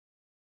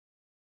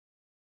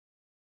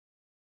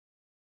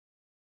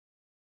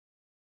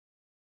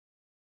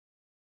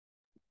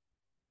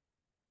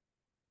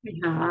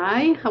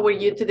Hi, how are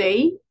you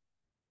today?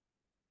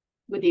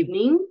 Good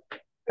evening.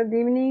 Good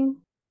evening.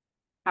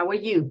 How are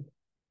you?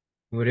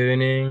 Good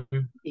evening.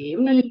 Good Very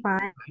evening. fine.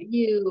 How are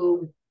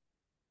you?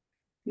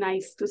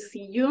 Nice to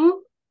see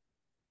you.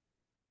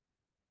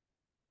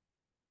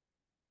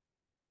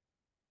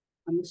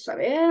 Vamos a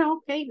ver.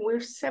 Okay,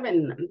 we're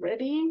 7.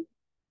 Ready?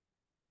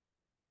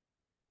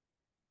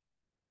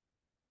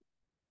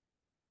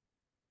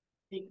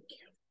 Thank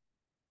you.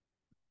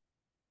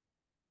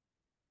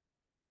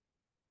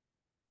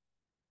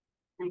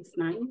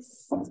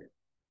 Nice.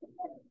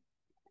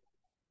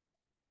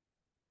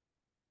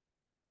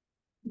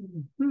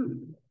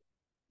 Mhm.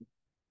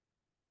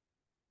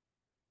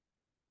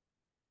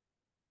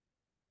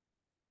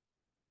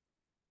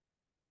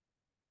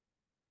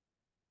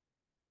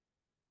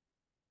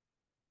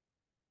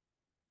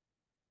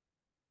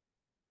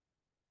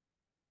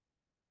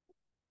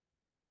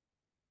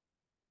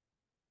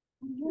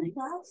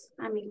 Nice.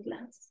 I'm in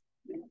class.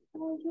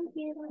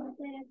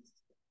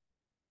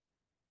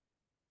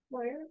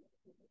 Where?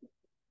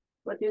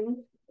 What do you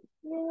need?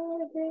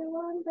 The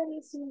one that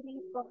is in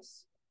the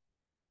box.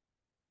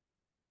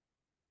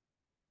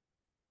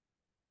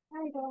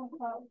 I don't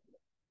have.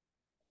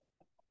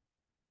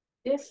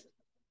 Yes.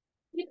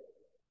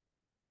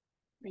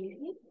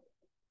 Really?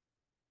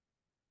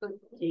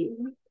 Okay.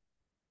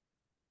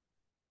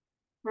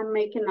 I'm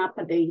making up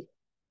a day.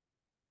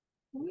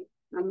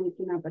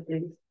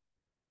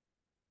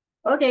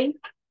 Okay.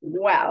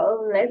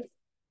 Well, let's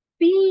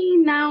see.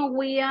 Now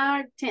we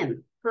are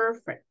 10.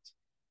 Perfect.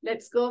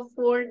 Let's go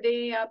for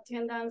the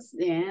attendance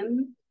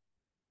then.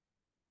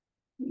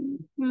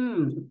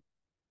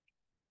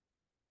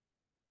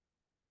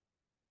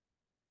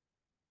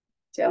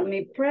 Tell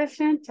me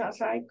present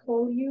as I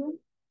call you.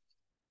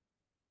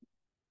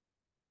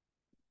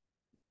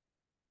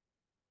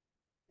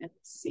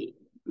 Let's see.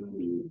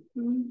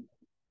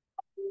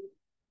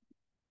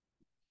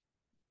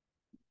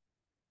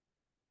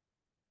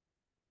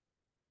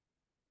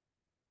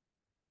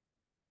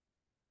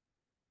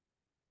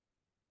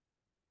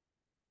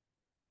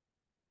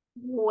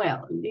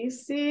 Well,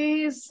 this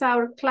is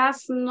our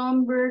class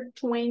number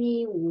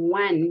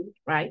 21,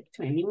 right?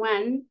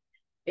 21.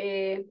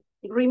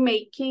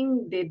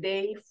 Remaking the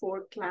day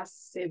for class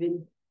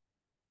 7.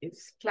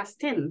 It's class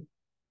 10,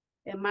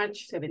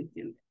 March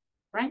 17th,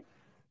 right?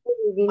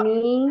 Good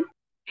evening.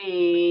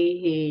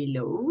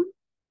 Hello.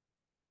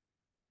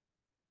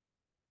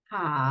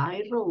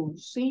 Hi,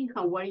 Rosie.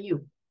 How are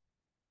you?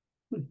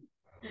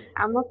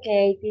 I'm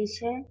okay,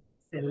 teacher.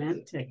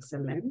 Excelente,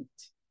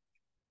 excelente.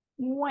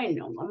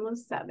 Bueno,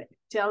 vamos a ver.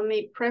 Tell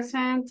me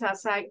present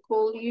as I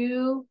call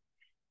you.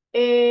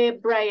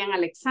 Brian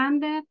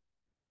Alexander.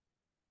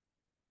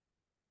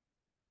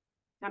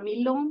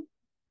 Camilo.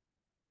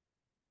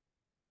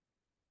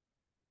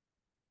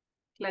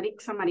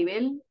 Clarixa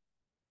Maribel.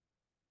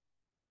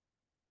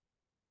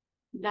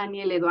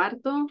 Daniel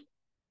Eduardo.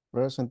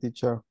 Present,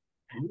 teacher.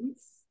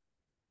 Nice.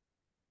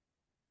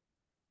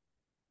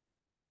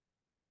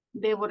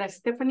 Deborah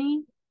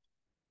Stephanie.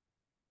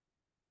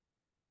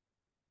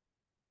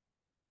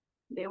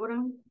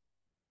 Deborah.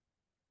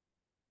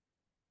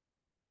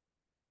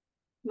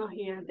 No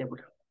here,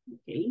 Deborah.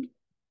 Okay.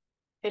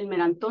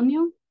 Elmer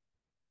Antonio.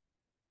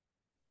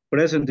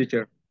 Present,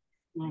 teacher.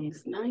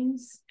 Nice,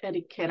 nice.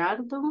 Eric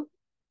Gerardo.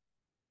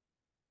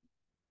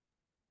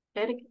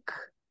 Eric.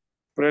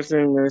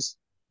 Present, miss.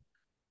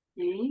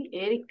 Okay.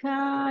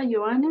 Erika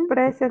Joana.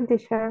 Present,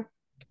 teacher.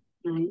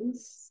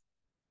 Nice.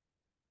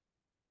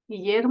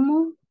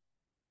 Guillermo.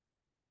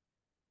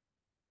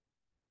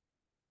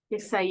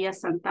 Isaías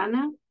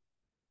Santana.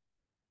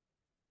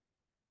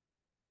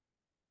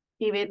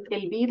 Ivette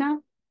Elvira.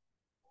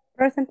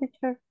 Present,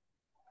 teacher.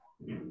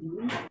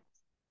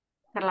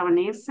 Carla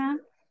Vanessa.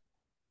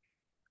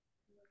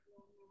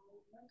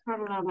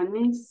 Carla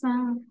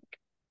Vanessa.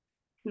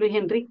 Luis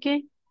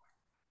Enrique.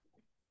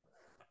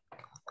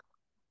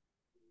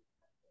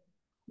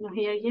 No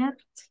here yet.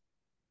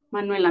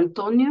 Manuel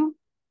Antonio.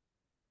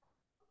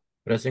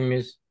 Present,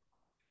 miss.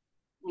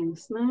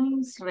 Nice,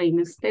 nice.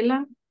 Reina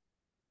Estela.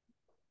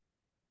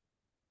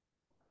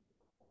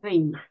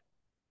 Reina.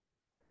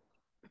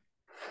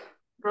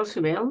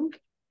 Rosibel.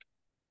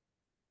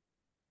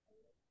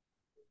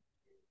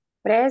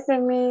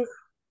 Present, miss.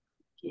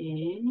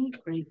 Okay,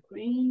 great,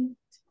 great.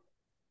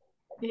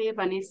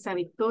 Vanessa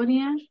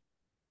Victoria.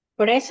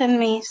 Present,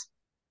 miss.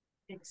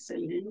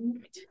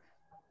 Excellent.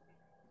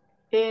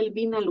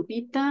 Elvina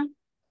Lupita.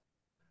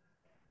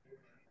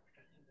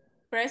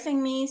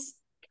 Present, miss.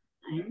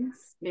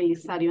 Nice.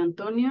 Belisario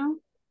Antonio.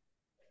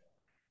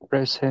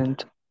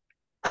 Present.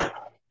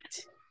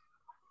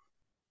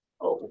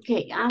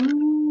 Okay,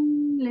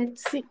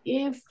 let's see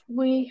if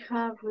we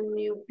have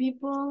new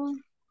people.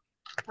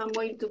 I'm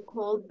going to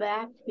call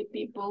back the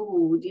people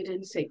who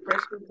didn't say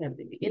present at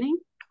the beginning.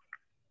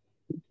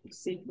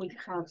 See if we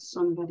have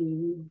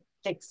somebody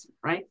text,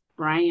 right?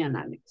 Brian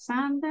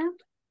Alexander,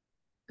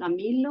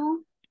 Camilo,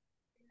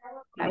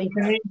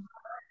 Okay.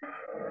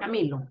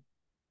 Camilo.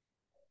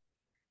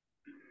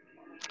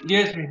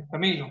 Yes,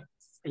 Camilo.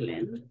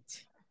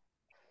 Excelente.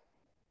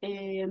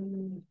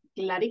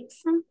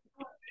 Clarixa,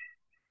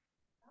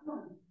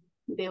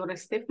 Deborah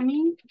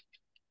Stephanie,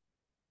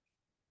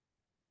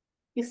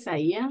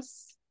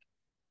 Isaías,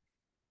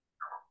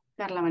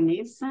 Carla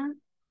Vanessa,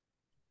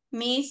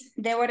 Miss,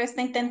 Débora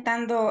está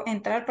intentando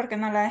entrar porque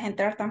no la deja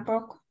entrar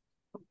tampoco.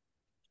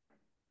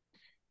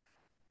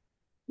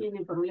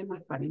 tiene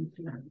problemas para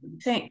entrar.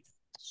 Sí.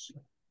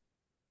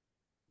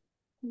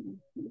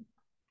 Ujú.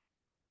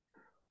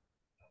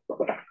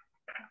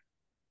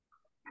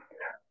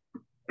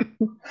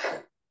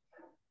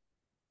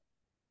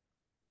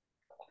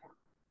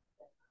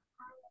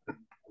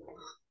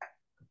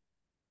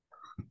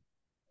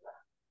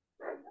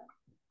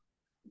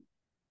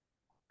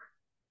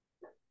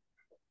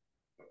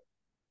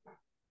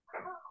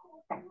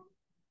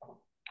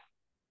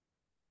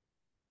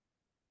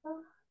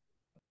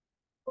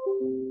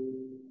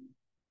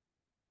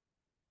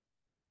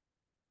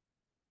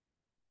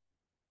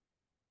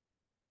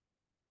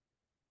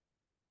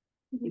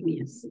 Give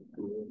me a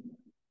second.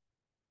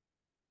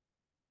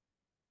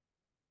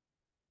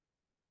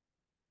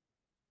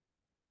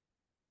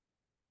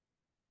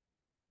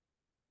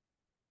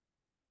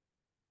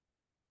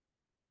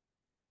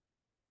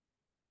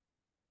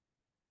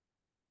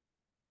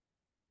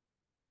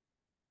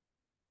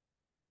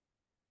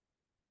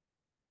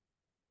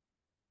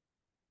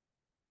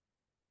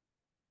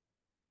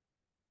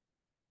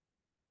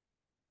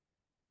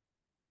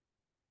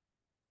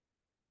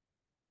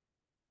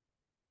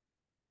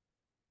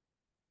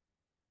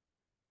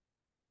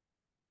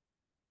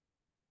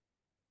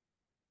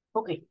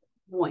 Ok,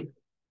 bueno.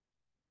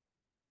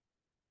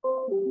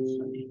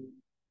 Vamos a ver.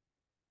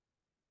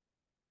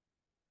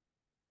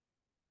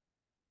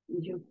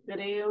 Yo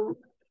creo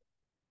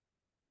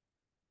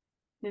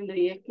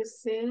tendría que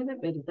ser, de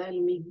verdad,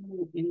 el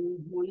mismo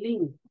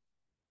link,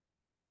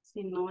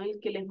 sino el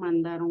que les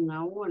mandaron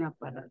ahora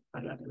para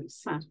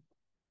revisar.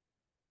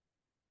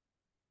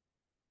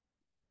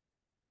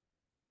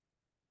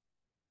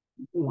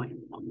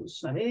 Bueno,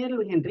 vamos a ver,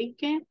 Luis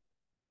Enrique,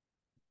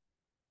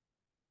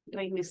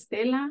 Reina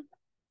Estela.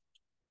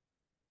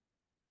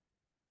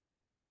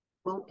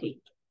 Ok.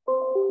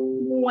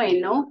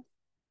 Bueno,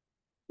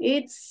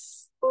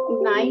 it's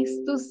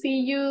nice to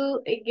see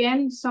you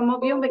again. Some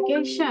of you on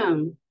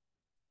vacation.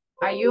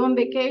 Are you on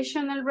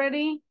vacation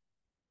already?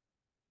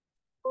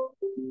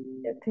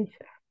 Yes,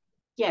 teacher.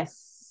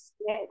 Yes.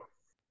 Yes.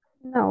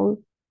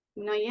 No.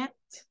 Not yet.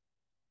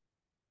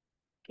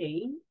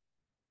 Okay.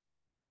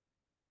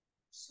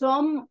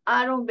 Some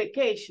are on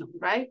vacation,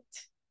 right?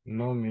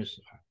 No, miss.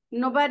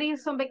 Nobody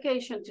is on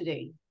vacation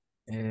today.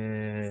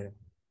 Eh,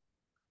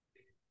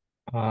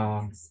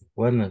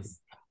 Wednesday.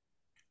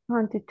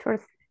 On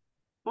teacher's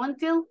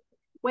Until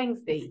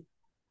Wednesday.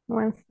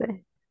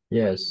 Wednesday.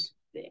 Yes.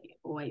 Wednesday.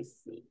 Oh, I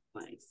see.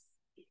 I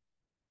see.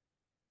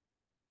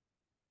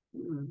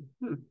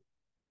 Mhm.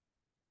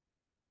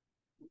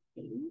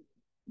 Ok.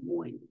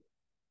 Bueno.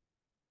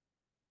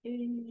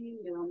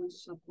 Le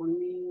vamos a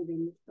poner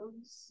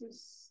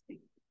entonces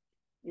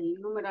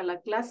el número a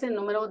la clase,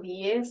 número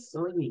 10,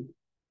 oye,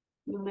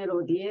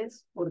 número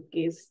 10,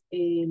 porque es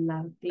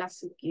la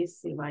clase que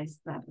se va a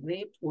estar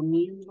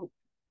reponiendo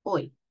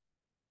hoy.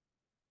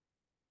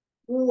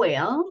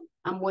 Well,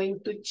 I'm going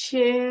to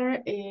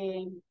share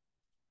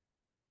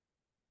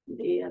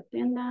the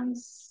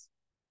attendance.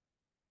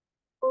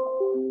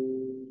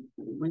 I'm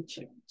going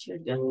to share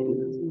the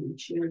attendance. I'm going to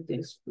share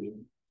the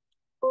screen.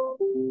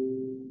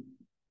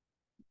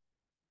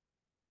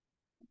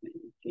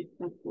 ¿Qué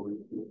está por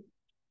aquí?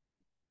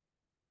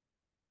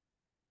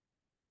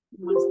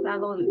 Como ha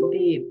estado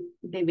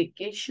de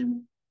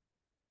vacation,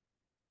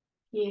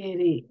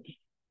 quiere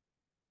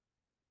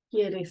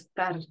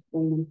estar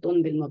con un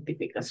montón de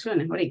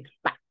notificaciones ahorita.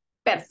 Va,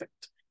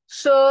 perfect.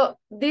 So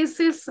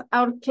this is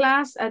our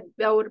class at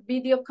our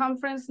video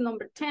conference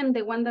number 10,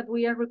 the one that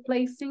we are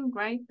replacing,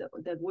 right?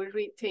 That we're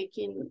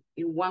retaking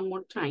in one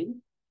more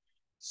time.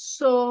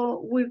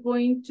 So we're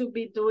going to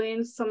be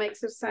doing some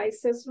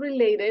exercises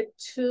related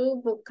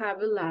to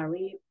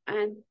vocabulary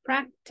and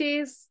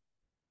practice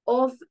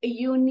of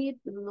unit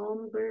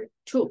number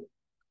 2,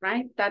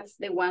 right? That's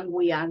the one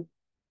we are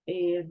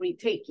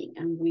retaking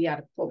and we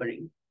are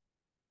covering.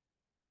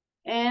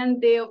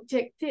 And the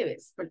objective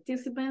is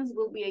participants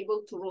will be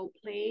able to role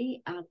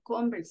play a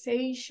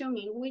conversation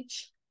in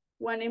which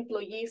one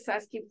employee is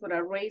asking for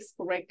a raise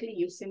correctly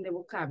using the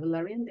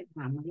vocabulary and the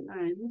grammar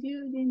learned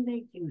during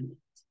the unit.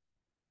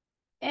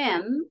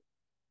 And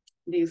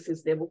this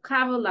is the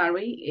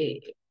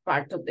vocabulary,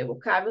 part of the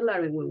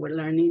vocabulary we were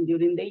learning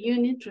during the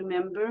unit.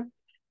 Remember,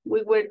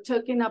 we were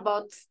talking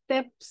about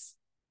steps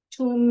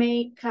to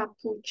make a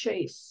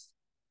purchase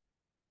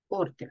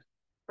order,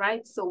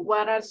 right? So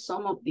what are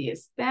some of the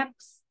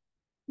steps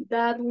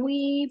that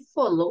we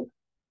follow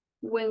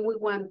when we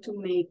want to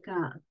make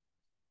an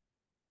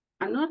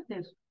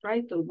order,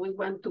 right? Or we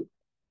want to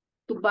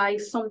buy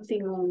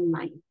something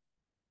online.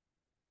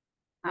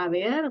 A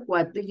ver,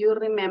 what do you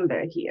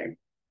remember here?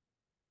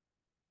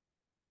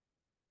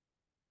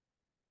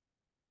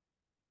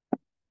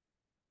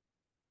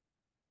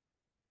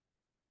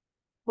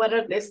 What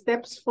are the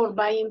steps for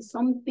buying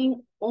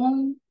something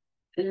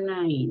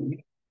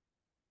online?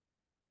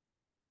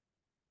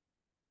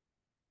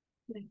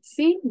 Let's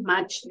see,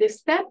 match the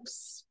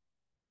steps.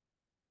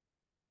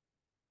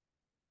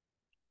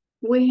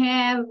 We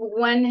have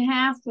one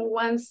half on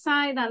one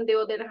side and the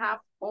other half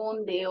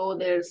on the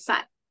other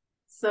side.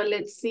 So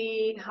let's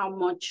see how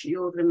much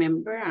you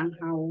remember and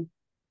how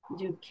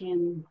you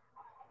can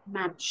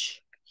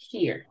match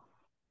here.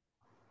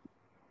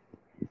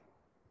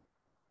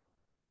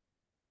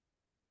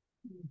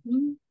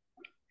 Mhm.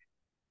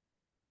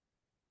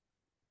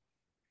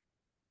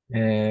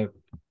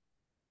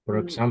 For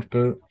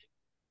example,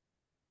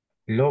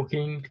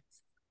 logging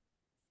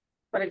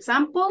For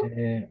example,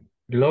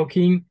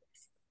 logging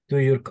to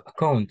your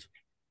account.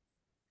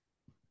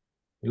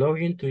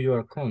 Login to your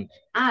account.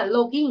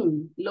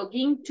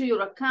 login to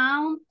your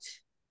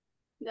account.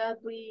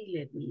 Let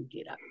me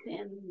get a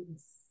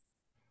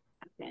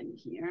pen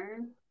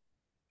here.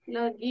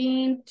 Log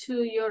in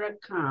to your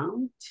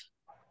account.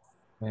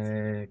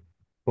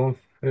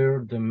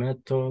 Confirm the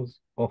method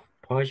of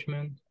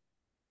payment.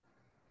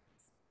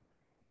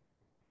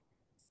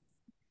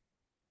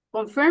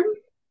 Confirm.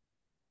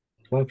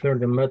 Confirm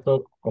the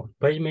method of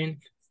payment.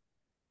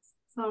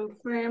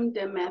 Confirm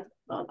the method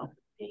of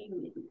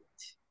payment.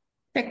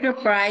 Check the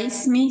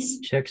price, Miss.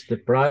 Checks the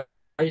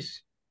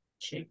price.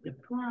 Check the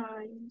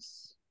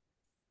price.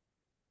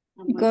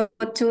 Go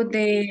to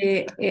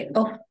the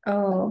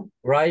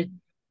Right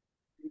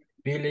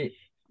billing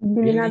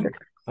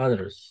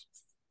address.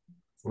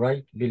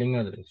 Right billing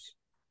address.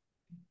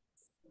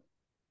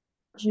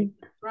 Check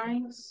the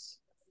price.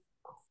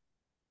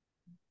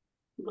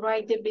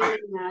 Write the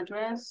billing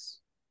address.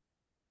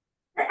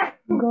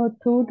 Go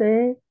to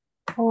the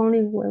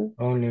only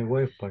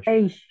web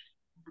page.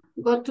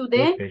 Go to the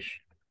web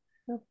page.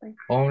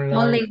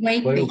 Online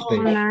web web page. page.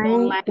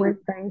 Online web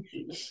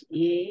page.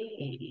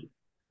 Yeah.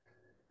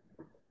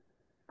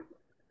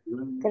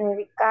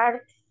 Credit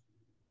card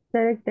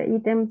Select the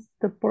items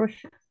to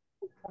purchase.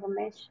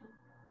 information.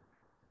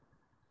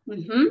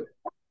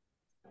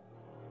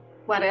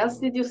 What else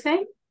did you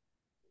say?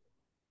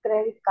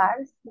 Credit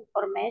cards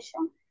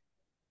information.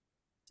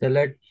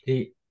 Select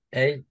the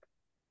eight.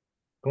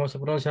 ¿Cómo se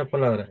pronuncia la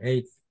palabra?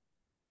 Eight.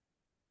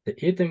 The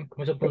item,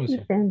 ¿cómo se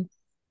pronuncia? Items.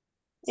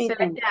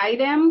 Select the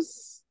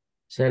items.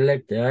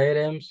 Select the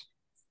items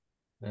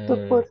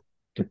to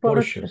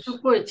purchase. To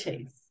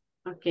purchase.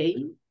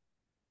 Okay.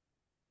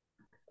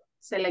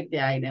 Select the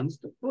items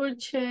to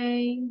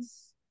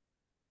purchase.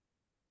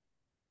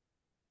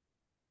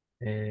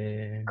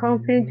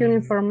 Confirm your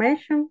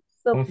information.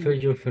 Confirm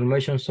your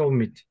information,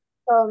 submit.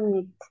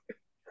 Submit.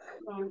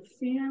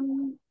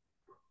 Confirm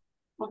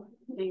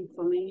the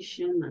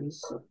information and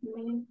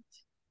submit.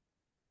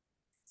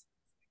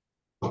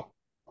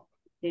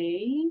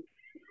 Okay.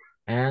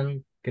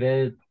 And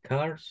credit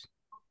cards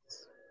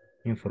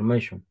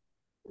information.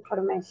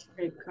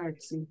 Credit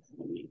cards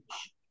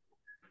information.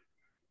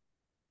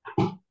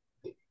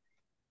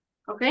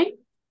 Okay.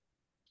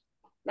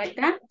 Like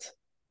that.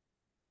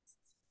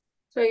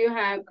 So you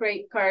have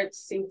credit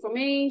cards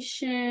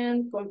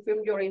information,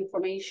 confirm your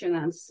information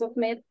and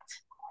submit.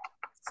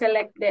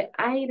 Select the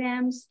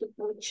items to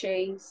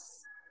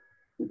purchase.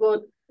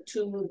 Go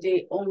to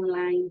the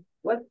online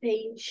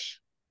webpage.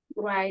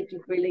 Write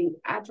the billing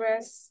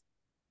address.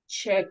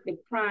 Check the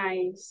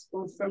price.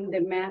 Confirm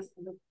the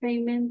method of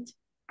payment.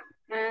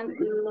 And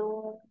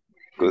log.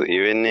 Good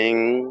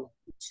evening.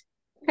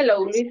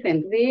 Hello, Luis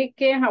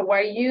Enrique. How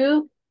are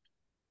you?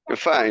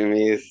 Fine,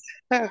 Miss.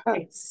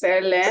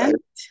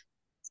 Excellent.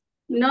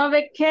 No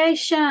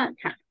vacation.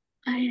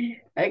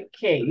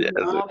 Okay, Yes.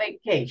 no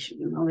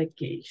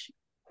vacation.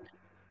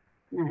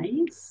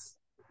 Nice.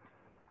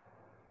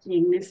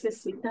 ¿Quién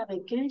necesita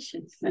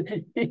vacations?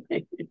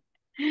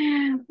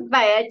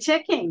 Vaya,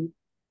 checking,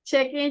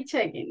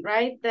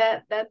 right?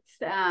 That's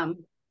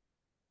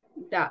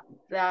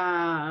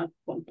the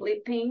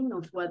completing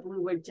of what we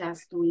were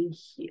just doing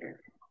here.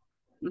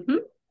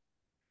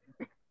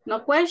 No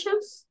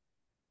questions?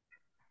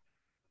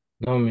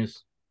 No,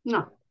 Miss.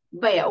 No.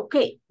 Vaya,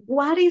 okay.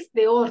 What is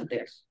the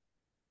order?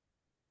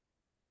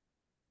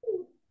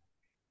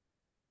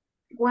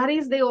 What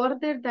is the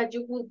order that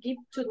you will give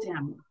to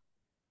them?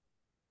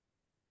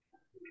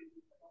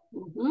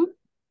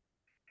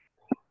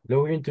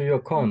 Log into your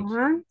account.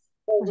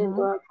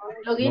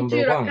 Log into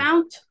your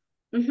account.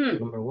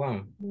 Number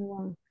one.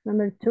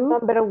 Number two.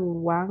 Number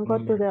one, go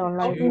to the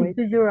online Log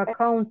into your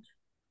account.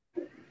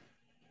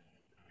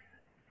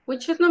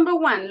 Which is number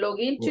one? Log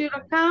into your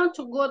account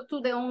to go to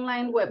the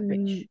online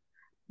webpage.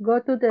 Go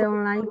to the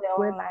online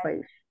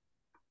webpage.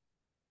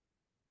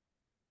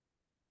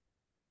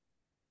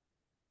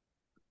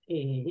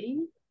 Okay.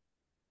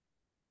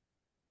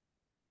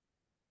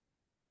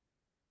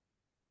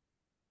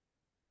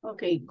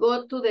 Okay,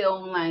 go to the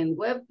online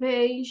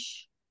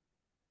webpage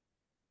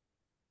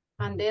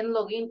and then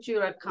log into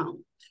your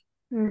account.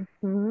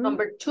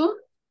 Number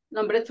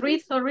three,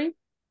 sorry.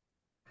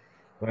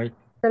 Right.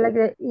 Select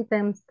the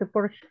items to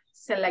purchase.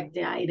 Select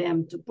the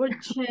item to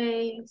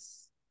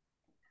purchase.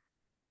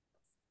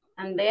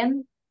 And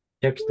then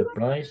Checks the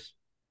price.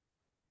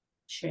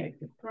 Check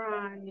the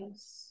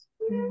price.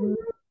 Mhm.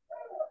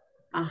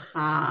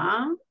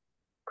 Ajá.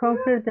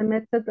 Confirm the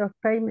method of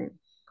payment.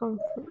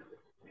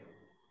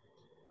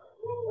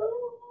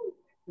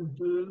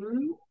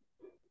 Ujú.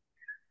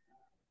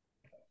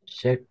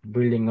 Check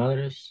billing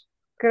address.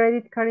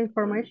 Credit card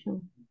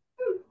information.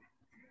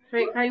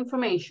 Credit card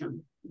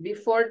information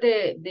before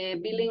the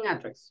billing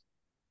address.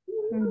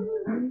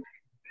 Mhm.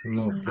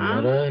 No, Ajá.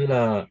 primero es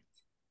la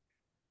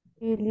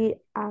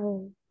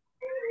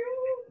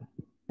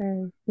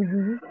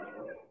Mhm.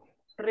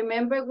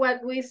 Remember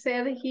what we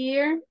said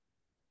here?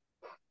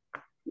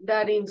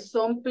 That in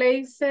some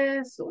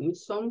places, or in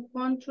some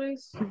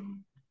countries,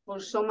 for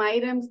some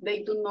items,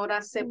 they do not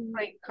accept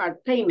credit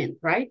card payment,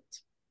 right?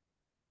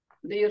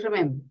 Do you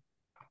remember?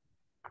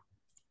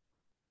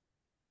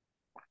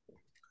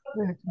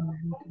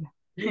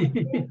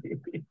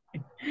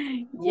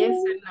 Yes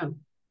or no?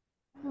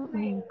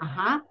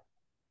 Uh-huh.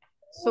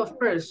 So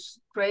first,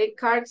 credit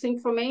cards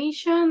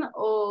information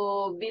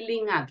or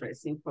billing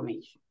address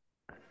information?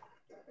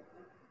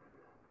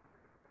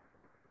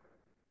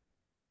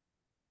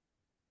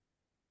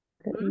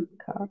 Credit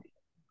card.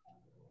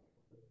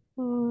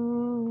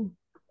 Mhm.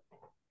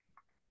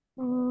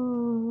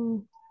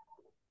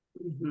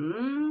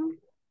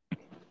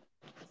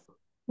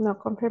 No,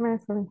 confirme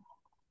eso.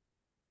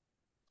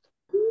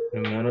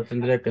 primero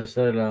tendría que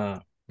ser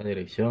la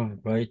dirección,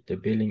 right? The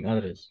billing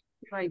address.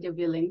 Write the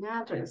billing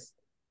address.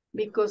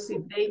 Because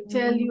if they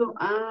tell you,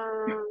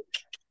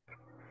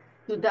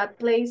 to that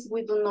place,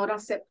 we do not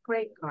accept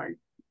credit card,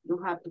 you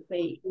have to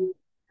pay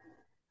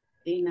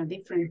in a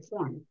different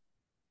form,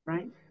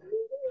 right?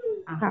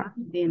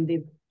 Then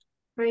the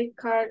credit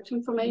card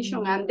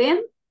information, and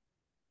then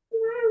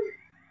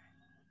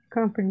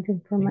Confirm the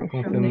information.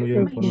 Confirm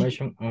your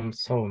information and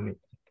submit.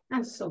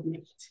 and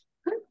submit.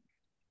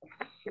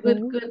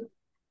 Good, good.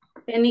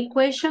 Any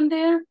question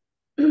there?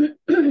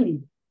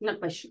 No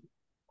question.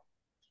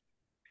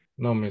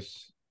 No,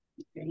 miss.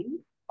 Okay.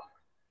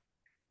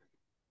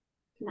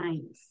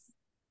 Nice.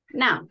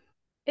 Now,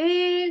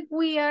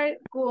 we are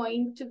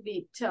going to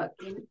be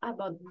talking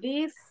about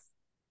this,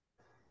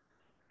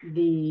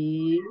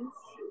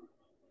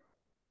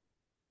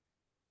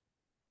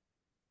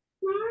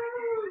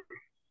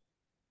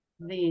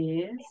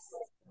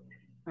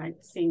 right?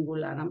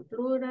 Singular and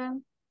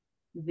plural.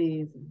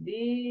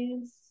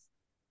 This,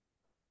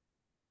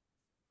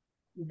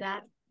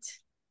 that,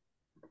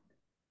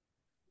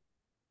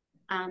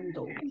 and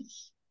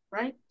those,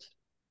 right?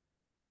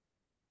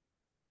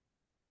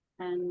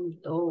 And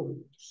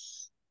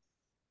those.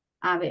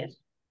 A ver,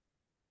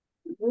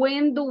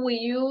 when do we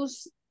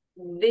use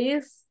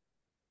this,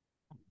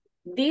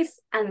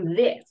 and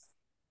this?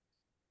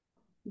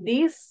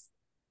 This,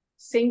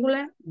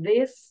 singular,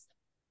 this,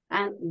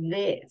 and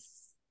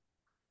this.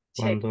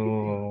 Check.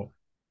 Cuando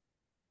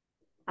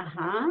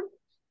Ajá.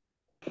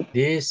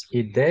 this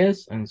y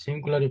this en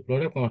singular y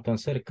plural cuando están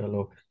cerca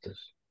los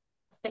objetos.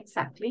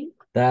 Exactly.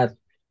 That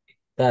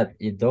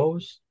y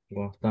those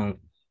cuando están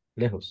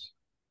lejos.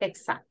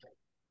 Exactly.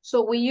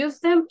 So we use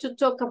them to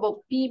talk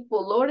about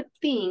people or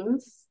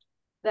things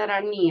that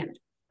are near,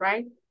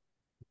 right?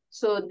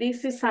 So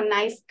this is a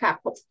nice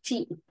cup of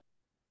tea.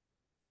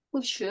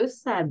 Whose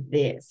shoes are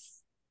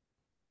this?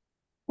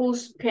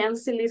 Whose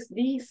pencil is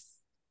this?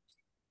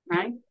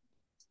 Right?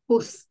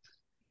 Whose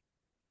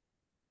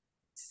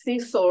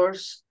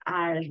scissors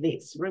are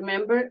this?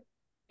 Remember,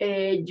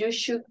 you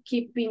should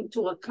keep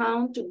into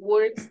account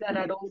words that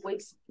are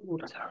always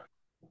plural.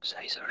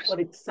 Scissors. For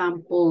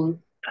example,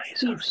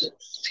 Scissors.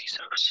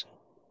 scissors,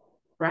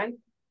 right?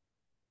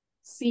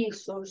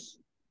 Scissors,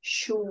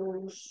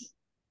 shoes,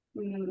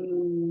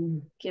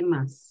 ¿qué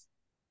más?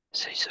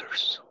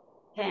 Scissors.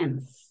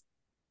 Pens.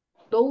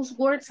 Those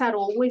words are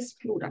always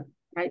plural,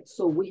 right?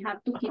 So we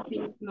have to keep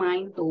in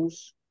mind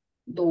those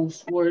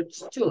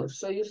words too.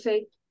 So you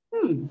say,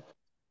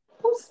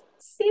 whose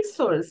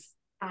scissors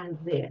are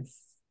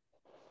this?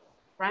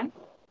 Right?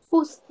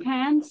 Whose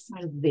pens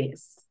are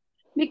this?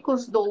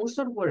 Because those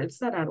are words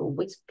that are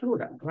always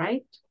plural,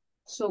 right?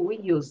 So we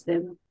use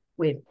them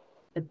with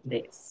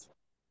this.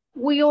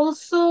 We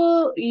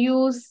also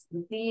use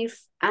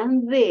this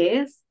and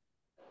this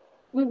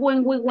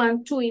when we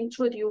want to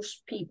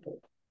introduce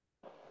people.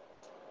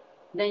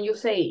 Then you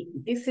say,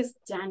 this is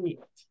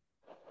Janet.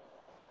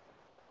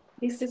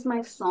 This is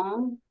my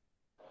son.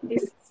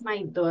 This is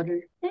my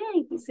daughter.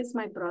 Hey, this is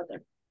my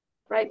brother.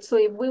 Right? So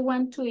if we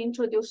want to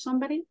introduce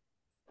somebody,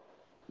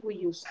 we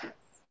use this.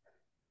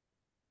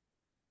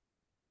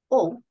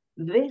 Or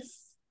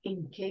this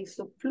in case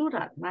of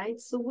plural, right?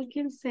 So we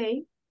can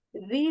say,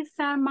 these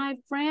are my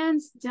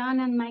friends, John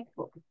and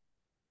Michael.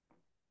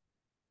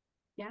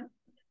 Yeah?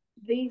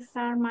 These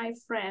are my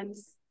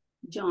friends,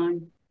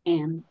 John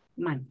and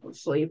Michael.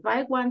 So if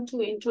I want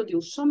to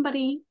introduce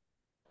somebody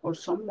or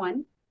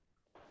someone,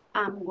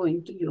 I'm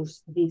going to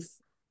use this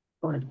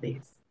or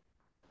this.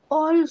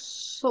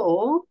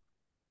 Also,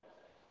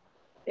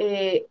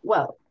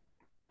 well,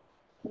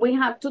 we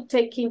have to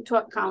take into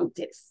account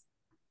this.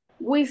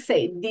 we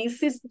say,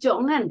 this is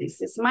John and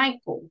this is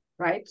Michael,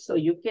 right? So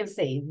you can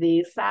say,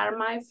 these are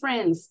my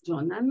friends,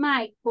 John and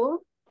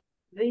Michael.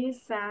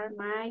 These are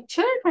my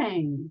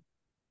children,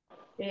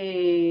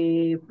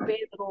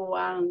 Pedro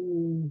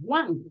and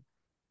Juan,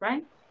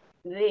 right?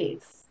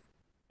 These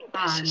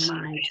are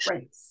my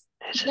friends.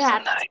 This is the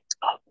That night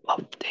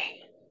of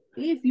the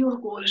if you're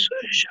going to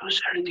social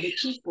present the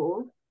service.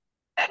 people,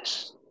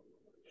 Yes,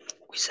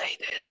 we say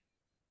that.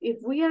 if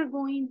we are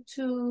going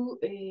to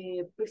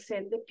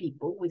present the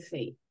people, we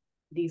say,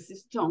 this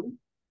is John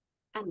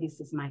and this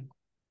is Michael,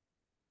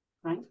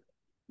 right?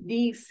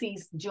 This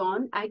is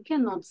John. I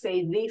cannot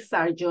say these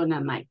are John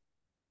and Michael.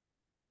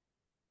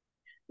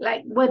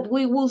 Like what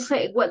we will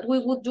say, what we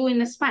would do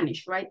in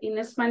Spanish, right?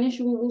 In Spanish,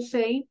 we will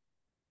say,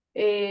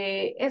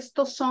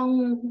 estos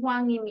son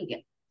Juan y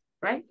Miguel,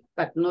 right?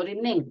 But not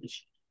in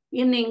English.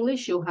 In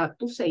English, you have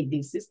to say,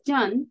 this is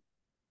John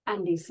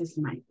and this is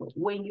Michael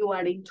when you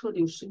are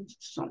introducing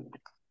someone,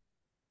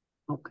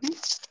 okay?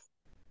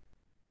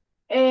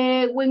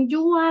 When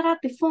you are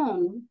at the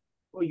phone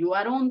or you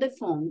are on the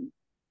phone,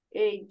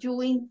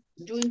 you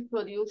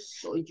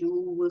introduce or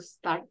you will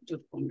start your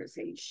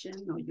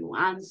conversation or you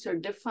answer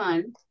the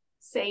phone,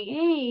 say,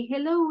 hey,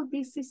 hello,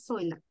 this is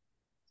Zoila.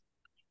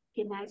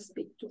 Can I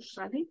speak to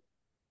Sally?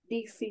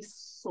 This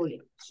is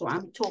Zoila. So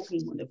I'm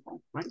talking on the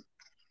phone, right?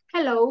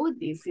 Hello,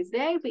 this is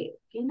David.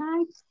 Can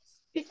I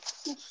speak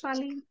to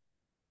Sally?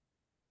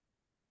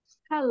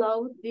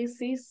 Hello,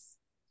 this is,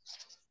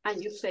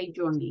 and you say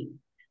your name.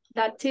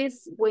 That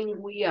is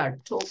when we are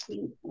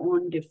talking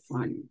on the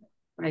phone,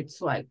 right?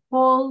 So I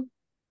call,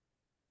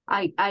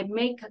 I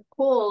make a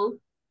call,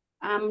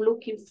 I'm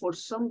looking for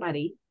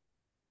somebody.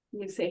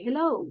 You say,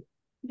 hello,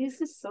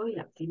 this is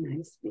Zoila. Can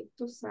I speak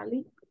to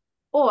Sally?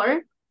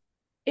 Or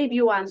if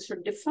you answer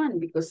the phone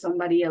because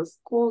somebody else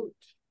called,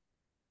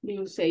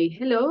 you say,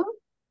 hello,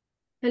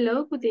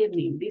 good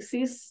evening. This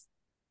is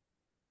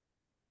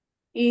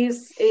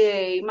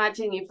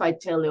imagine if I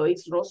tell you,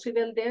 is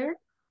Rosibel there?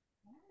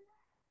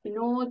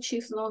 No,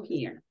 she's not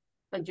here,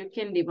 but you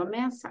can leave a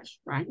message,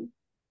 right?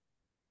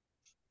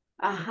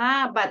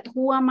 But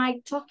who am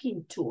I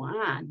talking to?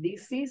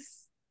 This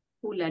is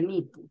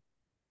Fulanito.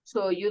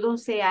 So you don't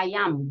say I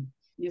am,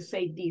 you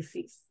say this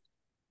is,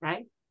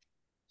 right?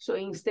 So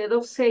instead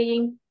of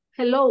saying,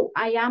 hello,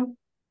 I am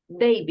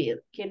David.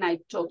 Can I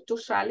talk to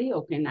Sally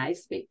or can I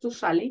speak to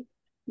Sally?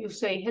 You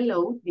say,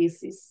 hello,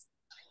 this is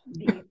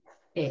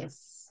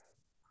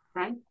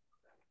right?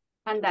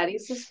 And that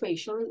is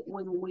especially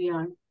when we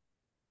are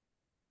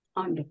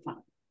on the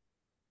phone.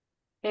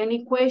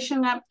 Any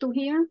question up to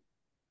here?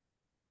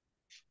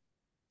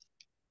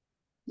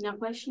 No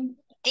question?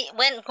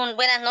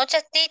 Buenas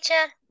noches,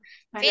 teacher.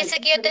 Fíjese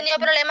que yo he tenido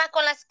problemas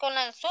con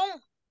el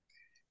Zoom.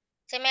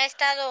 Se me ha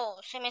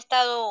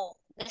estado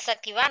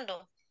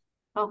desactivando.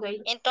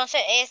 Okay.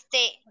 Entonces,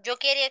 yo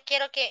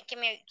quiero que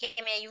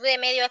me ayude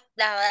medio a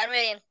darme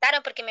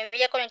orientaron porque me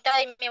había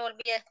conectado y me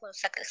volví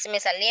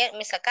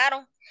me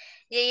sacaron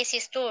y ahí sí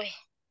estuve.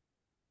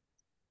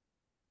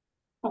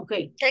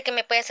 Okay. ¿Cree que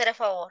me puede hacer el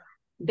favor?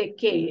 ¿De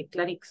qué,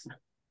 Clarixa?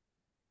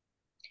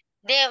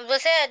 De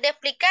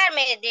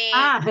explicarme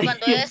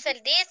cuando es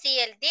el this y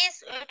el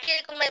this.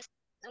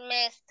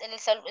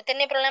 He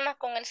tenido problemas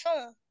con el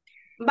Zoom.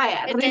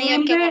 Vaya, he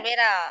tenido que volver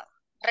a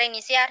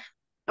reiniciar.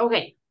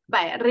 Okay,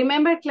 vaya,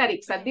 remember,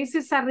 Clarixa, this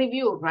is a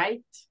review,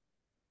 right?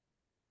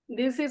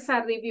 This is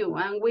a review,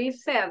 and we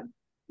said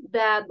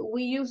that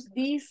we use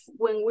this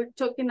when we're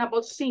talking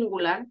about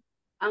singular,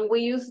 and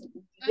we use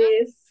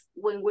this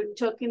when we're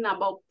talking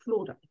about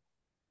plural,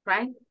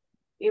 right?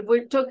 If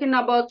we're talking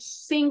about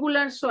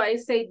singular, so I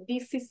say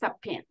this is a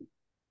pen.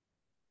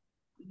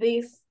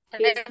 This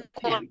is a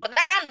pen.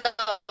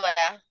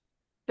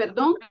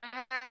 Perdón?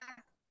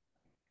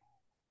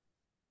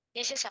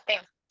 This is a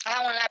pen.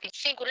 Un lápiz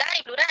singular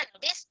y plural.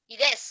 This y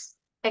this.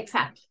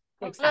 Exactly.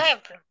 Un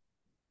ejemplo.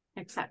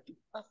 Exactly.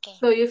 Okay.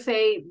 So you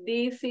say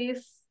this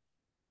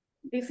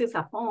is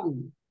a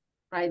phone,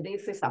 right?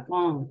 This is a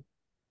phone.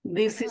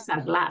 This is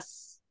a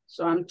glass.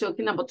 So I'm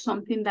talking about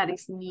something that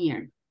is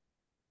near.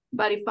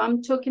 But if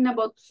I'm talking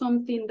about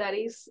something that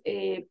is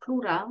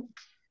plural,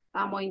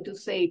 I'm going to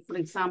say, for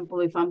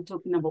example, if I'm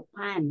talking about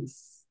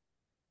pants,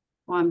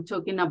 or I'm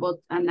talking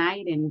about an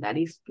item that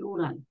is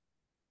plural,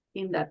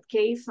 in that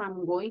case,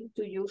 I'm going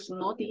to use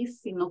not this,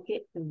 sino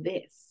que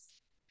this,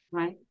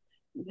 right?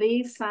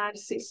 These are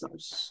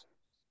scissors.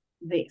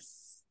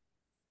 These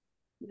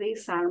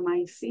are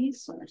my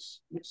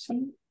scissors, you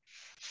see?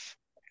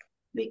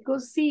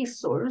 Because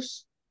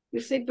scissors,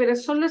 you say, pero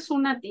solo es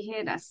una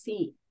tijera,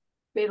 sí.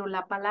 Pero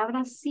la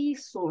palabra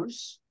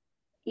scissors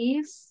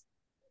is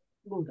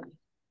plural,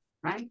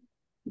 right?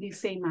 The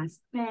same as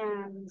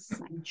pants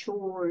and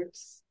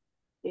shorts,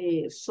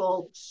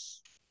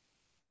 socks,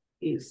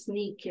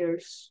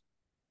 sneakers.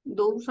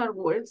 Those are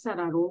words that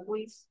are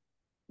always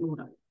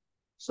plural.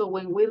 So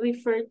when we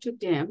refer to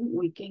them,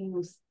 we can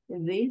use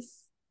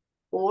this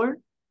or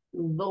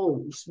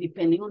those,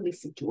 depending on the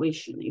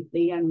situation, if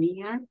they are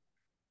near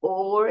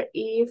or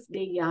if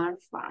they are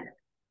far.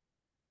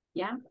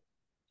 Yeah?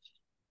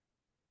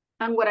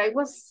 And what I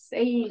was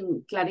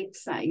saying,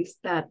 Clarissa, is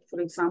that, for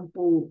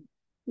example,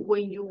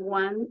 when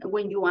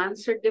you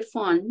answer the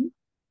phone,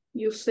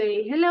 you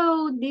say,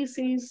 hello, this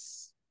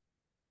is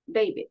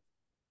David.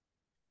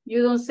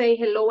 You don't say,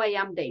 hello, I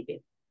am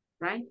David,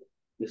 right?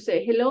 You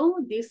say, hello,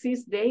 this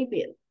is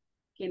David.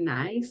 Can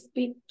I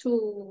speak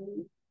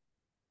to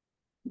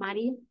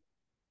Maria?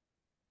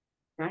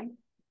 Right?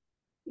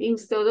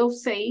 Instead of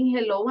saying,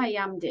 hello, I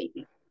am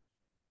David.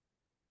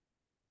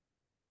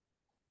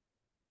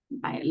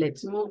 Right,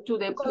 let's move to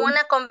the Como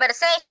una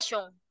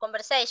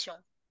conversation.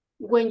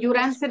 When you're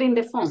answering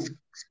the phone.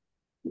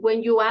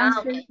 When you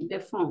answer Okay. the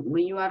phone,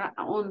 when you are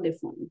on the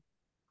phone.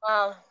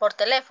 Por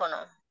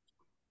teléfono.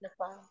 The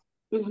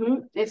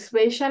phone.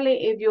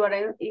 Especially if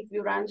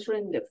you're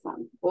answering the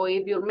phone or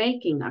if you're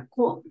making a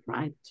call,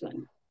 right? So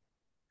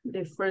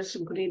the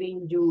first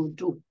greeting you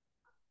do.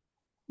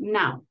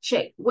 Now,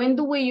 check. When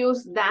do we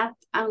use that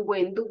and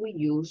when do we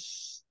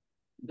use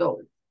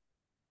those?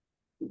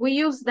 We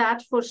use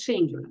that for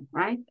singular,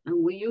 right?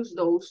 And we use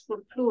those for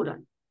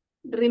plural.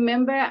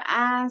 Remember,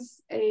 as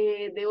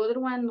the other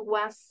one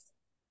was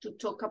to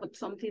talk about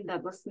something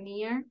that was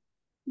near.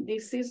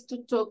 This is to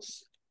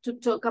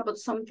talk about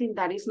something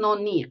that is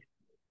not near.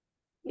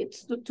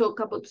 It's to talk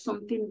about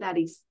something that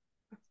is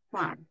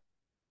far,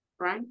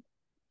 right?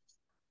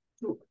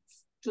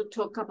 To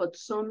talk about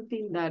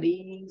something that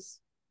is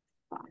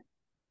far.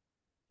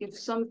 If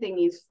something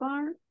is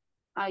far,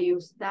 I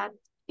use that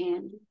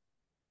and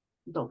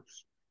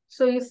those.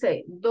 So you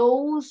say,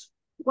 those,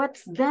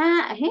 what's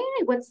that? Hey,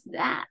 what's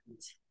that?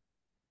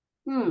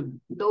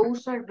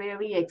 Those are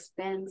very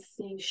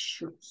expensive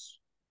shoes.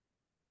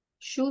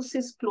 Shoes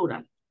is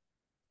plural.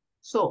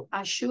 So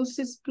a shoes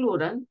is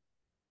plural,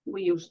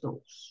 we use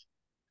those.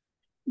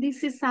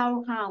 This is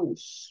our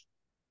house.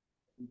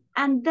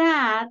 And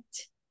that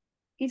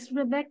is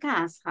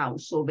Rebecca's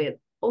house over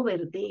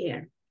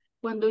there.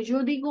 Cuando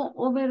yo digo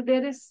over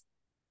there es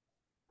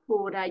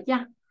por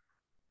allá,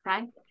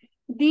 right?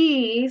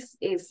 This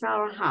is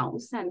our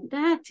house and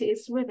that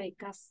is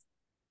Rebecca's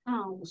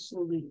house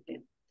over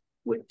there.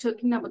 We're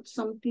talking about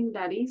something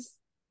that is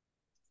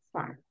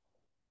far.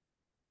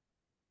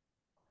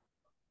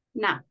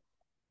 Now,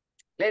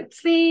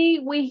 let's see,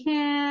 we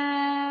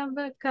have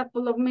a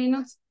couple of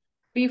minutes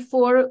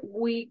before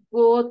we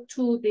go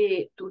to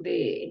the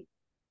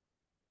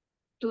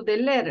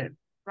letter,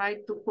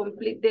 right? To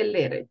complete the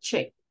letter,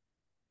 check.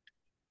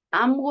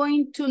 I'm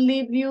going to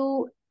leave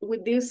you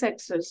with this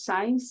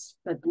exercise,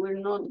 but we're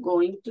not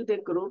going to the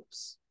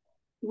groups.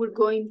 We're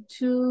going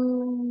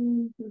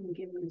to,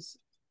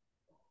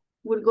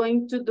 we're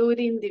going to do it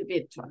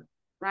individual,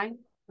 right?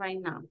 Right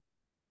now.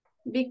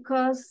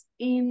 Because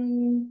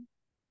in,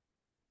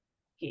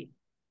 okay,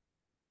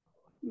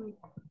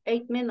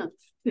 8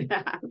 minutes,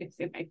 I'm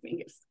using my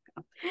fingers.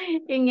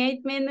 In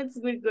 8 minutes,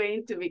 we're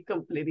going to be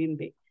completing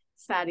the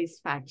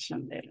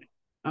satisfaction letter,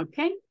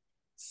 okay?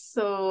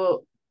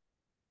 So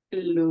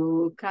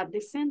look at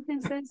the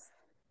sentences,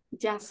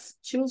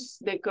 just choose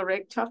the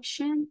correct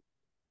option.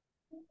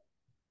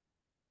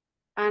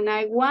 And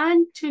I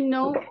want to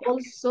know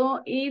also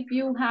if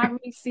you have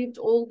received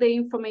all the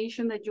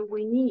information that you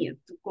will need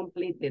to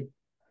complete it,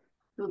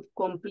 to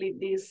complete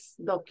this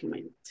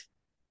document.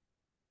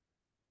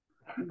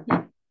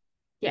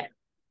 Yeah.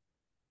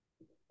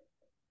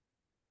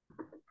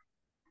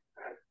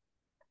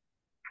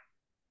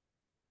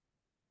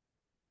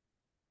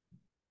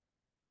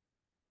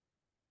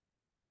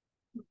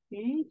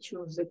 Okay,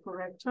 choose the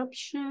correct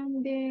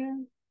option there.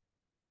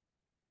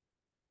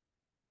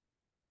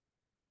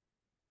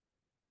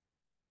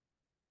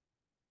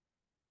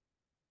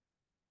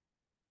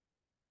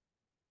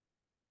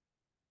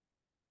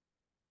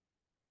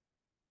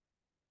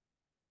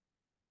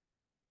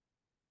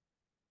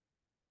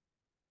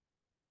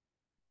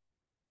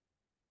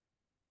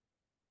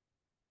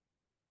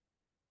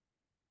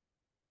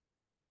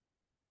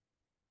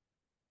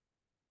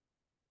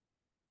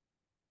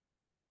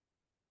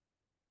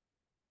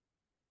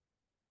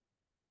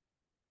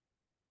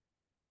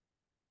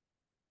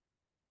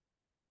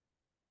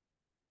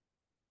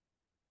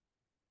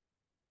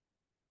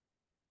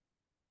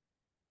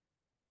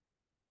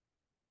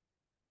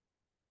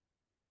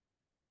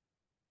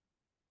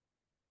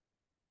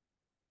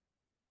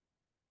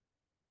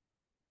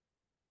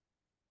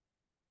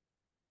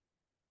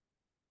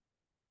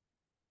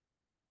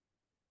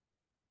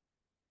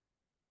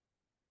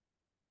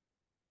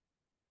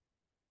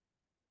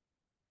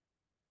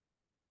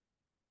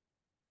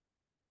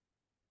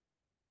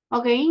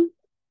 Okay,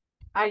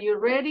 are you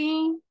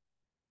ready?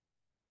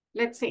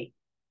 Let's see.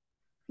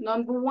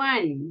 Number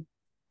 1.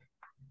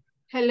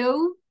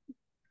 Hello.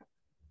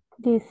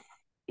 This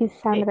is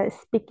Sandra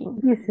speaking.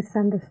 This is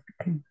Sandra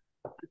speaking.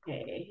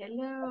 Okay,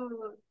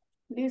 hello.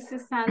 This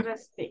is Sandra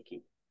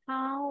speaking.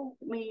 How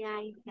may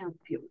I help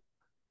you?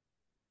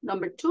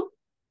 Number 2.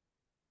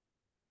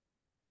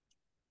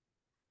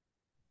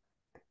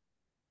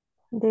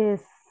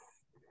 This.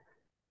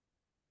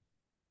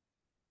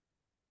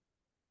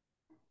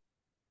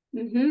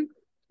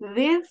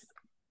 This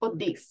or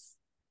this?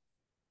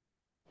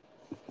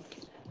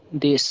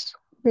 This.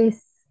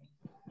 This.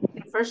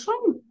 The first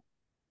one.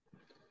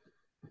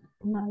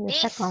 No, the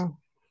This. second.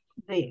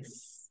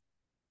 This.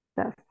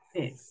 That.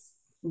 This.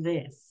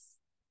 This.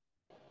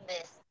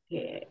 This.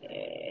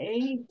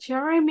 Okay,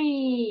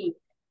 Jeremy.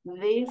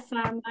 These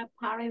are my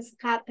parents,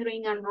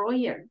 Catherine and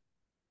Roger.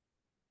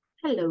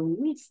 Hello,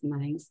 it's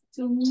nice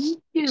to meet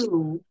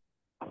you.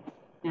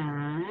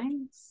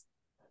 Nice.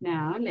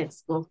 Now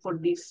let's go for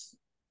these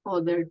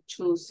other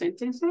two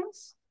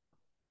sentences.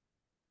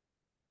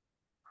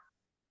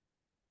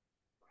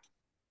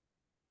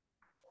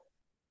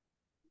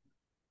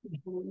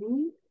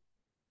 Mhm.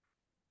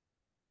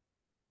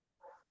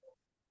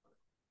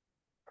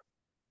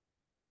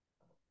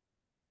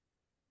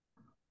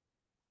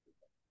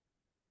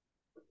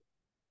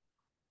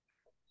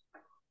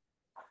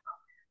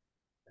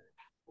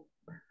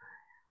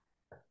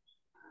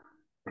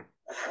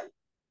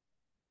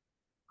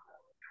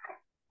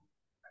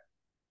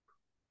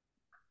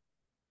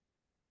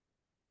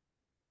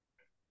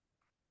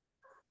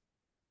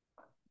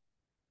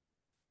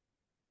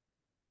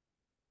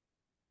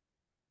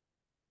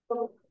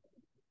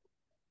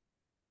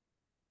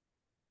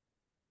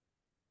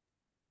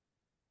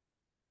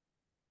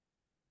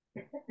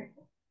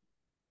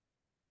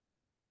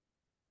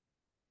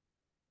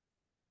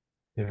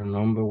 Their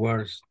number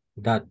was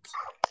that.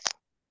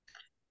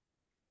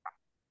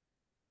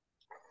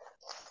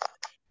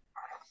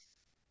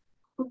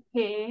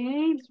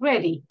 Okay,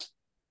 ready.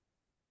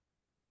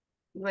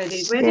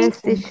 Ready.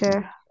 Yes,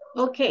 teacher.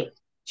 Okay,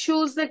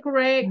 choose the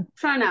correct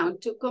pronoun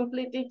to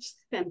complete each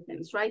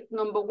sentence, right?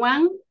 Number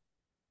one.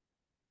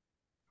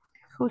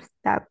 Who's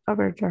that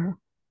over there?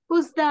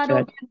 Who's that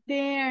That. over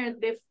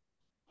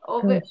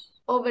there?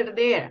 Over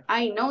there.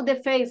 I know the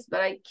face,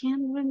 but I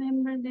can't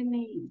remember the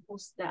name.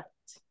 Who's that?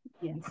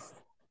 Yes.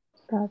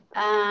 That.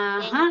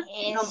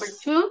 Number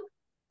two.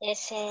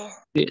 Ese.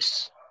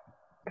 This.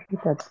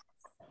 That.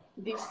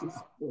 This is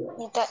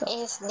good.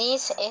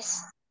 This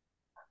is.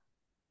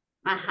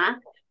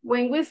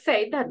 When we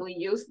say that, we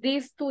use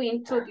this to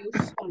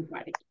introduce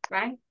somebody,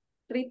 right?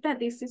 Rita,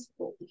 this is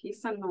Paul.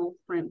 He's an old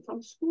friend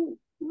from school.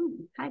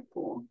 Hi,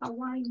 Paul. How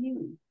are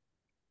you?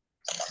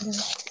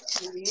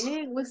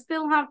 Okay, we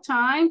still have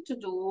time to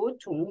do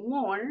two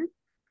more.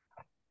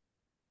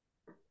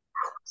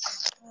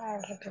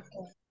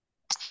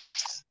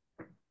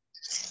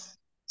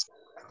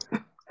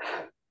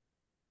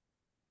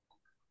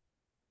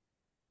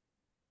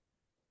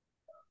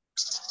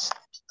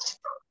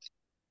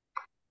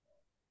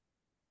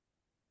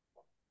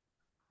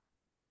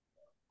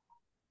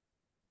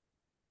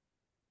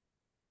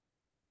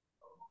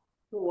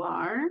 Who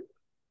are?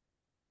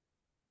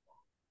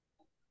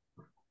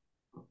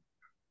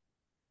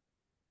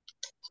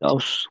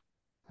 Those.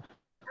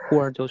 Who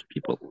are those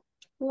people?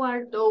 Who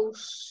are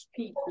those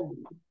people?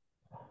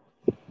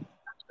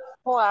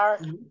 Who are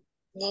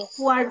these?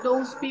 Who are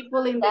those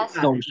people in the That's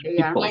garden? those They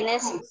are people. my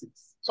 ¿Quiénes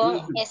spouses.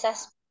 son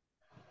esas?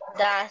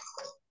 Das.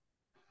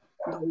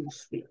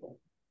 Those people.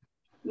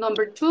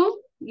 Number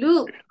two,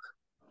 look.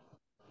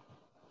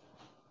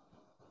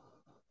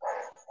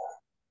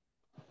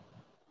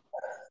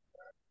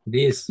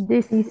 This.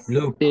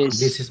 Look. This.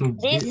 This is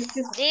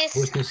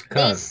business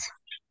card.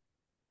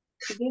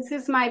 This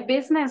is my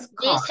business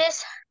card.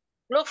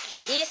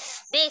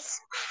 This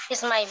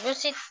is my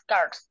visit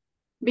card.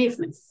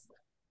 Business.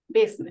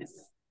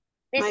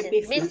 My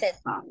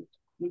business card.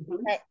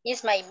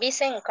 Is my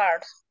business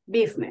card.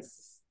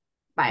 Business.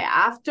 By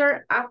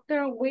after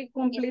we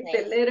complete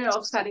the letter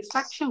of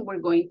satisfaction, we're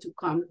going to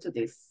come to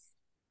this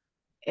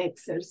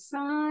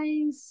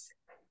exercise.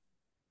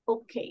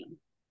 Okay.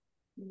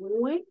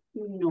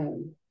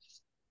 No.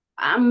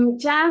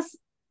 Just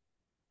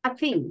a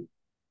thing.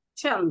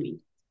 Tell me.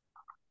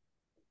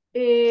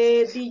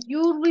 Did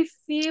you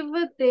receive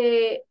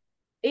the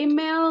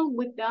email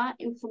with that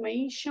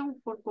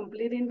information for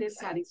completing the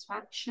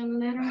satisfaction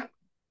letter?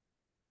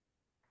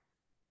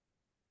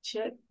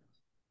 Check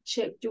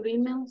your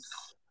emails.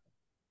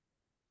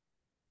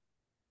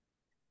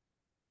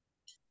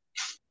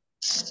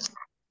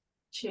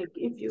 Check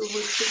if you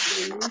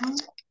received the email.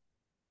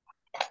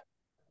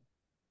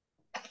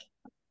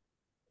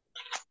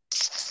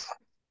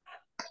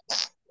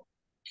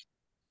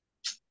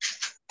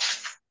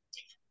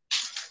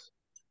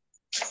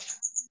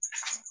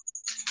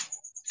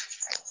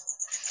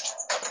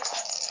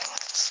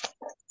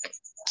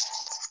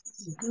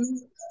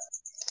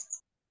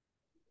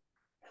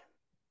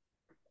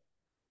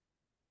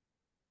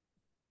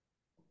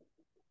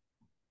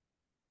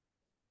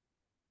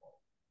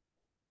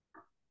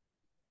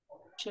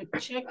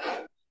 Check.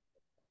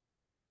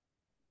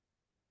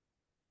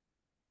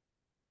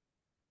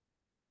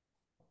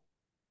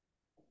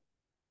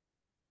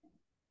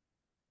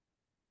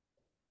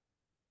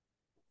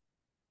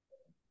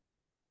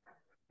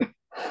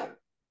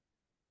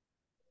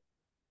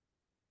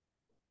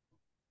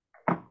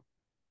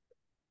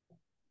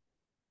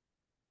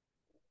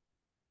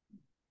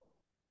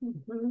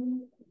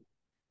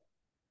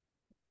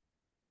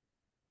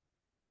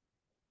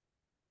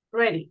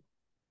 Ready.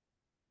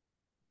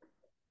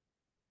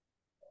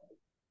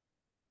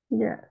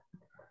 Yeah.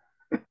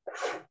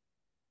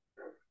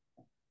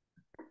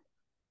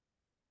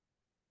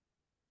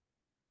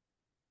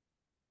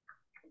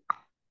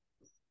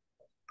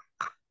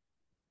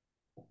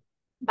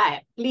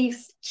 But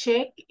please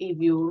check if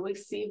you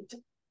received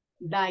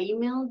the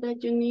email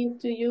that you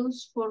need to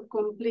use for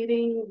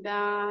completing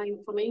the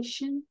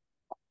information.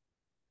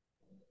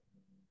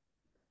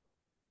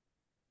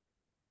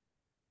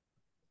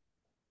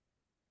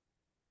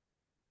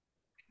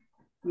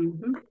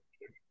 Mm-hmm.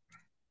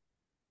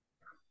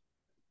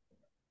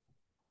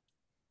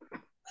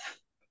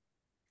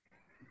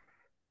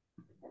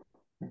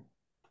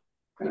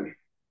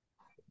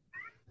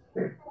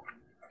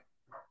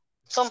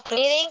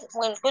 Completing.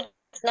 Well, good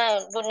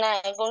night. Good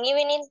night. Good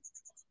evening.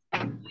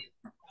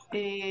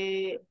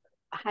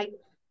 I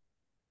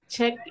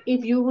check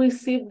if you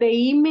received the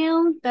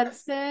email that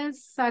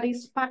says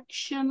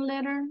satisfaction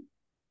letter.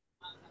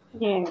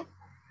 Yes.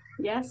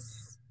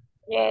 Yes.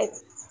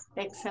 Yes.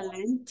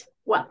 Excellent.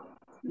 Well,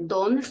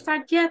 don't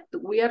start yet.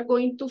 We are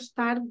going to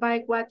start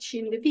by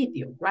watching the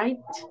video, right?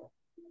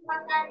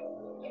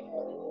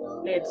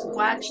 Let's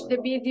watch the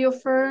video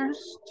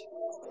first.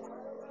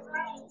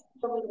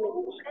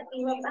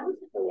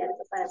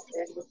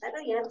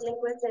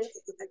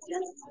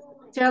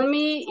 Tell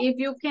me if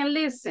you can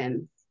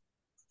listen.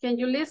 Can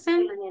you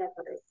listen?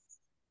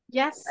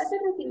 Yes. Yes.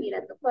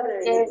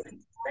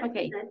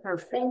 Okay,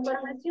 perfect.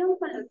 Información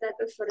con los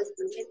datos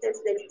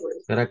correspondientes del curso.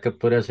 ¿Será que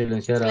podría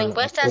silenciar La a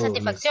encuesta de todos?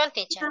 satisfacción,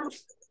 teacher.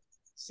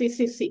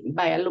 Sí.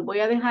 Vaya, lo voy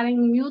a dejar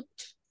en mute.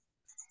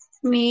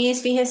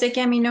 Miss, fíjese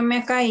que a mí no me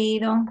ha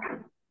caído.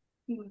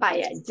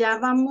 Vaya, ya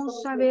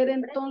vamos a ver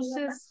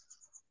entonces.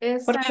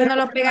 ¿Por qué no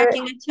lo pega aquí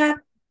en el chat?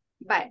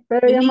 Vaya.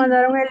 Pero ya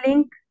mandaron el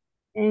link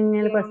en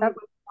el WhatsApp.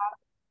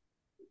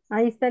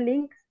 Ahí está el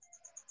link.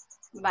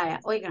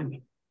 Vaya,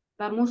 óigame.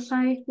 Vamos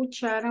a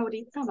escuchar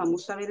ahorita,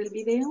 vamos a ver el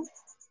video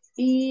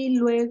y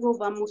luego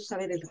vamos a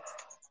ver el resto.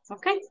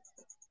 ¿Ok?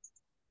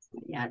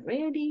 Ya,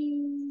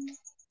 ready.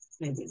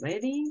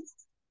 Ready.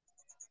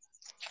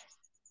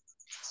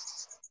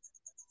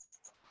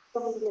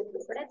 Como inglés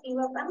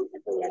corporativo, vamos a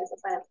apoyarse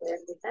para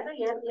poder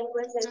desarrollar la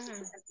encuesta de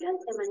satisfacción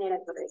de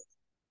manera correcta.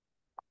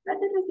 Vas a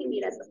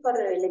recibir a tu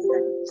correo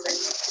electrónico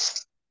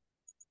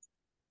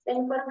la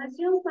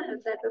información con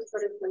los datos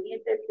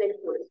correspondientes del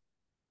curso.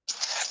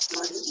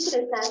 Vamos a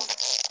ingresar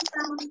y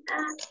vamos a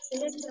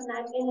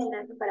seleccionar el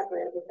enlace para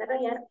poder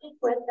desarrollar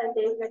encuestas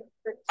de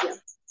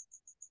satisfacción.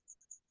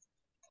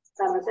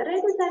 Vamos a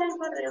regresar al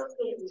correo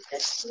que hemos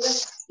recibido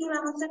y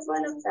vamos a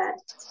colocar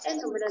el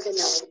número de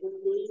la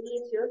orden de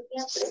inicio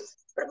siempre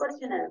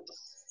proporcionado.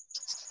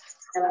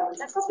 La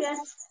vamos a copiar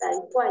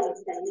tal cual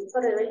está en el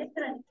correo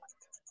electrónico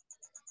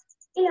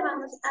y la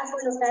vamos a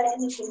colocar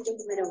en el punto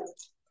número 1.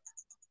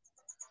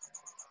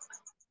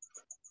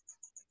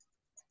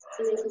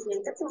 En el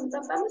siguiente punto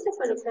vamos a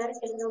colocar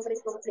el nombre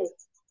completo,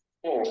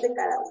 que es de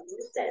cada uno de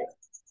ustedes.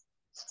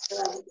 Lo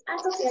vamos a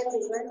copiar de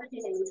igual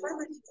manera en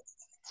información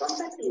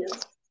compartido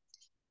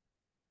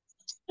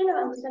y lo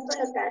vamos a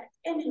colocar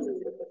en el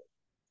número 2.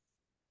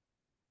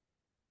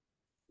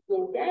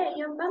 Siguiente a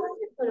ello, vamos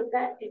a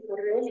colocar el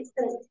correo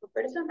electrónico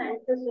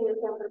personal que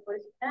ustedes han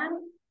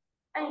proporcionado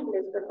a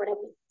Inglés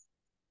Corporativo.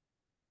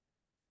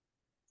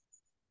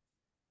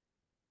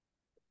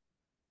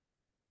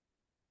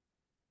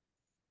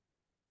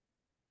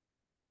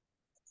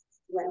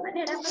 De igual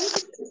manera, vamos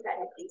a colocar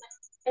aquí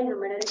el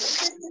número de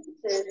contacto que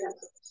ustedes han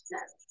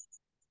proporcionado.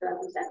 Lo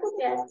vamos a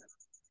copiar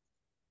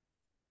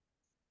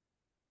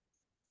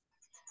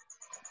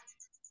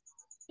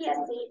y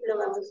así lo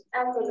vamos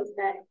a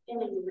colocar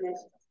en el número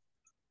 5.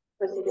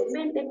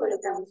 Posteriormente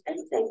colocamos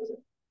el sexo.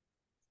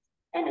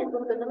 En el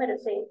punto número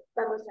 6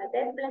 vamos a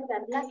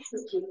desplazar la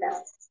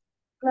fichita.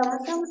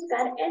 Vamos a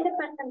buscar el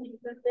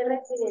departamento de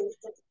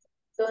residencia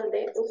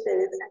donde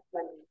ustedes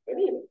actualmente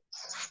viven.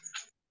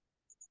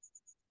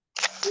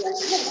 De igual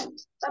manera,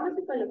 vamos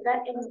a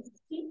colocar el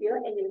municipio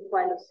en el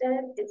cual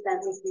ustedes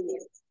están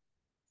residiendo.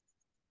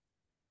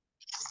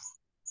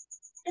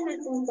 En el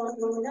punto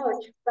número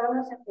 8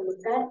 vamos a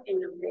colocar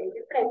el nombre de la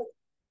empresa.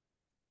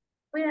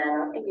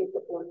 Cuidado en este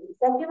punto,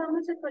 ya que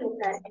vamos a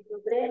colocar el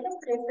nombre de la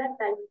empresa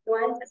tal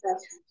cual razón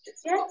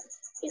social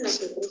y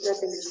nosotros lo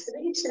tenemos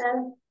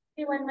registrado.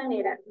 De igual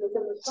manera, nos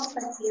hemos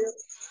compartido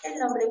el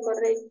nombre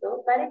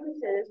correcto para que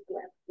ustedes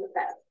puedan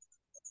colocarlo.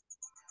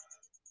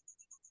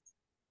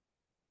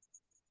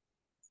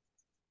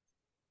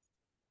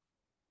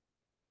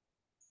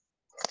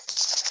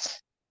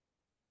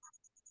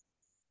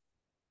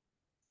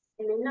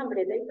 En el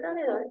nombre del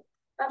proveedor,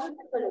 vamos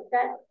a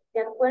colocar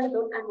de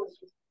acuerdo a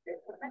nuestra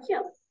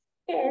información,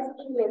 que es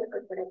Inglés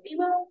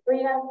Corporativo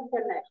Real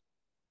International.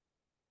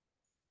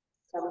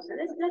 Vamos a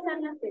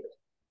desplazar la fecha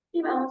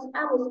y vamos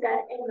a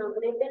buscar el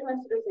nombre de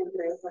nuestro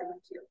centro de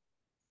formación.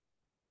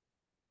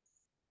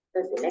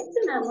 Lo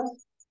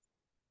seleccionamos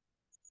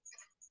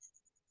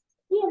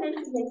y en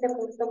el siguiente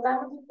punto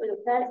vamos a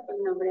colocar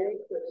el nombre del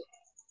curso.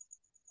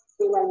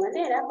 De igual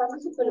manera,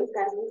 vamos a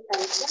colocar la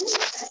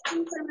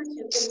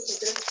información que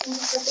nosotros hemos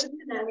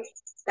proporcionado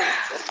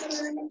tanto por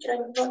correo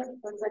electrónico y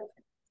por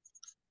WhatsApp.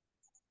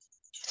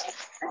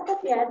 A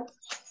copiar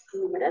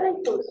el número del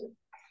curso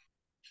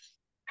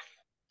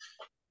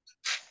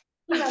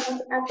y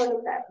vamos a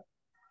colocarlo.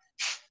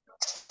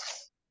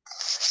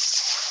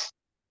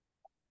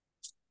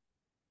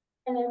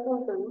 En el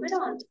punto número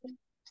 11,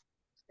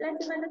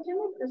 las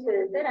evaluaciones que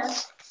ustedes darán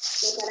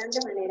se harán de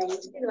manera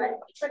individual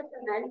y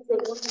personal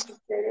según lo que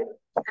ustedes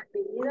han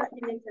pedido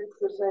en el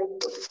transcurso del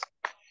curso.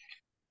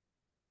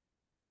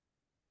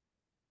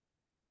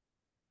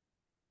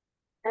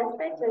 Las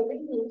fechas de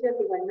inicio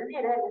de igual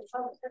manera las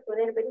vamos a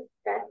poder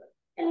verificar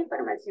en la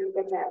información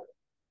que se da.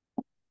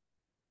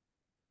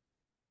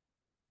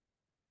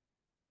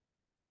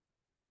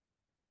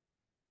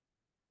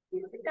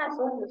 En este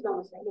caso, nos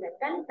vamos a ir al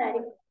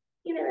calendario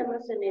y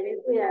debemos tener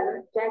el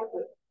cuidado, ya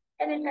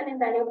que en el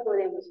calendario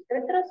podemos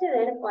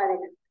retroceder o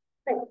adelantar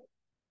fechas.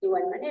 De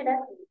igual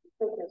manera, si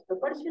fechas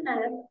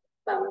proporcionadas,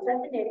 vamos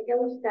a tener que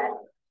buscar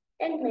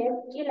el mes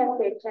y la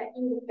fecha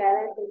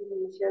indicada del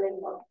inicio del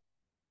módulo.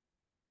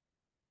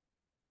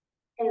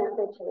 En la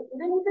fecha de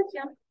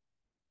finalización,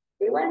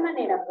 de igual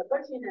manera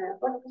proporcionada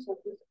por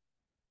nosotros,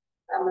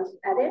 vamos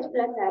a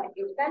desplazar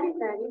el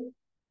calendario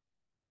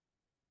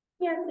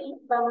y así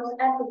vamos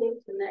a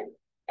seleccionar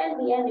el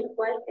día en el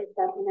cual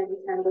está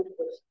finalizando el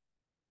curso.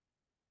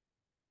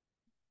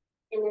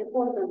 En el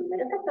punto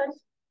número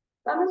 14,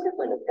 vamos a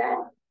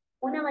colocar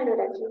una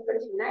valoración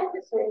personal que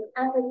ustedes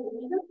han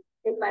recibido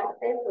de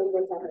parte del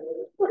desarrollo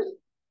del curso.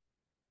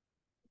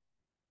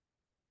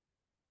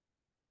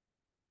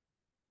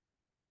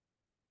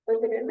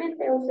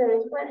 Posteriormente,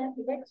 ustedes pueden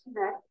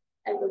seleccionar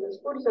algunos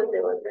cursos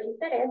de otro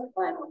interés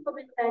o algún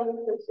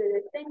comentario que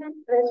ustedes tengan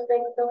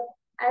respecto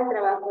al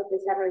trabajo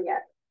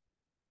desarrollado.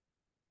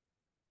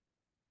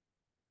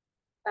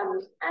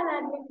 Vamos a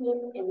darle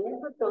clic en el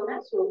botón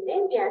azul de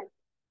enviar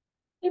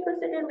y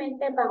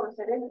posteriormente vamos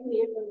a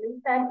recibir un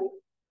mensaje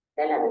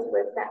de la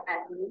respuesta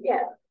a su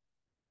enviado.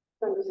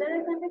 Cuando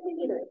ustedes han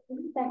recibido este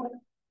mensaje,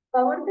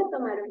 favor de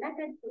tomar una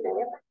captura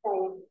de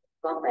pantalla,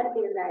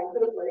 compartirla al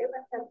grupo de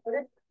WhatsApp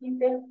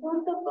correspondiente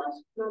junto con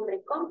su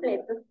nombre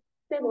completo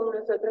según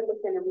nosotros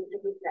los tenemos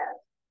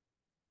registrados.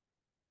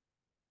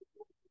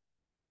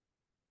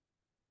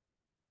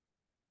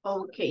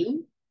 Ok. Y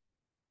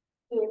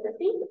es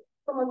así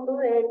como tú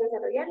debes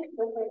desarrollar la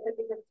encuesta de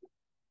satisfacción.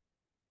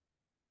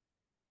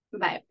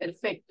 Vale,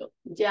 perfecto.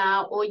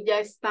 Ya hoy ya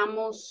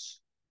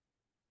estamos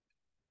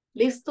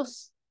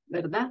listos,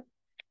 ¿verdad?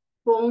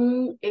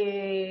 Con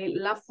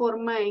la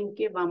forma en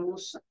que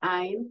vamos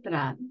a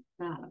entrar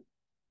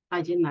a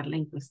llenar la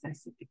encuesta de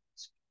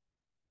satisfacción.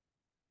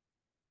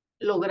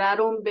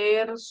 ¿Lograron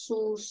ver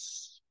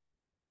sus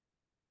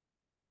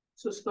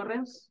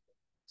correos?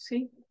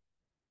 ¿Sí?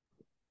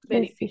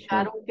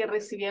 ¿Verificaron que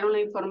recibieron la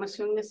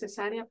información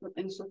necesaria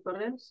en sus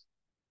correos?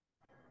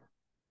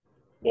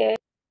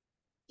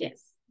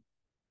 Yes.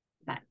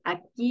 Vale.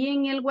 Aquí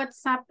en el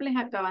WhatsApp les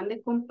acaban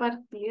de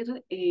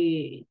compartir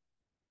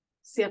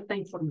cierta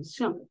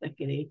información, ¿verdad?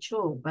 Que de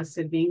hecho va a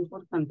ser bien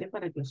importante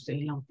para que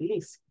ustedes la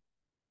utilicen.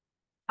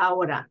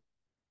 Ahora,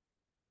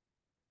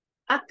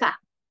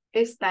 acá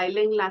está el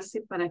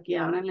enlace para que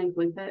abran la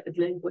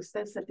encuesta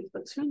de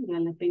satisfacción. Ya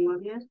la tengo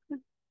abierta.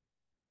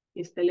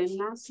 Está el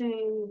enlace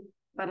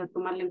para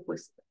tomar la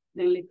encuesta.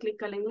 Denle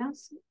clic al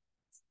enlace.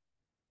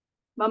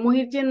 Vamos a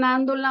ir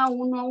llenándola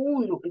uno a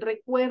uno.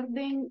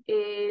 Recuerden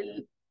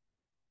el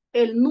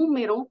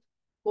número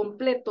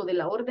completo de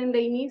la orden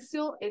de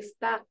inicio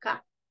está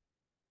acá.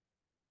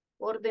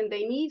 Orden de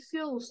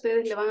inicio,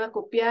 ustedes le van a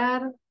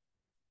copiar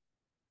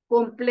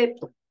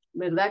completo,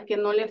 ¿verdad? Que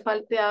no le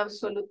falte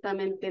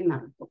absolutamente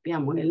nada.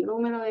 Copiamos el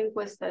número de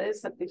encuesta de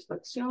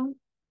satisfacción,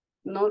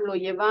 nos lo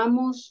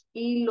llevamos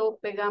y lo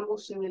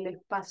pegamos en el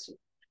espacio.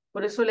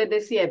 Por eso les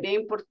decía, es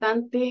bien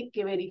importante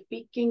que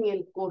verifiquen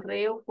el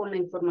correo con la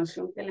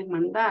información que les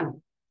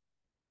mandaron.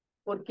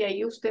 Porque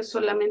ahí usted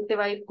solamente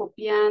va a ir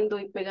copiando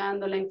y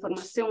pegando la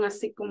información,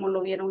 así como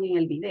lo vieron en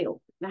el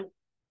video, ¿verdad?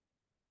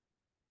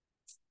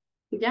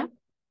 ¿Ya?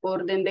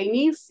 Orden de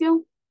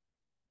inicio,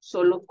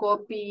 solo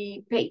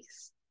copy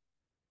paste.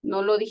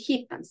 No lo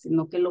digitan,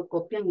 sino que lo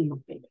copian y lo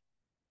pegan.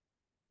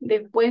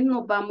 Después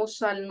nos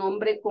vamos al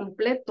nombre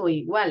completo,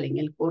 igual en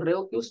el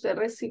correo que usted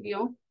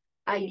recibió,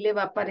 ahí le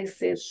va a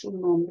aparecer su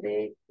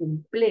nombre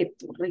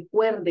completo.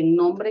 Recuerden,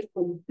 nombre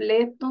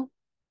completo,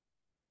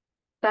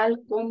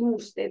 tal como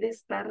usted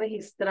está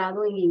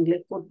registrado en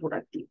Inglés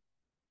Corporativo.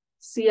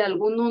 Si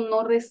alguno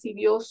no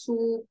recibió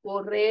su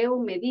correo,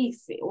 me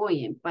dice,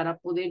 oye, para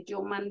poder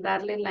yo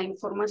mandarle la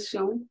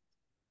información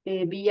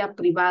vía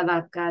privada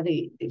acá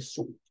de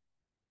Zoom.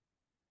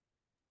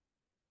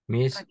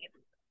 Miss,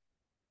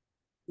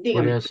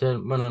 Dígame. podría ser,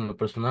 bueno, en lo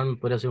personal, me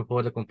podría hacer un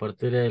favor de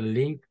compartir el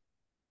link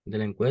de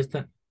la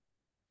encuesta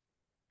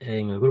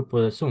en el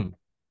grupo de Zoom,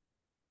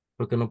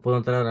 porque no puedo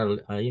entrar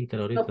a Inter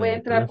No ahorita puede en el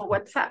entrar por teléfono.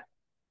 WhatsApp.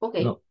 Ok.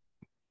 No,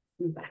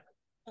 Va.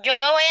 Yo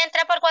no voy a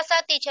entrar por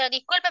WhatsApp, teacher.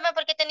 Discúlpeme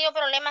porque he tenido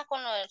problemas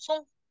con el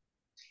Zoom.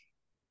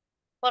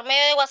 Por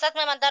medio de WhatsApp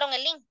me mandaron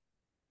el link.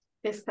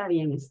 Está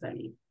bien, está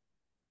bien.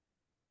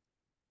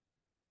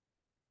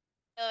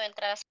 Debo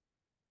entrar.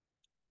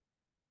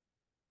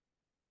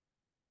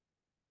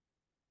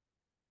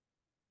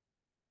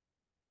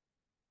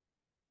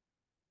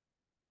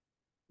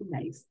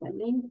 Ahí está el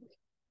link.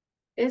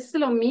 Es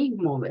lo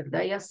mismo,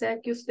 ¿verdad? Ya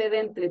sea que usted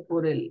entre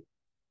por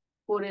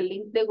por el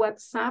link de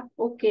WhatsApp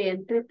o que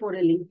entre por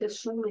el link de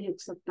Zoom, es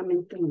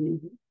exactamente lo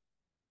mismo.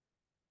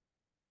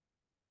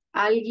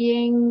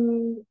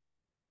 ¿Alguien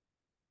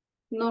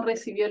no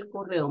recibió el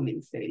correo, me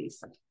dice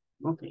Elisa?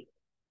 Ok.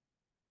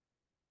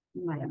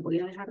 Vaya, voy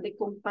a dejar de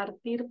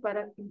compartir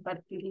para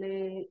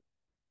compartirle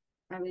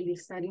a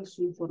Belisario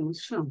su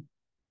información.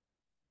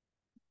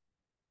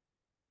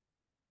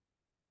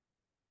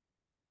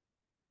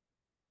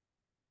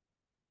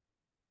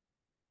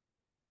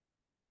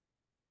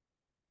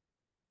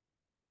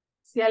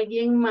 Si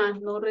alguien más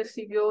no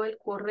recibió el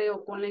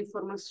correo con la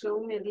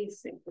información, me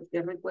dice,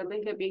 porque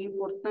recuerden que es bien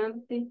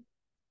importante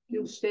que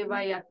usted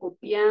vaya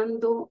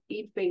copiando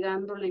y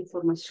pegando la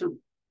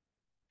información.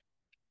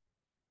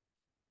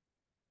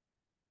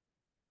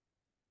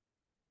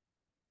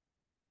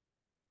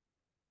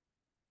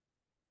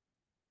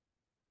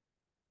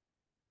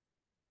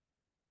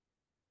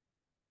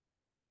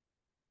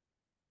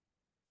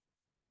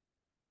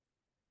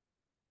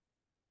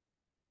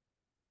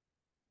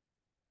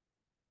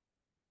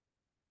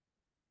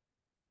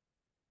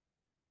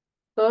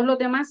 ¿Todos los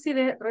demás sí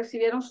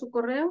recibieron su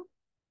correo?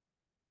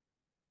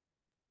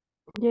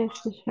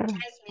 Yes, teacher.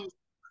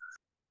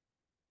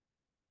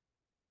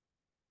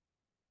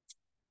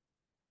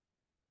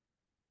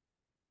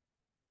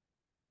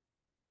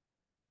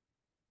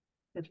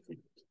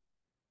 Perfecto.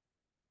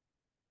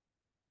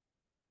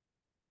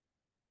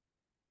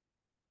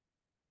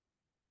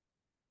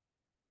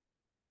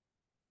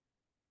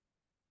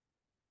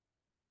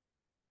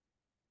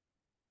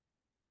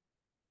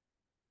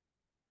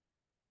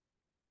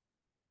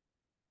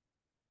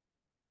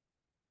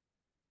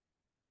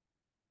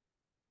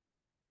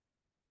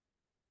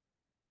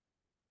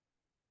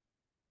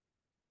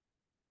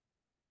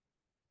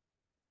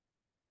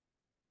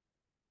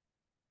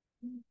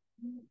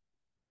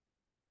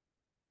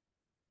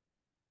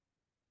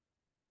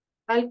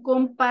 Al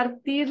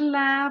compartir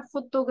la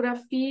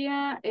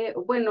fotografía,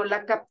 bueno,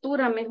 la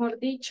captura, mejor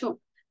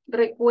dicho,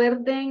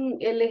 recuerden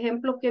el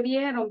ejemplo que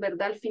vieron,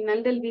 ¿verdad? Al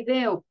final del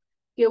video,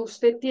 que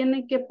usted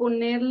tiene que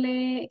poner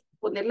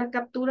la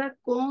captura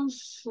con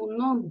su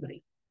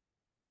nombre.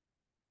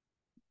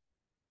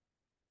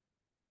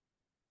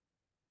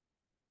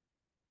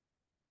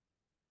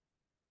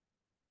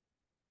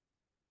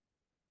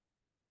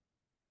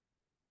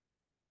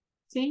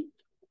 ¿Sí?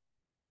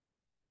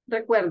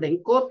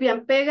 Recuerden,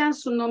 copian, pegan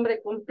su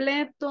nombre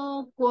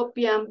completo,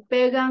 copian,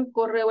 pegan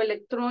correo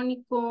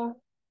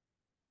electrónico,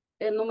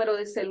 el número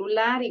de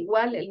celular,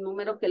 igual el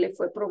número que le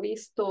fue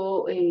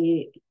provisto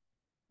en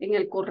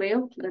el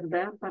correo,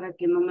 ¿verdad? Para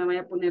que no me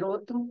vaya a poner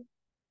otro.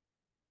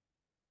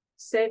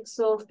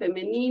 Sexo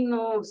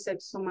femenino,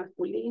 sexo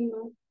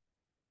masculino.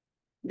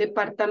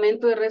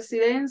 Departamento de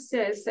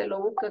residencia, ese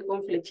lo busca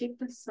con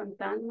flechitas,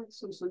 Santana,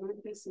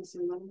 Sonsonate,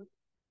 Cincinnati.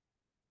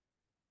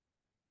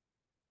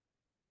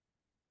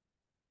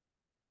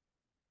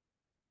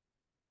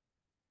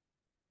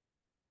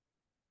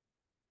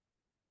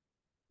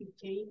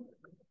 Okay.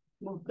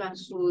 Buscan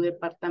su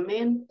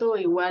departamento,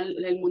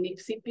 igual el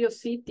municipio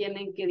sí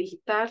tienen que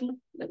digitarlo,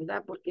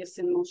 ¿verdad? Porque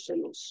ese no se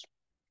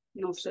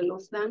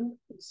los dan,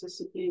 ese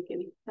sí tiene que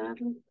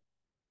digitarlo.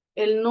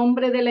 El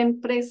nombre de la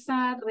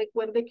empresa,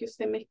 recuerde que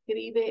usted me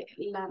escribe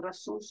la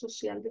razón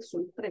social de su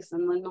empresa,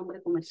 no el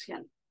nombre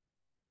comercial.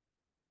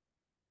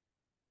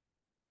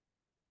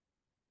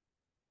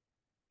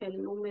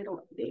 El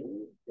número de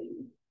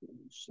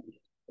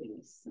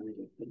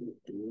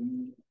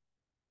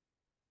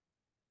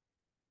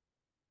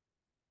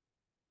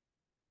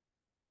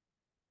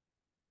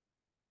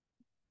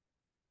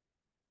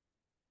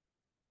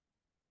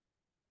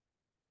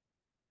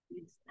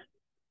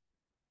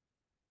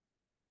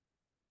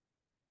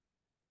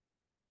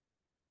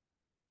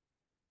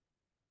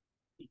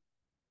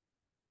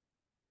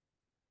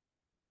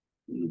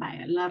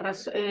vaya,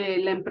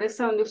 la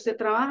empresa donde usted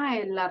trabaja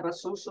es la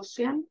razón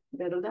social,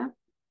 ¿verdad?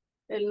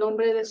 El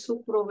nombre de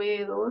su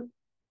proveedor,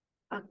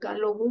 acá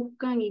lo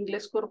buscan,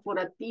 inglés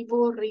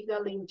corporativo,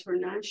 Regal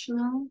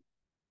International.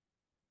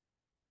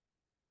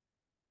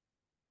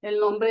 El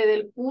nombre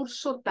del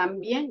curso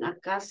también,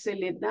 acá se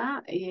le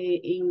da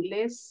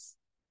inglés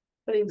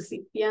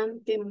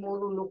principiante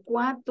módulo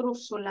 4,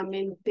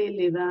 solamente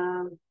le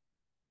da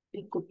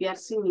copiar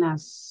sin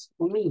las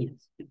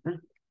comillas,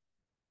 ¿verdad?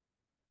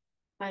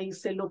 Ahí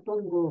se lo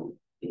pongo,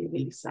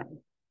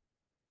 Belisario.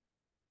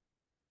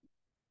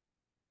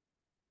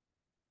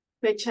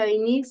 Fecha de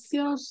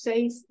inicio,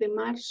 6 de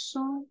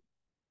marzo.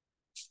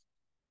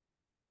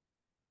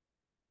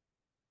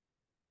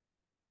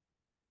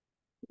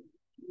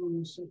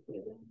 No se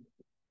puede.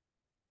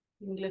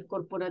 Inglés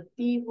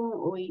corporativo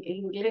o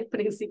inglés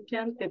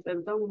principiante,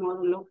 perdón,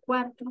 módulo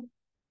 4.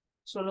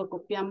 Solo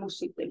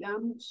copiamos y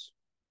pegamos.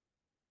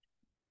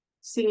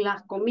 Sin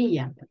las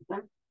comillas,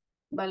 ¿verdad?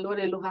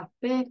 Valore los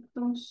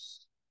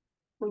aspectos,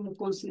 cómo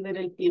considera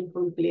el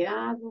tiempo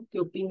empleado, qué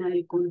opina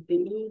del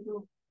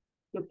contenido,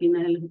 qué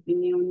opina de las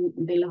opiniones,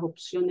 de las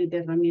opciones de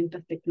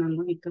herramientas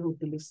tecnológicas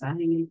utilizadas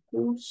en el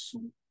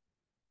curso.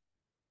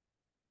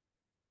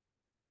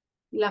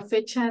 La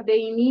fecha de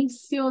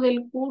inicio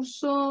del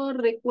curso,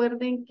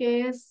 recuerden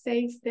que es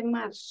 6 de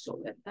marzo,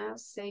 ¿verdad?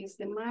 6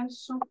 de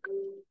marzo.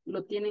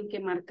 Lo tienen que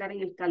marcar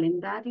en el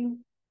calendario.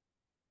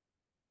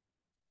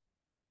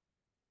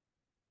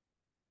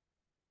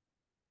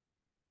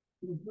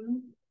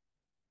 Ujú.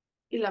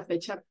 Y la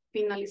fecha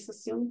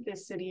finalización, que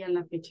sería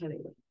la fecha de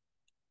hoy.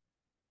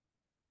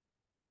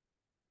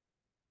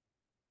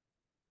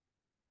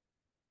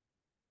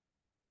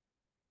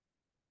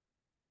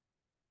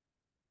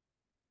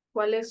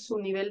 ¿Cuál es su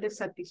nivel de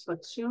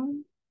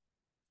satisfacción?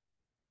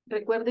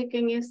 Recuerde que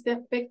en este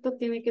aspecto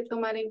tiene que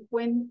tomar en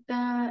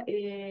cuenta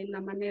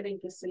la manera en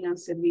que se le han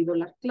servido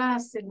las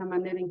clases, la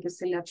manera en que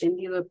se le ha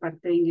atendido de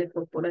parte de Inglés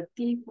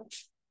corporativo.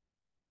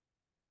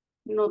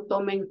 No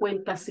tome en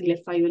cuenta si le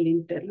falló el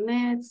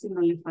internet, si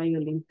no le falló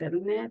el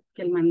internet,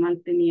 que el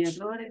manual tenía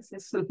errores,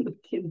 eso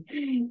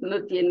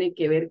no tiene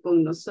que ver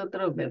con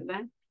nosotros,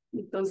 ¿verdad?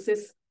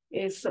 Entonces,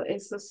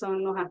 esos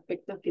son los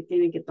aspectos que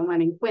tiene que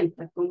tomar en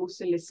cuenta, cómo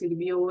se le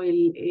sirvió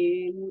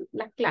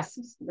las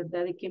clases,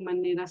 ¿verdad? De qué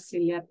manera se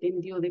le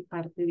atendió de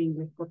parte de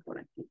Inglés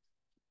corporativo.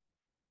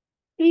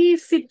 Y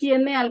si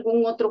tiene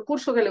algún otro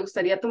curso que le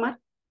gustaría tomar,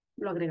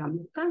 lo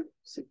agregamos acá.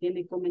 Si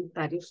tiene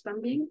comentarios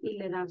también y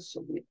le dan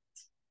submit.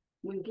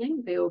 Muy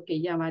bien, veo que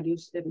ya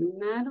varios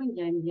terminaron,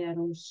 ya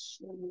enviaron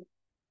su...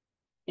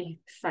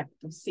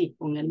 Exacto, sí,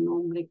 con el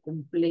nombre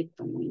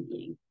completo, muy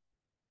bien.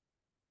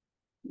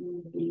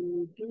 Muy bien,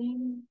 muy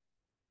bien.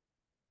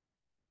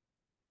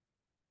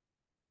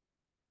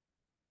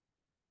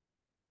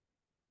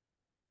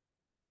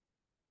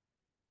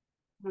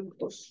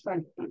 ¿Cuántos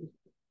faltan?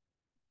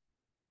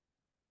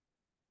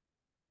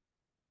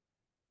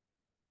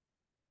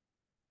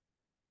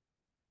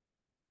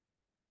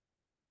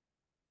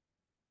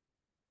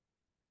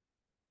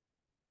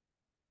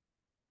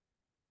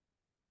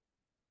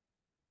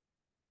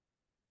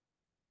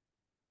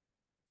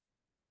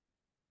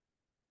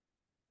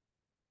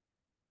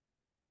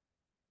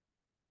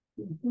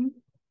 Ujú.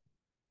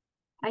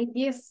 Hay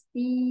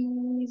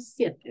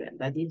 17,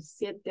 ¿verdad?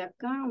 17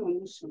 acá,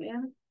 vamos a ver.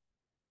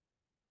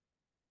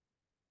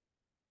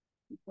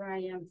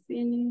 Brian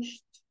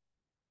finished.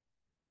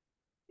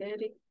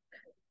 Eric.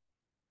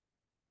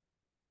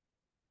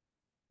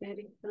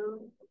 Erika.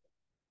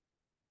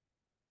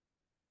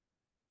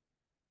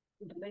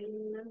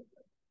 Reina.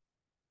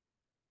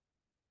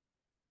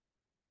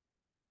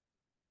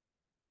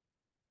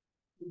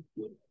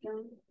 Rita.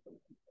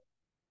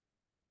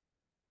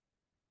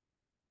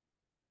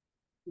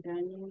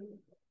 Daniel.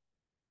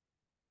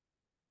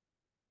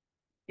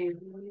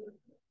 Edwin.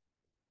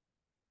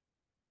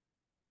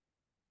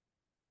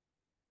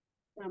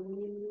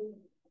 Camilo.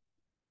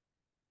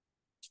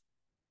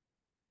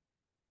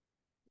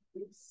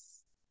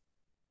 Luis.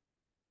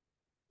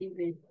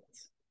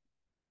 Ivette.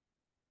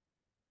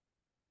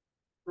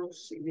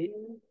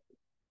 Rosibel.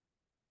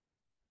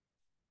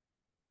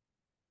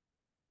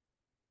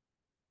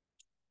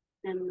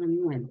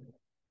 Manuel.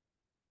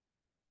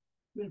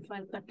 Me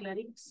falta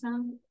Clarissa.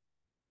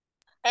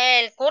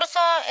 El curso,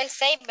 el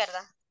 6,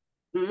 ¿verdad?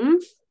 ¿Mm?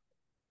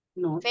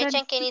 No, Fecha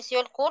en que inició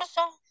el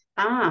curso,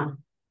 Ah,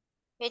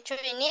 fecha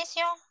de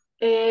inicio.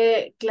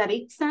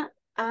 Clarissa,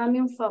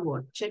 hágame un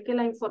favor. Cheque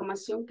la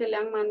información que le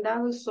han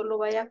mandado y solo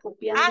vaya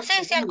copiando Ah, y sí, sí,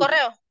 el pegando.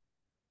 correo.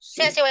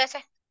 Sí, Sí, así voy a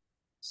hacer.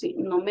 sí,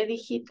 no me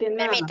dijiste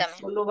nada, Permítame.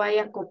 solo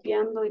vaya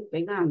copiando y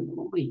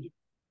pegando. Oye.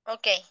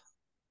 Ok.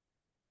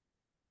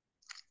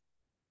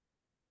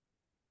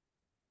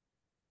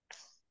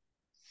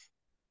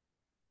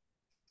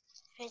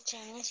 Fecha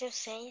de inicio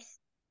 6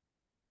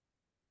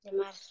 de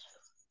marzo.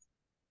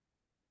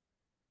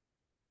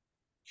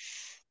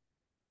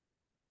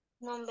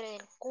 Nombre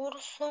del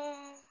curso.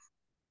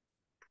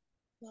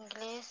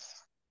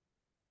 Inglés.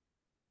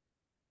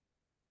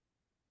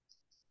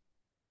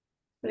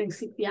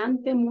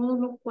 Principiante,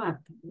 módulo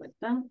 4,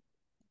 ¿verdad?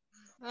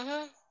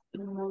 Ujú.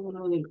 El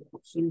módulo del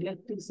curso. Inglés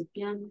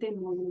principiante,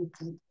 módulo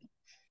 4.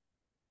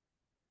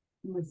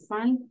 Me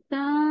falta,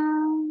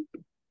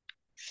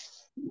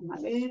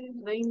 a ver,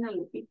 Reina,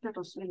 Lupita,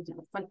 Rosel, ya.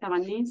 Falta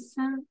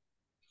Vanessa.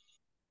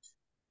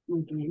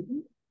 Muy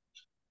bien.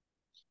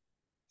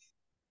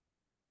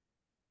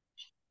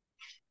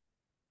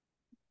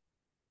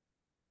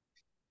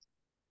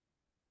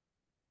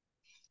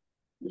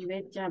 Y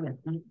ve ya,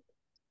 ¿verdad?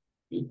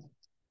 Sí.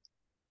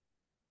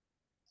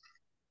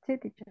 Sí,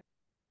 teacher.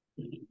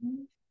 Sí.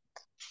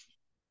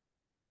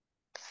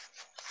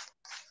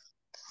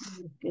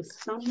 Aquí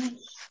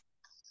estamos.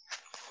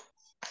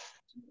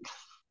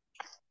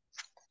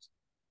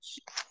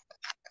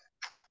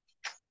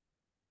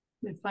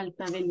 Me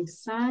falta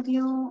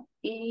Belisario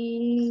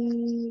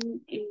y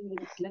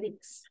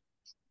Clarix.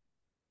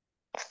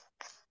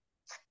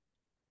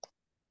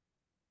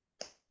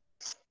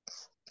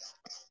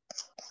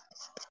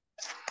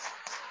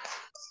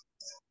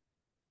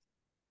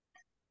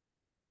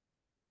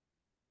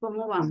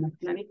 ¿Cómo vamos,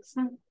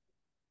 Clarixa?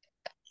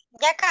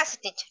 Ya casi,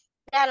 teacher.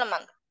 Ya lo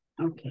mando.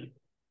 Ok.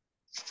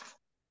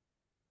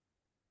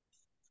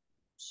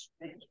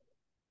 Espera.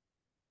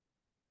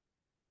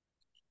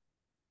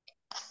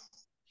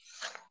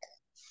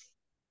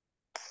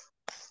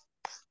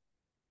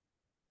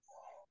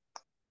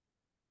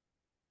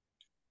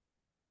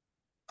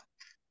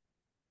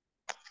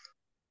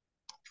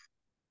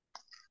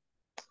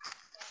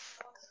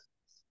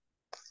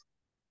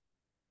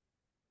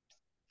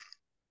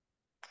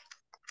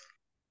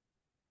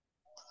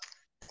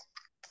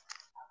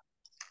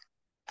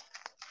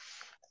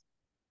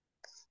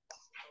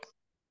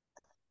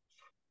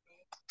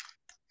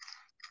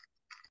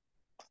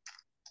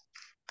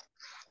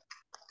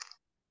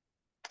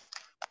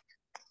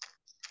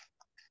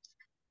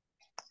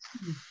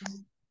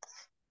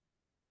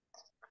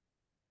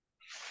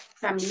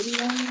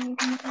 Camila.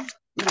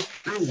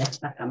 No, ya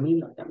está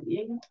Camilo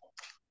también.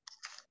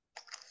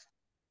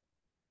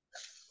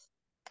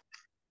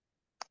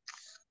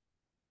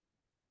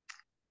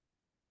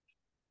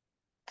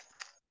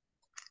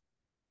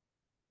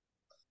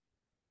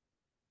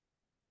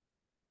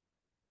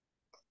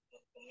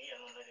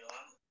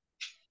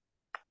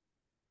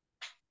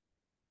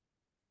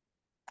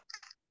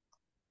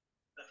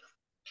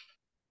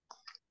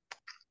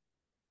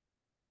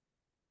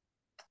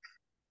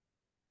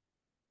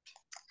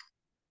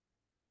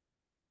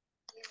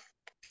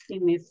 Y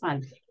me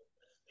falta.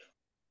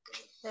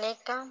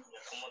 Leca.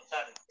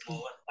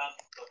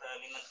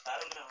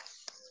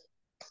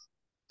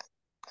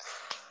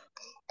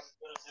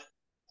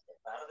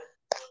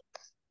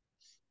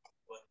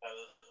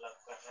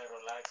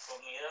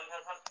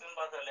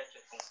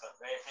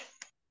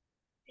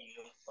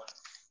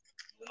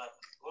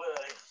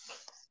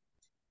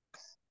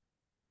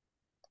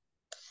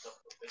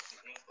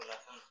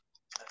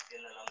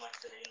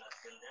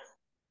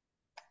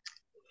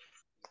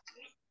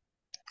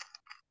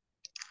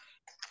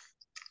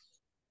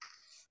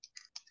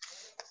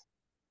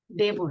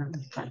 Deborah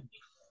me falta.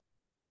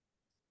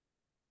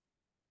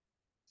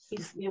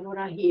 Is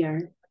Deborah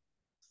here?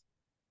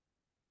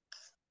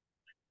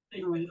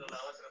 No.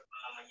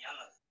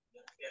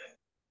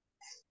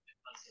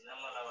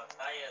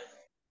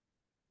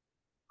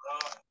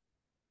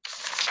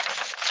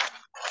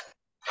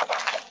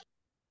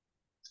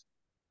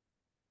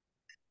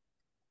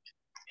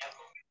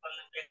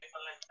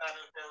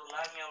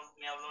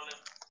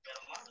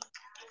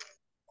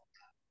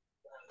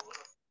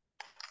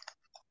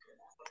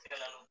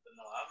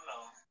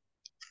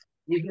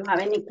 If you have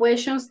any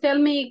questions, tell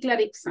me,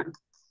 Clarixa.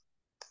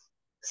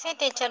 Sí,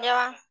 teacher, ya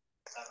va.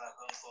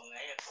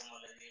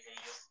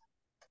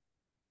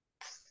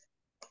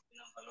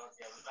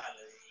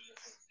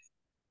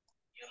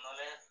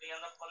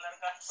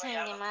 Sí,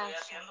 ni más.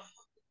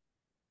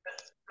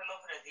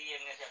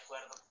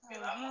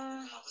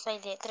 Soy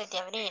de 3 de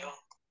abril.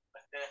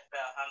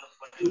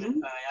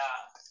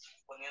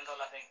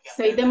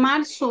 6 de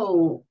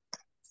marzo,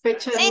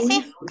 fecha de Sí, sí.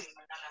 inicio.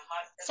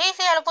 Sí,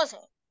 sí, ya lo puse.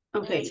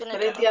 Ok, Mencioné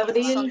 3 que de son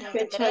abril, de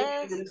fecha de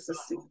interés. ingreso,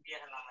 sí.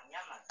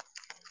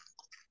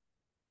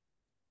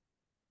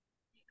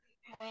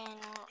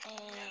 Bueno,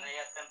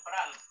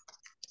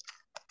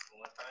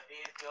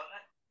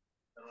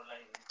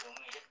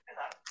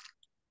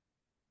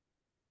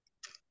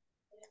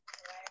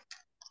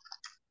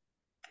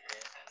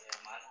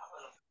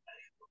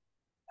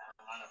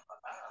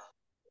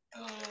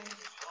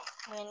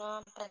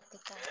 bueno,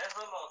 práctica.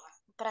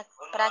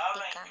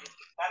 Práctica.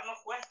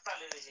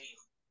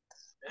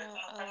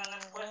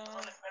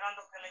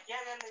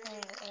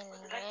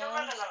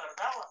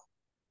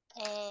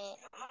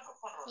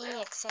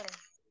 Y Excel.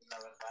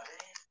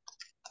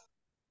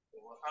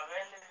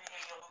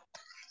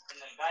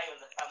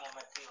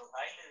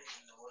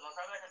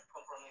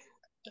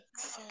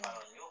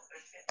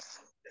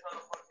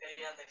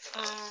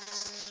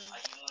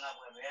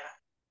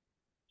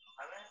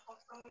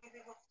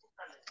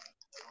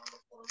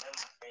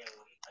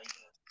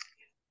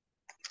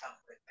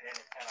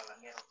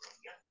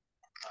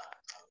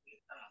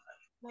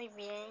 Muy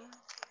bien.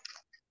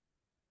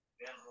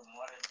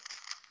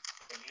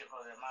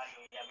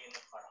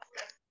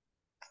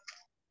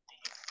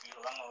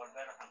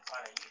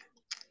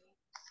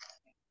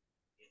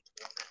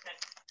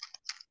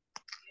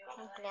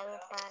 Empleado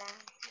para.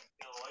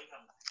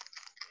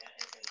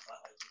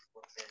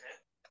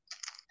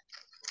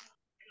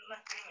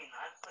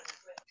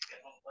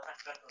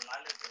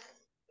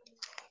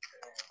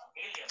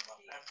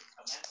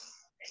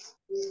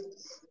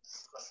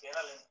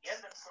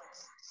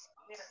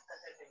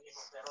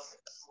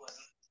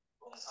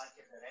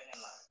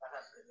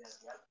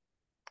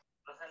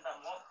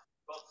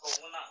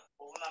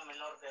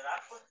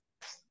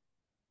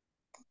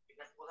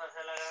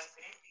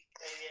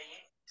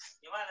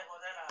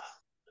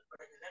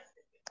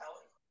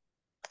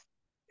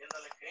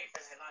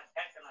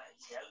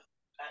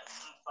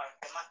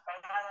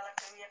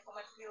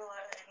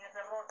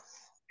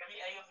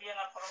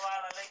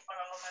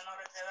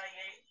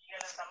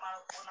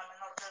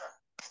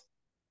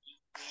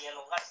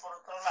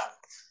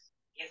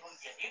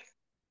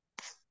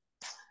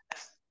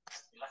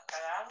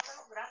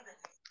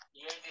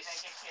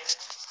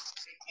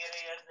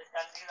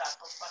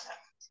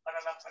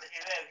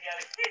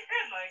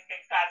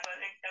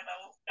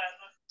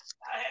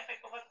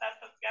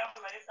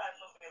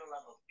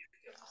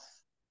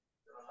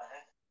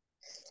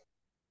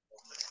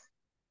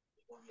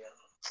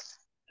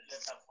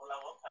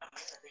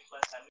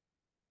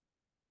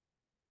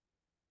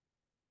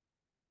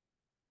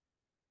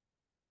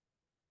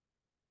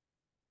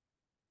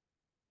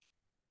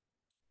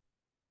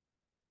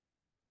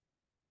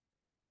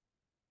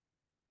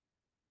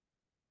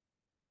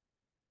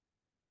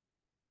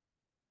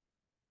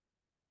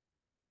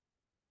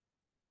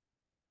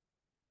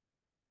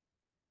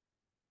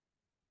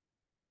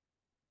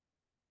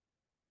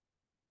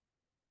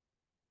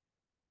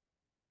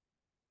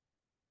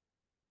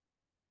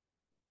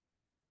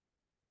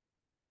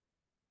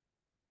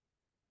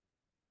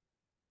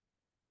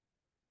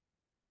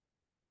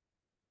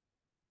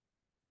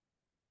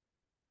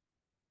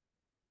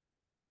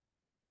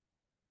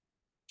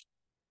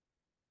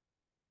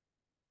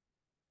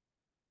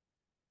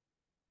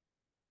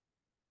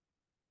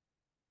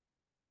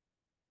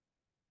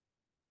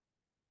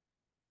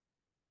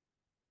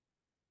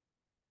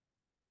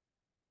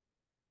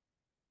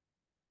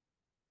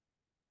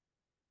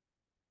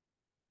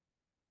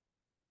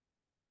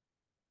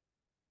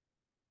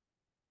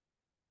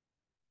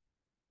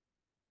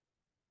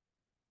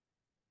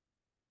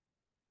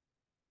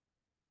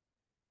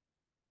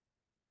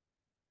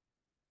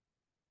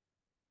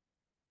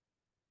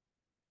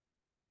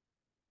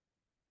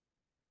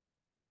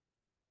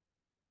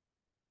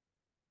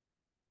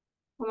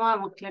 ¿Cómo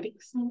vamos,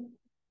 Clarix?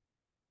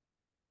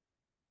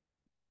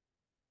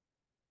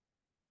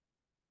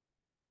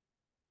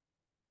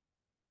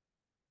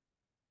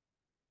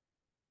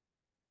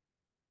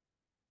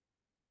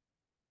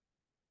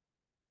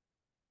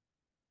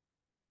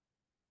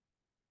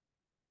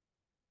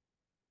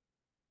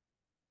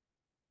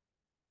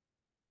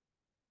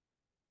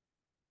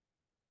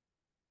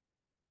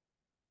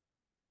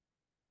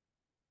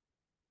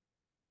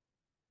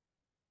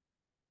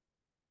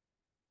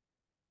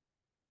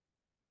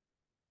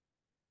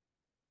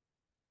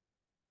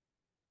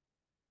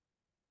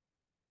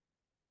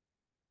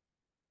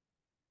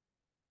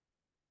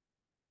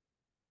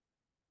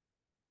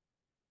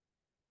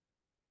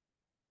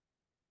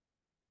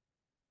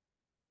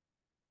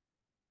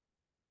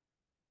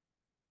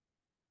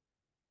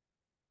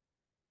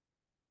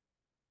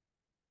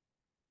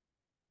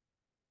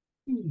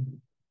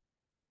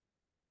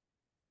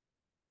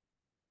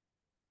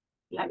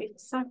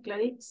 Clarixa,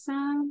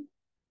 Clarixa.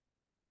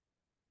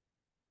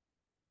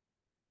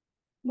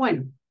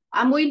 Bueno,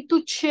 I'm going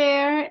to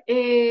share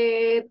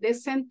the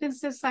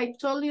sentences I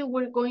told you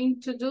we're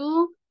going to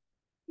do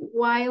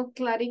while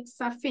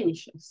Clarixa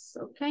finishes,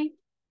 okay?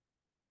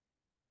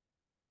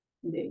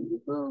 There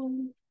you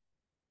go.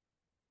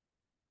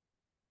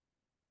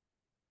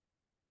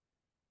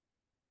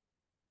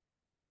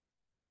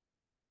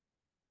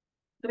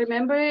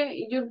 Remember,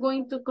 you're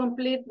going to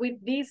complete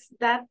with this,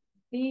 that,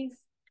 this,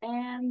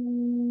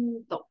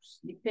 and those,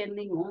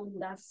 depending on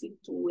the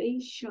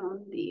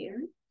situation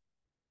there.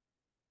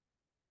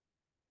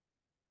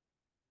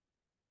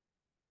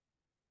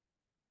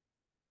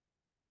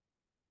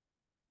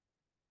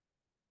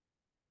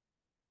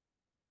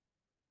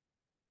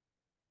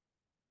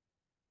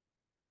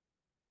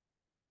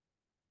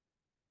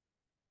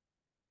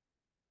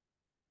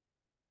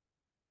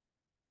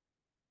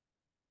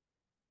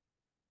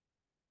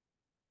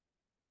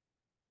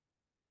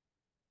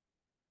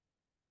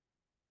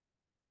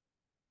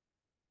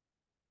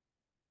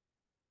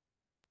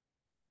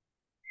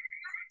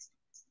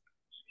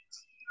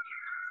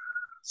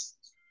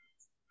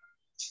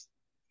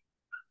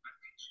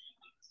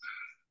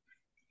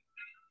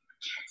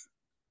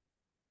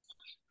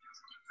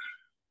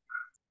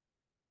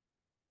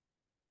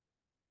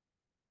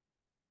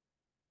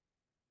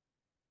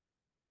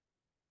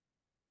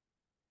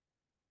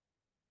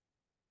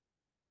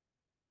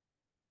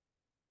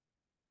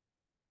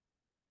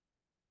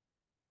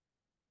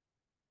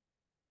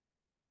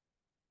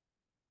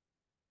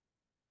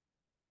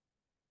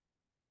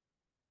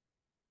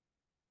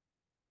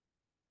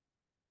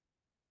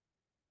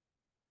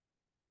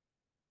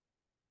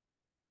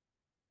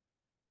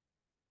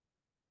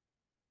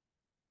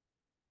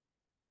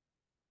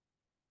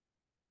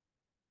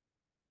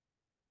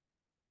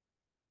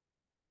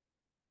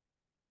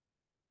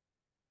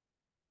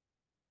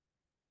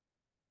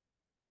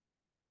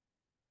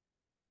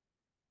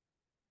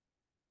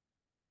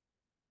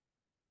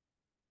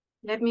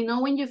 Let me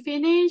know when you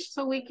finish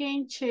so we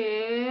can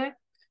check.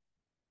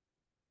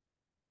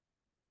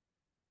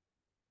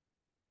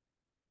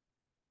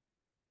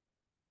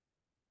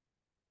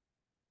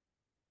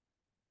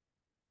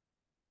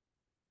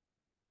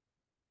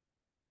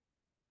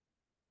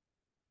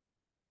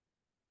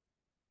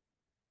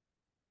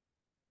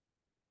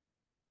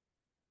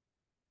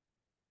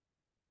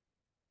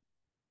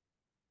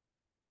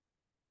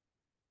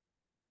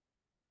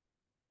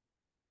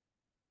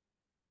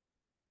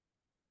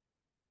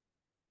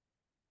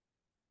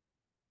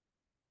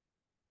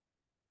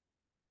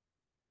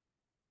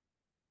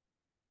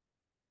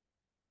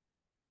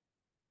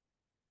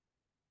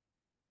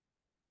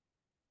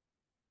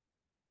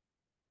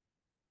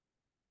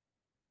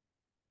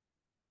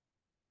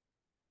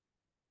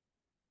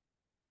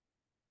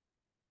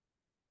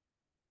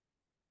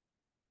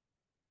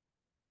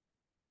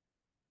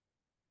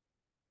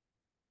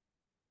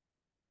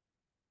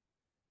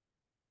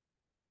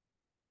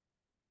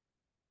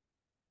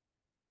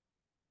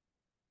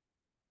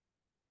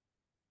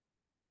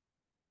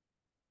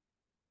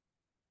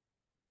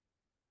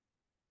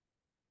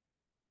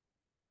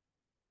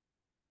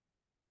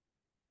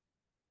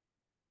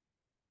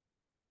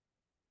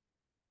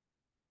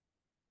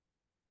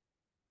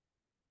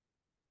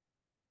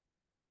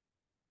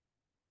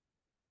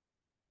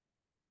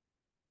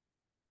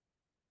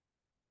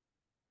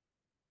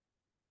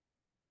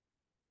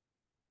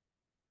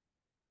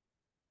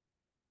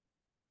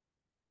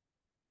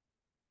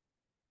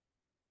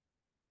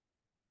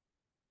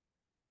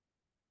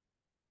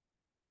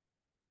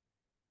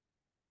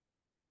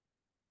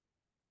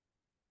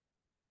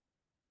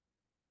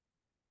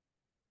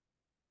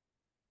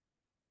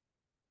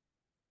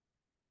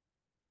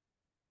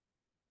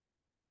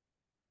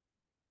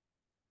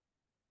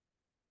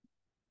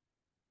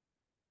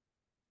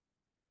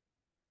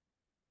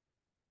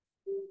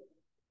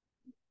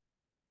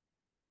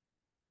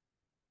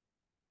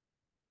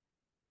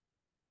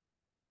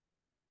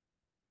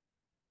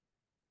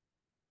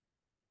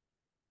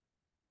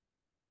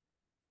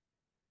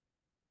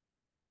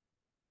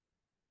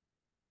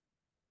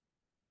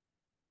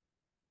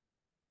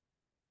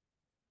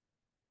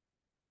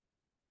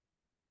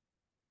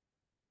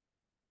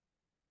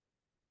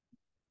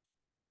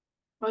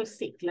 Oh,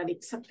 sí,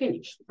 Clarissa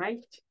finished,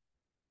 right?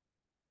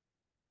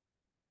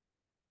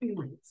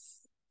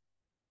 Nice.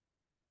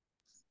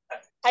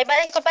 Ahí va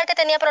a disculpar que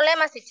tenía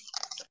problemas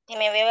y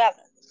me veo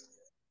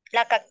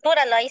la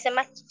captura, la hice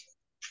mal.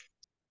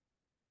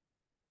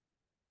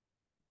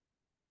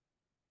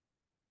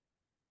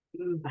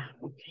 Va,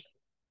 ok.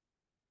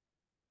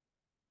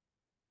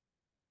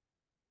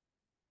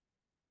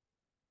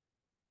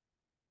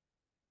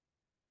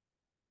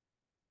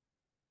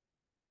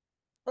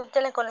 No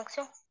tiene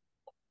conexión.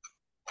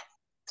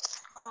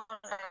 Con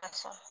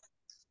razón.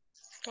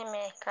 Y me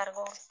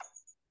descargó.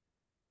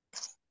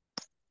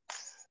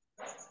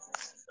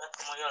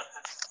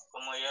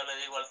 Como yo le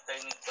digo al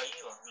técnico ahí,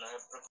 no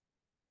se preocupe.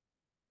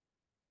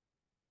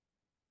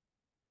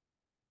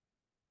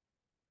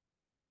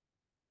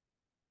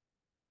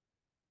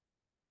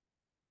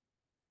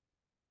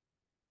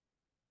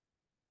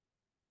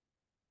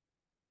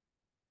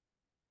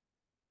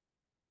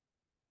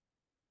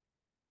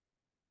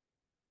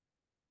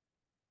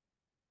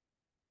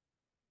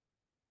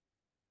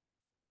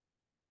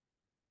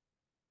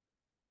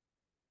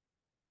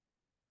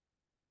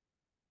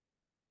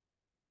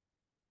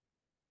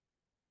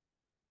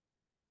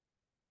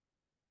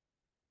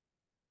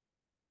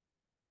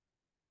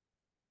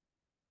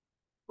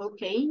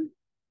 Ok.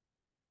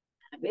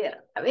 A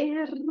ver, a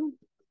ver.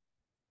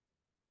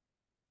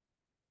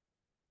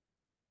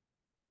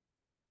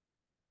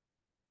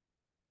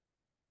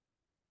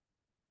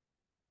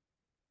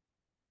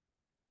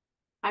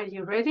 Are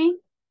you ready?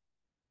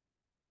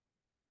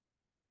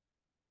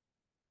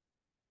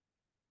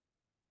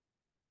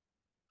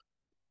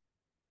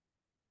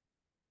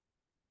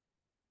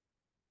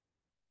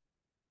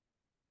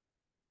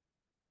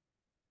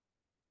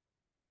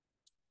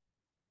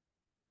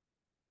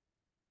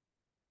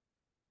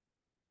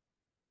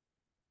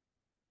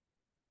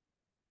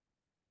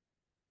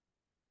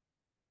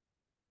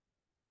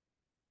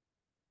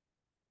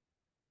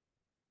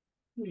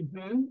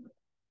 Mhm.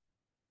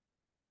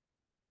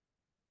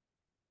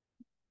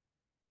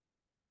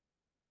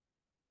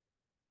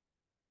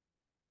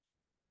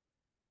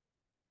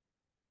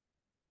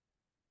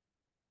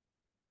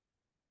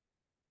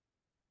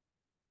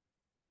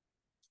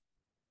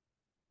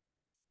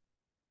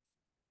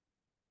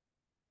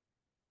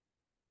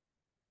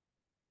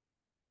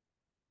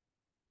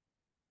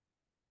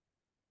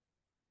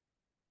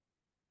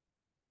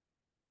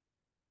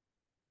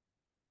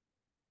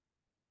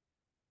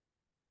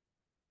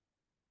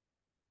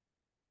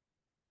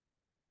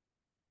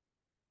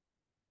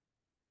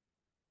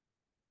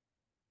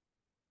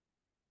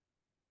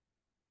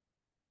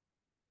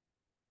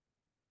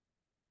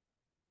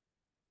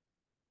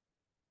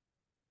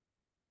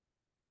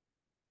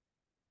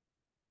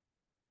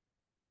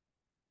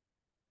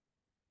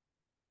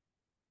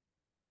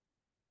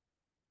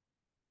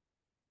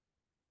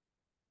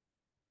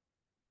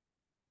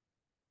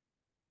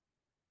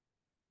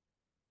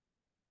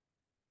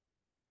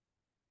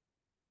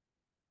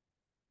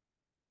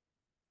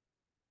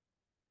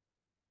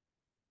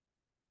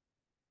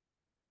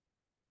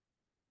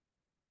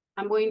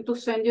 I'm going to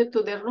send you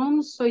to the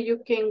room so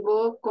you can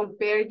go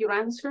compare your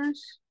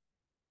answers.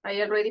 I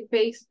already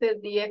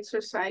pasted the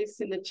exercise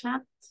in the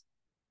chat.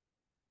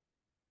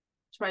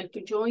 Try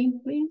to join,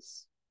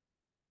 please.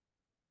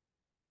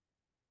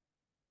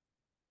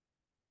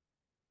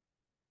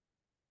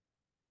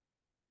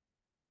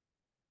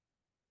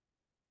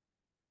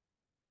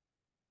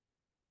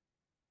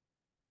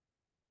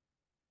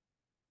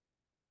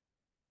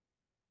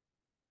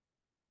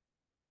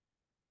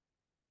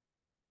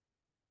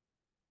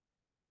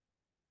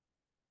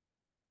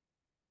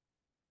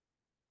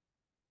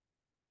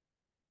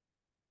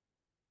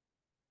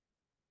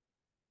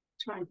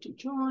 Try to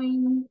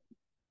join.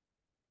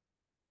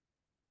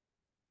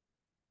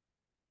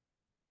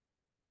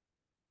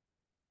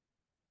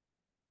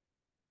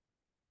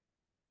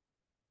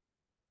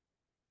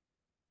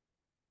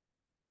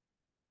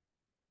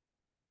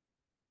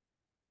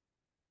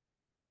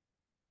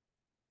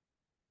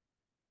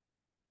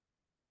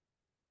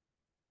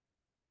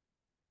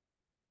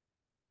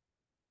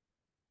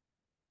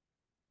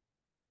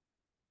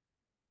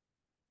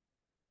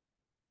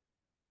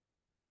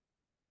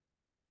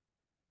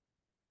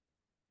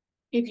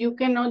 If you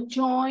cannot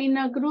join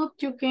a group,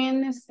 you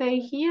can stay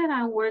here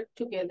and work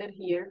together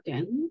here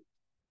then.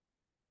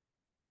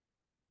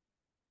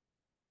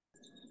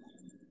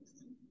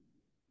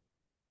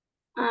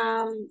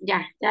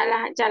 Ya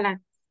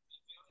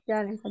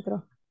la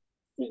encontró.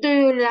 Do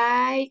you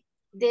like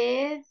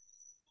this?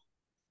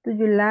 Do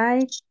you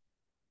like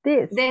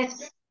this?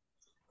 This.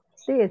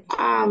 This.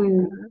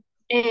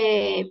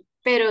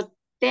 Pero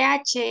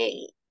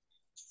These,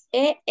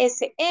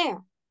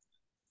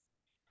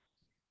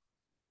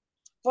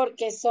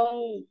 porque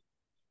son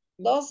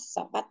dos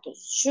zapatos,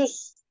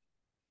 shoes.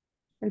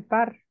 El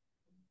par.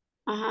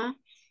 Ajá.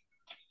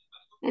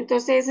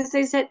 Entonces ese se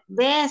dice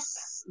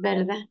this,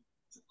 ¿verdad?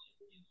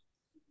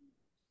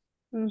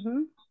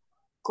 Ujú.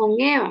 Con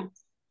Eva.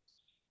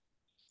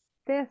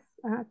 This.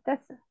 Ajá, this.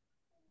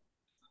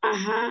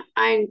 Ajá.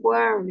 I'm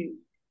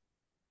wearing.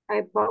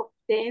 I bought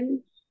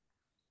them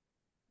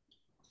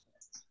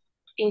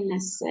in a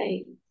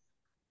sale.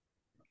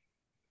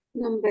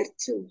 Number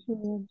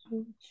 2.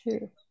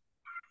 Sure.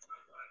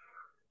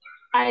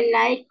 I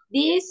like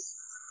this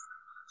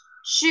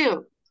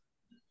shoe.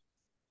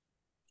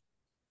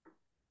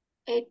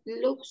 It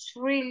looks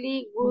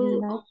really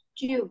good on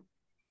you.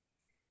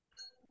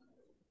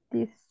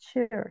 This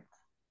shirt.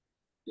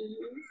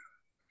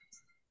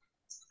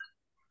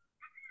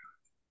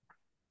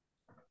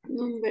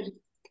 Number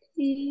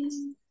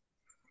 3.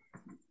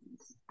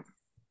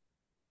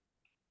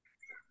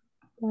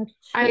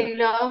 I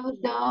love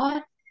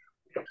the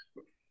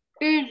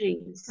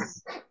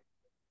earrings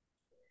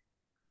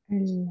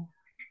you're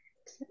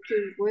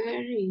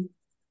wearing.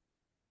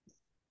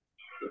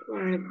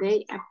 Were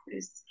they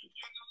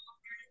appreciated?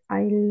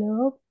 I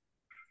love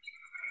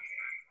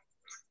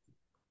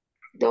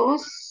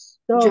Dos.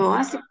 those. Yo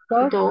hace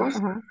dos.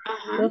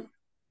 Those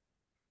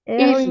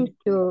earrings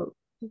you're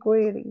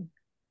wearing.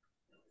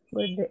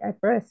 Were they a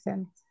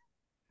present?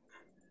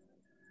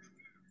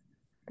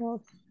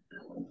 2,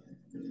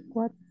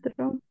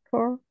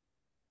 4.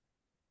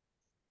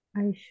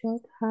 I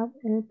should have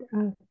it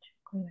a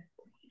chocolate.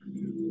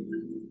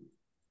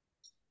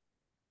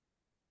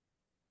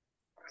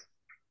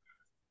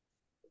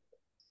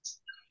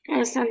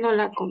 Esa no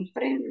la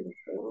comprendo.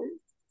 Pero...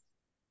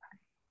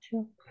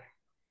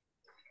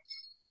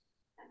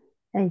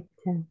 8.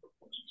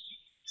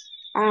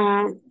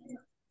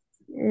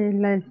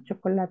 La del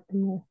chocolate,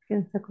 no.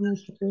 ¿Quién se ha comido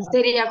chocolate?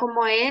 Sería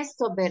como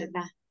esto,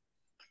 ¿verdad?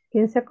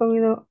 ¿Quién se ha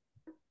comido?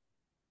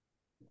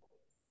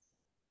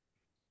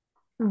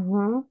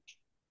 Ajá.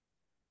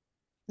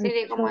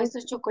 Sería como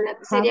estos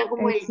chocolates. Sería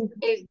como el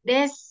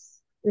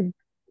des. ¿El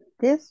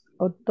des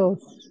o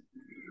dos?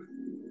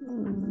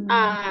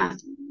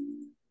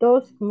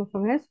 Dos, ¿cómo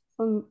son esos?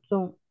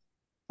 Son.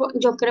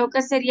 Yo creo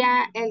que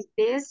sería el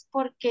des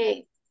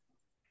porque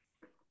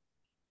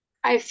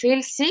I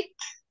feel sick.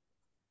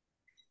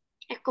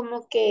 Es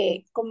como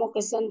que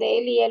son de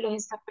él y él los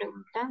está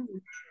preguntando.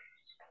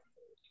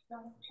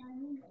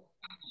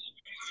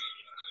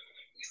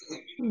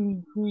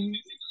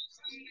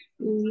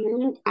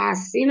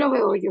 Así lo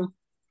veo yo.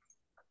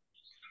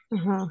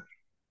 Ajá.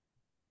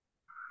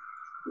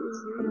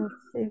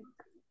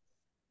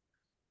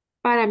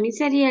 Para mí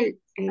sería el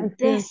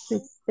des.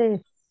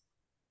 Des.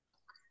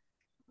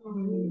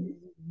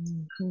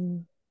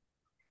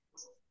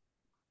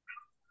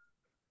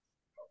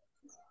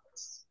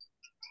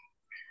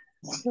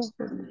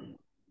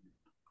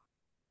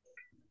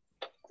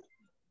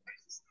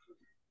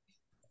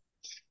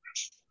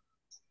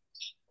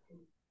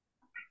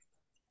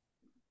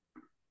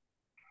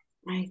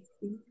 Ay,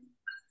 sí.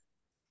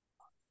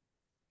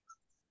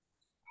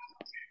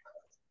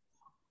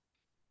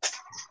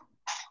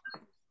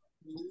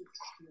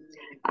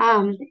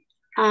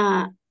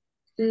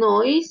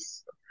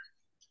 Noise.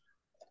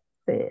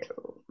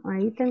 Pero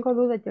ahí tengo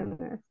dudas yo en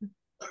eso.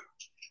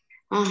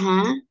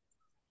 Ajá.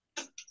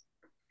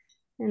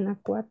 En la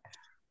 4.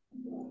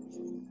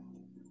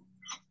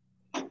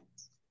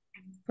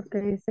 Porque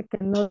dice que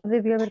no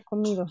debió haber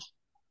comido.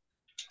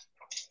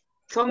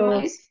 ¿Cómo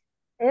es?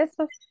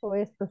 ¿Esos o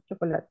estos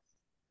chocolates?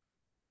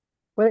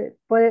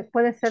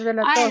 Puede ser de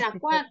la En tos. la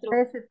 4.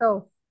 Ese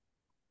tos.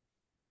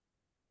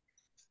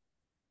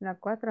 La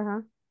 4,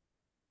 ajá.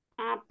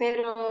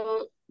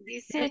 Pero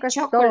dice Creo que es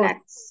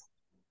chocolates.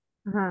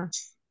 Ajá.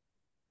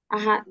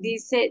 Ajá,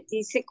 dice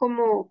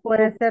como.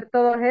 Puede ser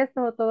todos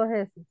estos o todos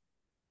esos.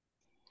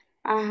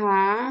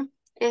 Ajá,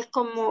 es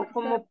como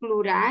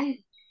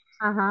plural.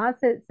 Ajá,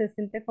 se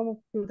siente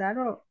como plural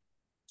o...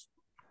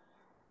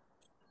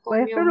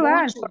 Pues es Comió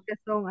plural, mucho. porque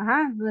son,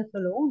 no es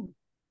solo uno.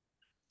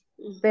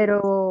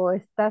 Pero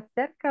está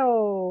cerca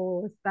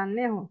o está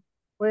lejos.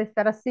 Puede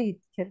estar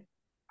así, teacher.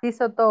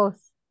 Hizo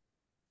dos.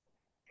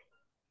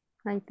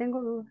 Ahí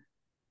tengo dudas.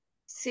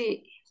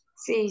 Sí,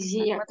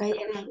 acá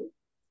ya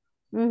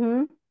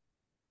no.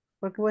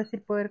 Porque voy a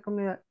decir poder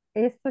comer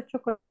estos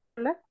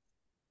chocolates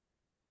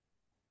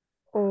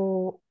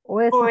o O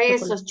esos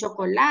esos chocolates.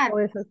 chocolates. O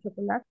esos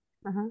chocolates.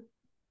 Ajá.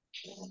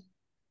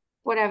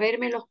 Por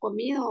habérmelos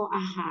comido,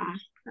 ajá.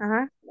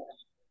 Ajá.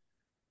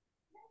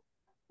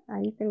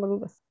 Ahí tengo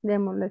dudas.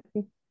 Démosle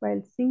aquí. Para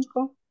el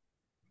 5.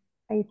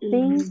 I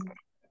think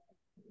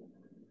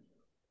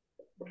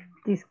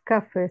this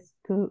cafe is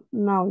too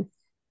noisy.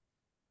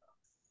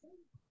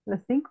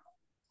 ¿Las 5?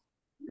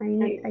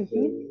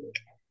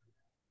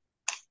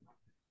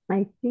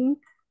 I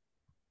think.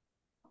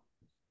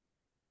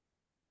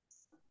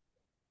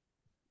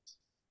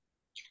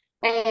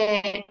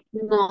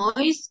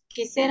 Noise,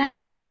 ¿qué será?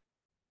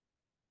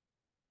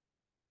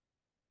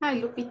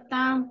 Ay,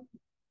 Lupita.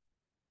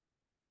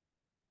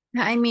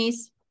 Hi,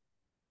 Miss.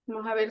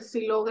 Vamos a ver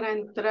si logra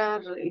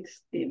entrar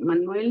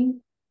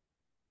Manuel.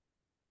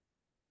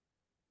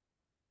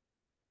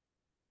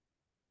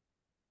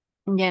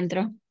 Ya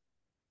entró.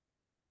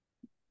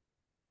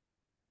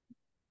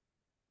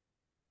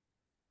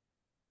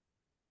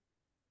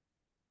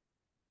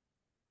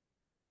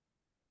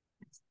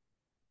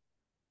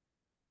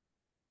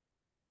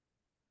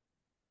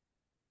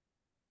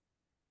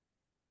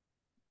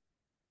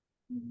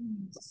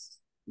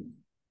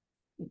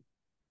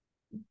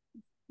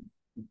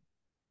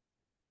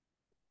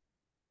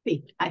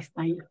 Sí, ahí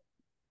está ya.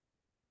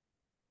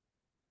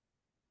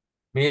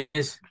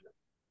 Miss,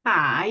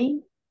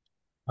 Ay,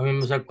 a mí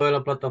me sacó de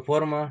la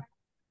plataforma,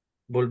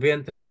 volví a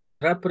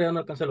entrar, pero ya no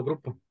alcancé los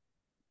grupos.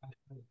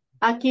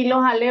 aquí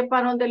lo jalé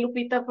para donde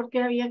Lupita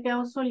porque había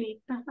quedado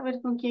solita. A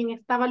ver con quién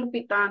estaba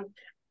Lupita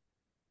antes.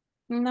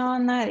 No,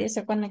 nadie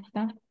se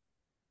conectó.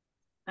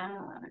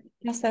 Ay,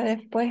 Hasta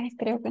después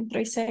creo que entró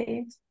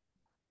ISSS.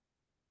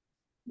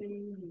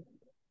 sí.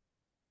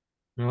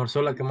 Mejor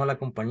sola que mal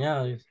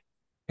acompañada. Dice.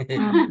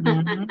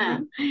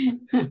 Ujú.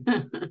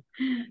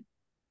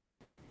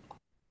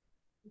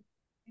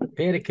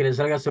 Espere que le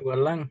salga su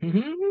galán.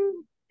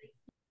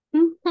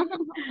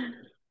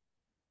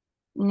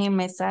 Ni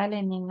me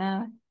sale ni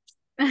nada.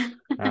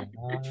 Ah,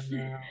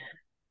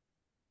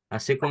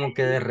 así como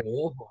que de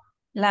reojo.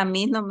 La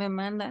misma no me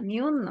manda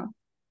ni uno.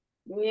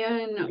 No,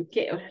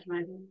 qué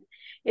barbaridad.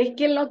 Es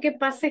que lo que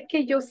pasa es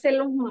que yo se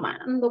los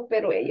mando,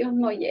 pero ellos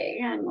no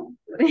llegan, ¿no?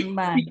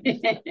 Vale,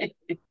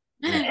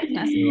 Qué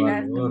así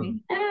caso, valor.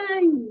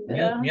 Ay,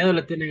 Miedo, no. miedo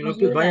le tienen los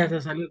pies. Ayuda. Váyase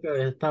a salir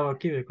que estaba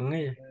aquí ve, con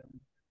ella.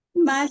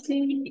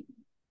 Imagine,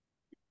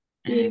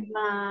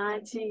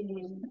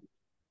 imagine.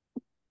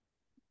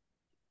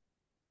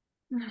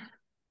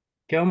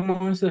 ¿Qué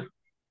vamos a hacer?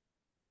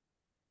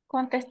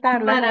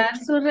 Contestar las Comparar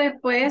 8. sus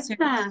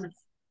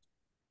respuestas.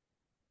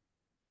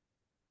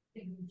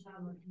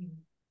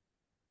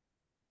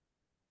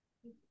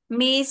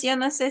 Miss, yo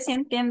no sé si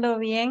entiendo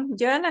bien.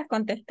 Yo las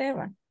contesté,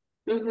 va.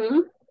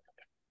 Ujú.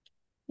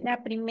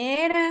 La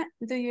primera,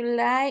 do you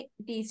like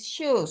these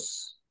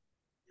shoes?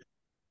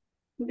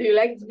 Do you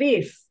like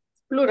this?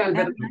 Plural,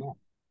 Ajá, ¿verdad? No,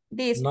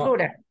 this, no.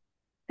 plural.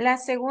 La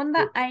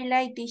segunda, I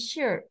like this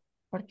shirt,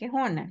 porque es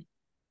una.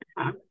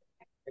 Ajá.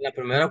 ¿La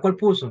primera cuál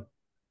puso?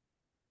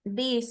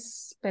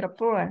 This, pero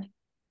plural,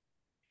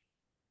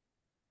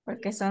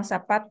 porque son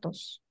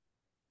zapatos.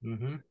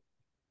 Ujú.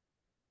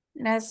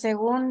 La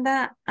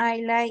segunda,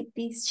 I like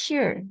this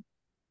shirt.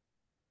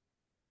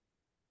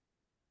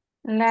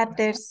 La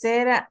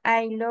tercera,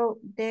 I love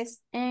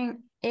this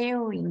and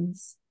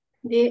earrings.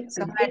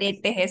 Son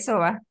aretes, eso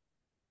va.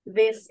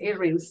 These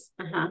earrings.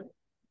 Ajá.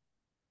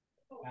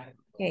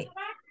 Ok,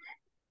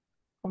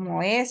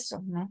 como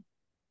eso, ¿no?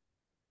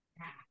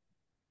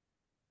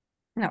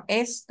 No,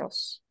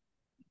 estos.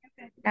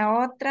 La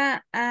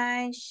otra,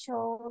 I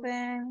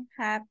shouldn't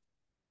have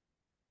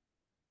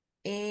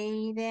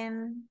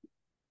eaten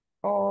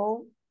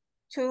or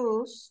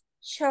choose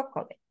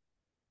chocolate.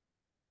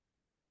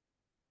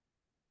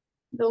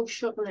 Those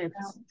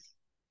chocolates.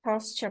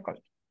 Toast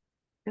chocolate.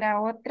 La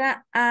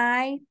otra,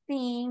 I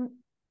think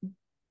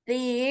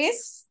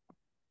this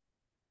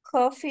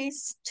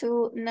coffee's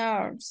too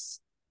nerves.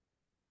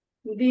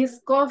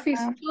 These coffees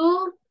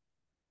too.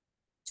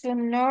 Too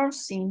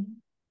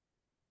nursing.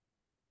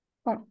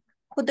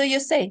 Who do you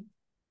say?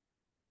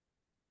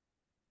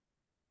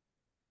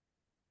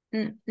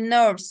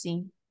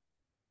 Nursing.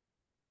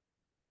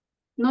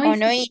 No O is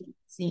no easy.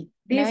 No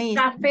this easy.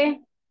 café.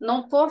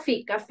 No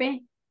coffee,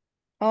 café.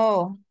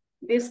 Oh,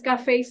 This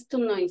café is too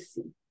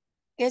noisy.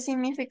 ¿qué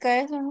significa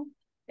eso?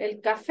 El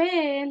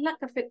café es la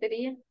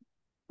cafetería.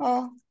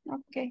 Oh,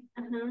 ok.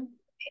 Ajá.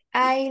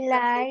 I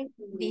like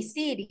the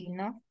city,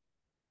 ¿no?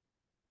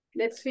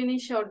 Let's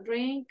finish our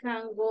drink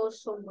and go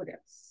somewhere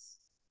else.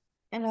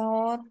 La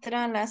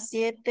otra, la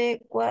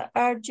 7, what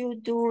are you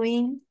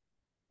doing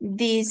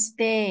this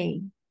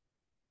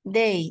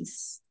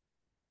days?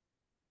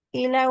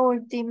 Y la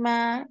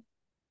última,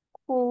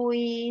 who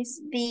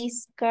is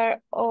this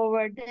car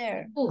over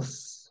there?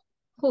 Whose?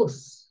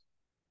 Whose?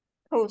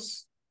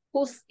 Whose?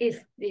 Whose is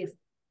this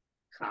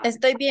car?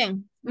 Estoy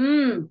bien.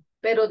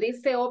 Pero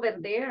dice over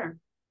there.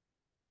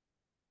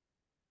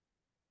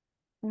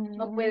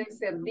 No puede Mm,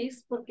 ser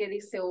this porque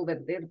dice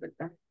over there,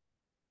 ¿verdad?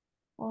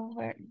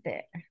 over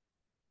there.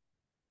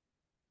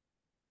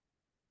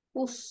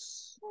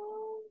 Whose.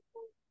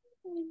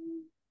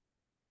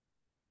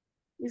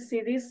 Y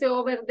si dice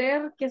over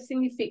there, ¿qué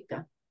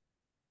significa?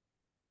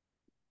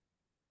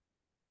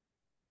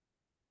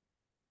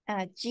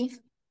 Allí.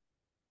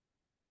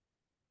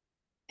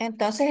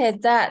 Entonces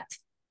es that.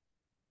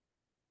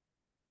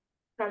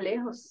 Está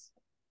lejos.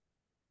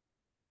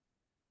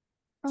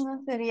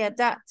 ¿Cómo sería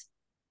that?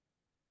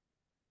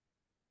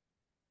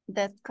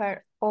 That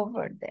car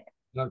over there.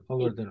 Not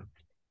over there.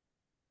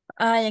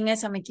 Ay, en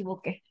esa me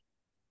equivoqué.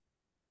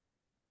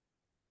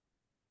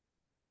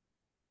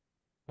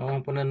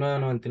 Vamos a poner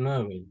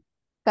 9.99.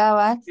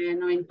 Cabal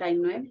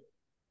 99.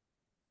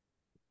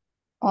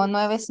 o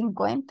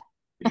 9.50.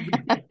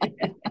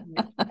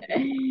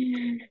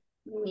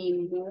 Ni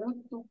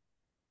modo.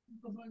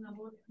 Ok.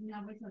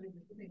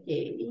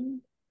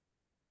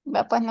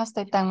 Va, pues no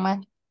estoy tan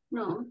mal.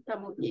 No,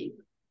 estamos bien.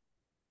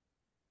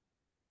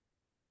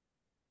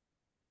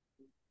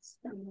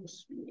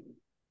 Estamos bien.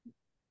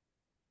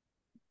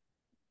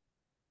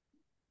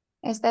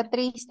 Está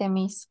triste,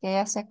 Miss, que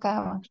ya se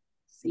acaba.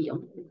 Sí,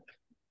 hombre.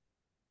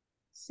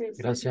 Sí,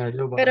 sí. Gracias a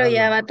Dios, Pero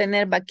ya bajala. va a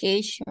tener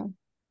vacation.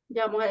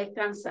 Ya vamos a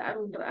descansar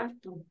un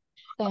rato.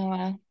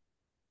 Cabal.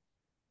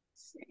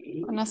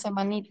 Sí. Una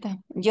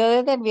semanita. Yo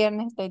desde el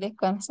viernes estoy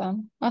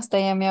descansando. Hasta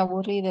ya me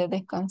aburrí de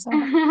descansar.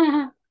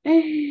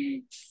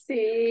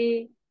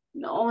 Sí,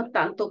 no,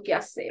 tanto que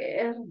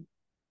hacer.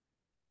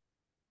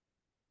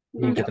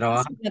 ¿Y en No qué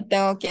trabaja? No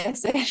tengo que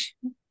hacer.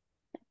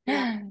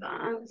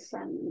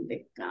 descansan,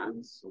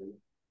 descanso.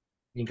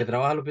 ¿Y en qué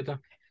trabaja,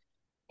 Lupita?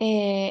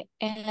 En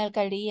la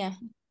alcaldía.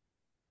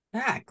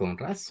 Ah, con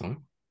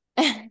razón.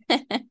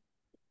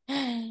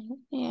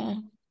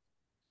 Yeah.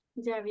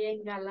 Ya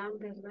bien galán,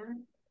 ¿verdad?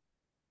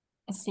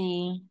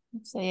 Sí,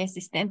 soy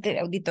asistente de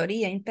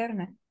auditoría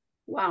interna.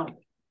 Wow.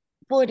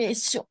 Por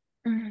eso.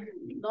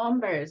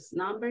 Numbers,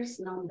 numbers,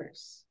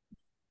 numbers.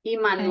 Y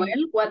Ay,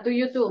 Manuel, what do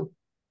you do?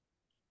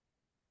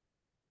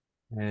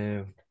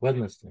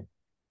 Wednesday.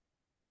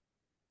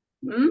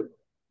 Hmm?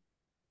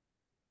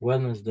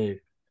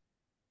 Wednesday.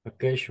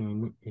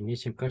 Vacation.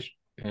 Inicia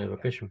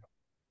vacation.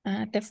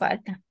 te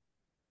falta.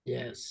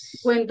 Yes.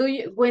 When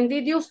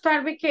did you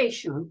start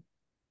vacation?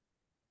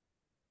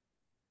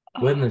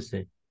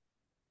 Wednesday.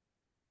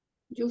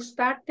 You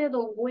started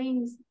on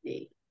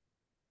Wednesday.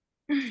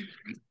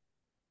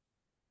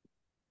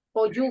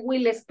 Or you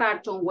will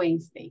start on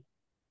Wednesday.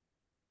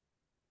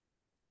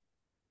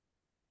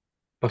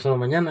 Pasado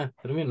mañana,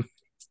 termino.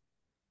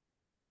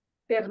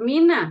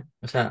 Termina.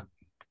 O sea,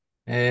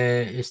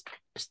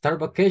 start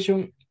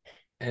vacation,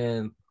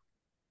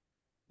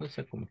 no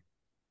sé cómo.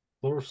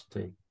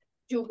 Thursday.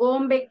 You go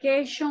on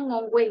vacation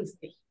on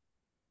Wednesday.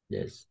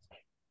 Yes.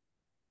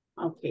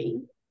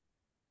 Okay.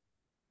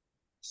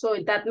 So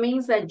that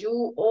means that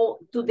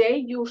today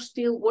you're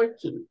still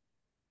working.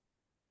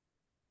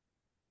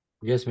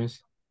 Yes,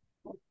 miss.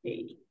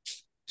 Okay.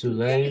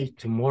 Today,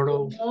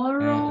 tomorrow,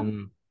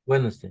 and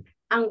Wednesday.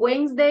 And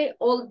Wednesday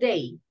all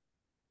day.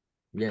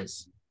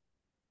 Yes.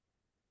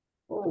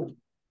 Oh.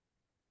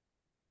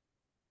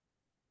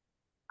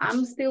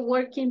 I'm still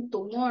working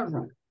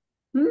tomorrow.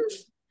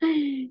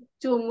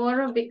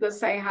 Tomorrow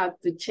because I have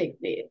to check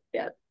the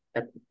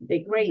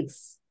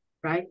grades,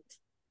 right?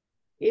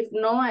 If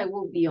no, I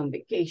will be on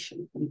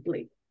vacation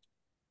complete.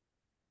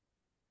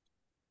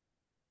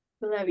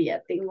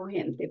 Todavía tengo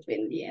gente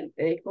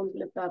pendiente de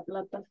completar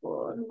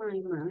plataforma,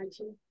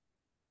 imagine.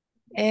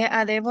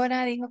 A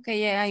Débora dijo que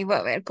ya iba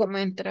a ver cómo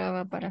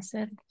entraba para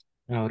hacerlo.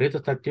 Ahorita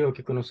está activo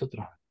aquí con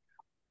nosotros.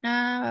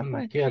 Ah, Bueno,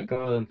 pues. aquí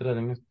acaba de entrar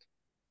en esto.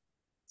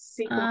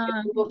 Sí,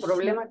 porque tuvo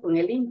problema con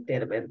el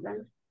Inter,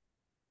 ¿verdad?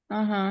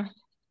 Ajá.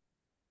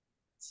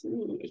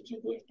 Sí, es que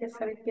ahí es que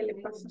sabe qué le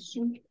pasa a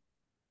Zoom,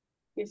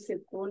 que se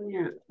pone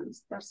a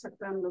estar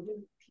sacando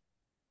gente.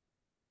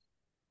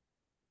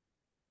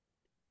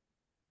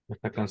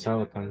 Está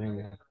cansado también.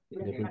 Ya.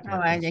 Ah,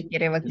 vaya,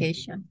 quiere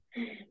vacation.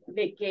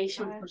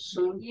 Vacation for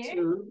Zoom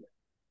too.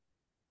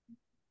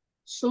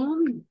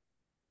 Soon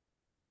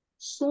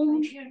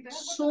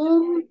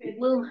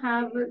will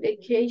have a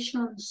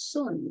vacation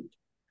soon.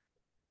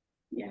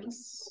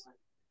 Yes.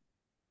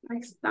 Ahí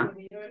está.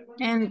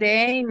 And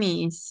they,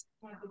 miss.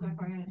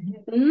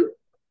 Hmm?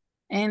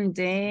 And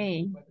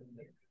they.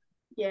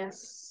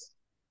 Yes.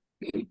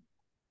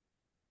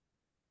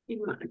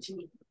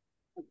 Imagine.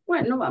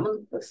 Bueno, vamos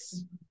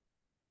pues.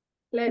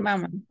 Let's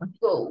Vamos.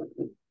 go.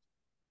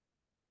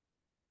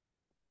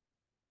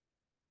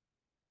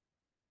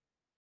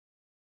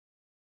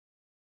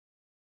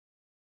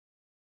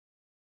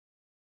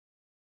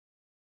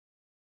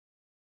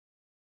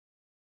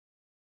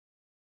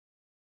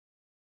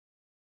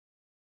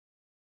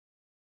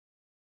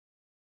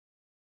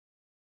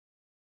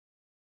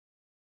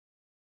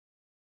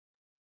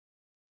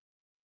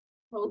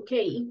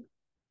 Okay.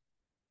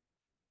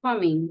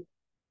 Coming.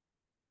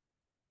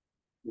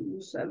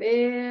 Vamos a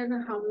ver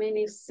how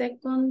many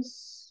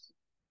seconds.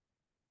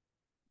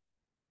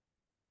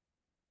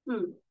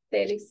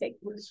 30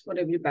 seconds for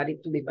everybody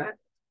to be back.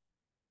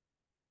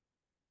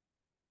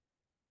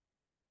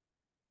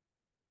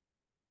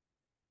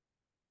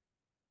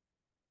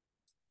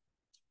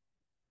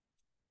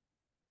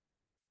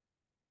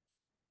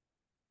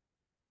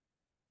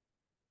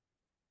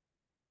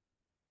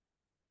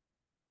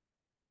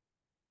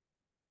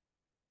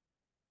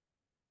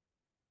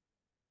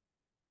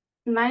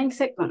 Nine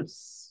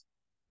seconds.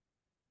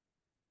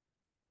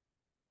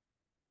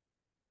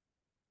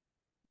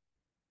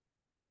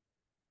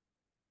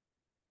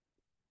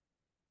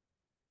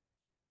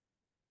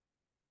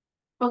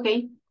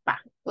 Okay,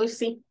 hoy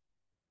sí.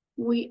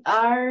 We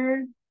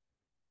are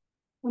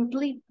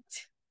complete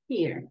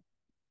here.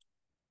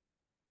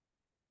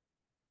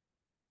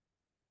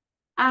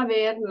 A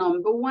ver,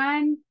 number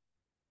one.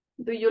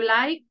 Do you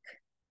like?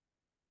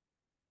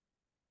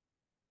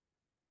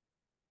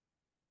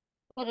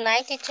 Good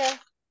night, teacher.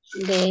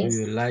 Do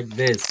you like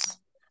this?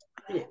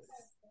 Yes.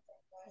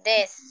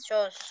 This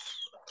shows.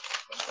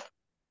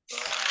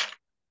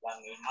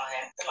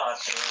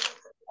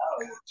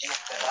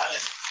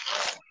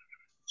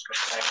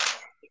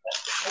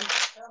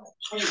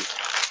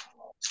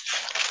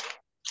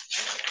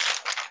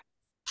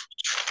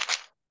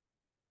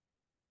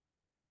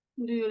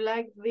 Do you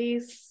like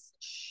these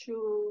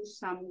shoes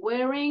I'm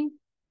wearing?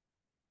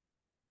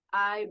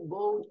 I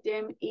bought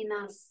them in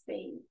a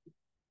sale.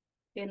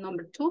 And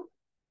number 2.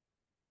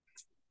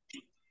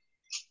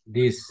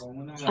 This.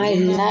 I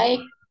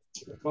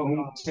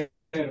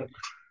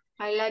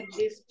like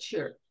this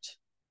shirt.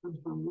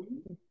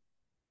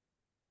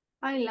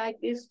 I like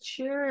this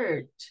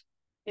shirt.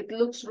 It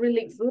looks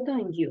really good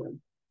on you.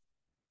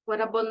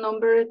 What about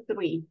number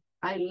 3?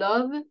 I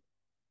love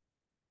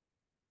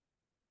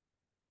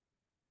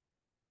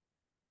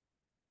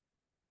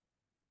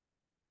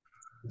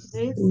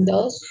this.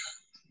 Those.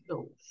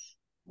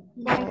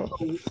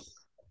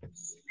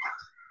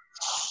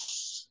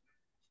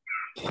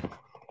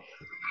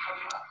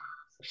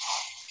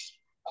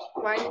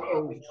 Why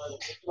those?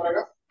 Why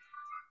those?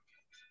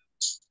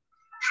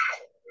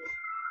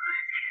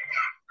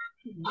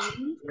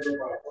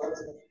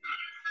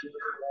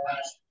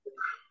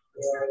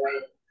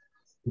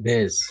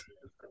 This.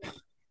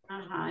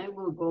 I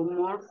will go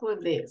more for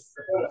this.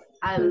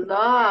 I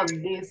love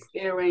these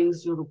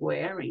earrings you're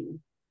wearing.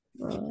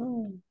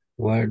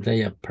 Were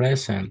they a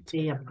present?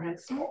 They are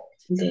present.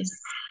 This.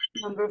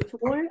 Number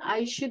 4,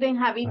 I shouldn't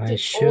have eaten I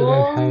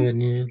shouldn't have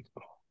any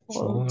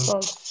All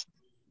those.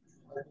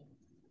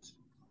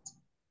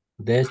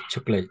 this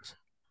chocolate.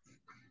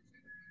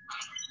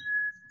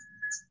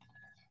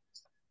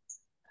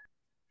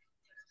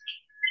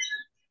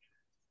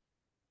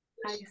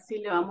 Ahí sí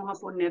le vamos a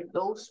poner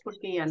those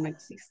porque ya no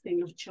existen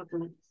los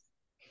chocolates.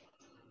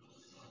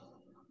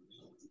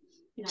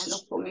 Ya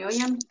los comió,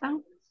 ya no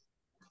están.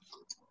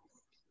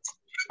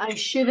 I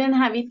shouldn't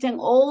have eaten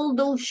all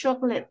those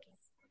chocolates.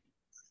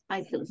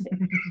 I feel sick.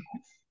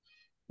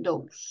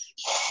 Those.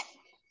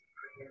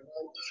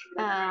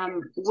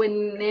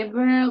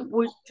 Whenever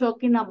we're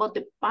talking about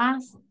the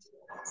past,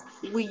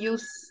 we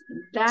use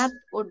that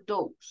or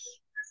those.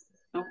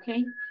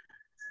 Okay.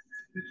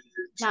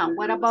 Now,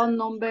 what about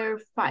number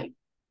 5?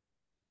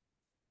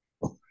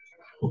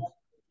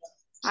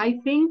 I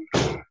think.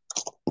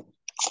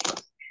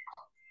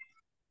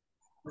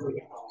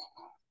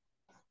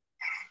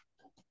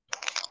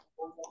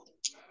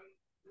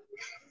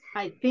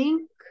 I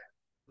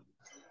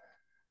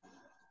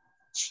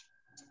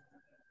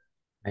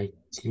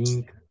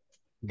think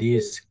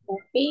this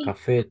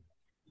cafe.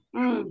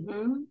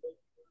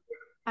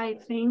 I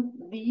think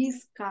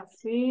this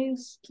cafe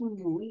is too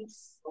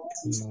noisy.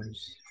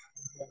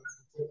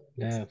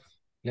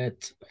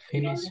 Let's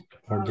finish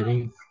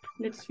ordering.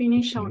 Let's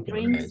finish our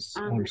drinks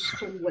and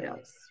also. what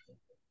else?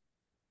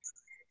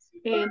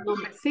 And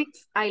number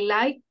 6, I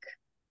like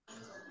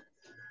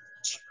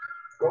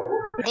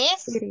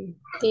this city.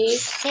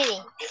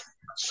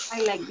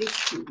 I like this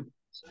city.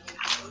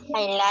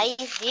 I like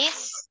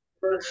this.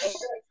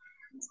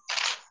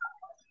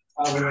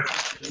 I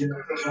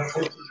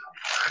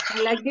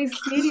like this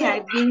city.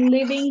 I've been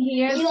living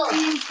here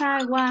since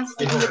I was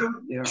a little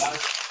girl.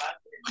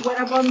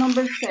 What about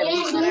number 7?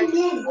 What are you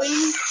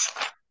doing?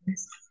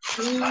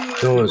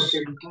 Those.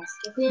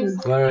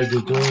 What are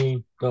you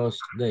doing those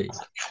days?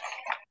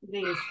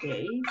 These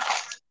days.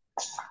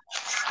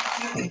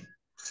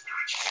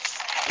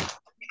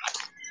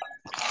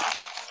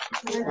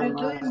 What are you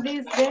doing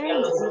these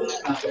days?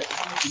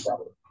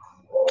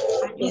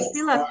 Are you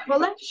still at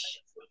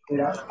college?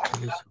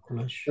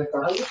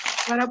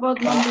 What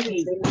about number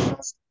 8?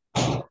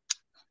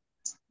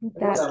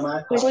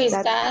 Who is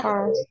that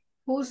car?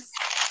 Who's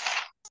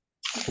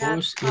that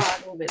Who's car?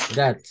 Who is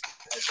that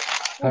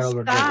car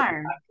over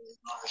there?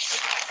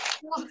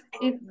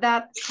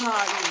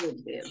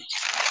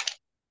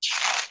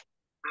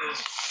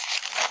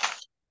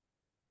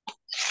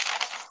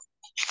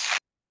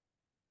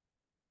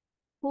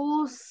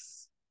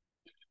 Whose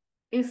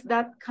is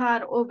that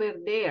car over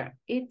there?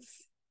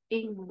 It's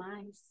in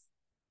my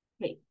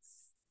face.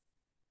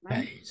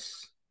 Right?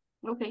 Nice.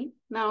 Okay,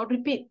 now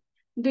repeat.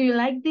 Do you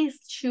like these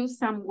shoes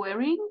I'm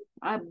wearing?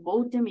 I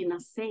bought them in a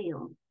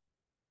sale.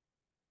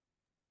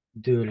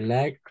 Do you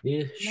like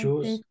these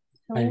shoes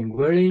I'm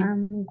wearing?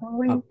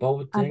 I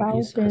bought them in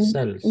a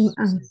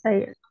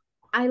sale.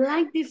 I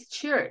like this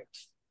shirt.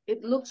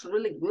 It looks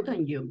really good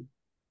on you.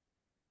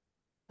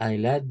 I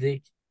like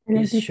this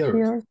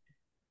shirt.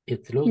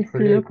 It looks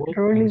really good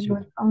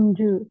on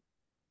you.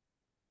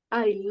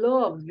 I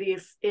love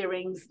these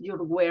earrings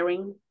you're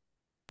wearing.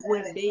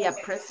 Were they a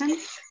present?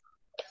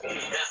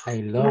 I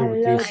love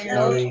this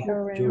earring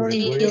you're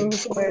wearing.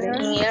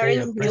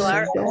 You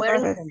are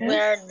wearing.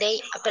 Were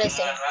they a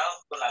present?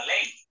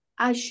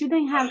 I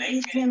shouldn't have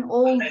eaten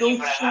all those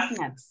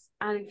chocolates.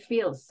 I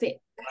feel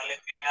sick.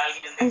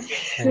 I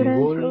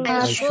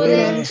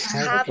shouldn't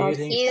have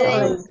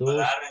eaten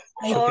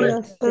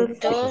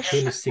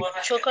those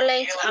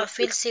chocolates and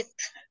feel sick.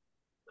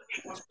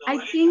 I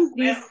think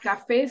this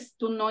cafe is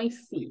too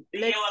noisy.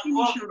 Let's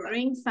finish our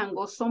drinks and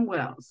go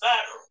somewhere else.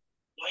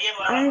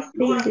 I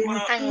think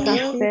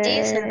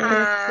this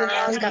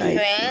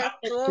cafe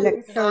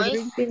too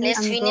noisy. Let's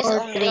finish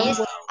our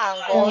drinks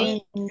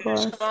and go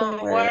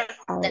somewhere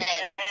else.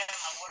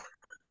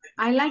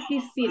 I like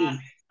this city.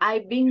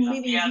 I've been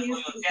living here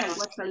since I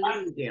was a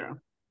little girl.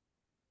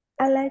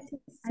 I like this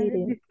I like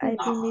city. this I've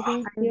city. been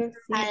living I here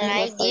since I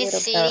I was like a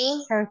this little girl.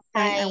 city. her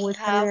saying I I was a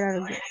have little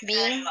girl.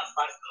 been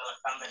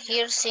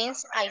here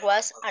since I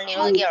was a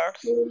little Okay. girl.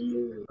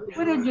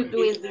 What are you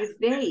doing these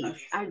days?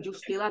 Are you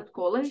still at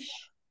college?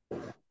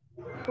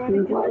 What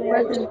is the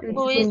What day? is this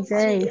Who is, thing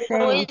they who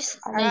say? is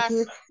Are that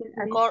you still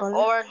at girl college?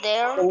 over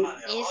there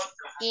is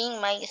in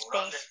my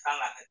space?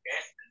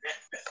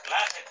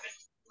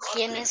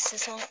 ¿Quiénes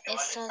son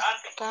esos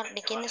carros?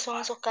 ¿De quiénes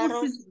son esos Who's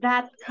carros? is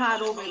that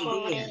car over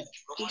Sobre, there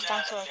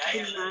están sobre aquí.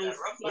 in my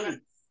space?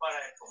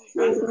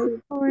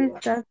 Who is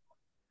that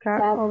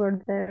car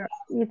over there?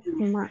 It's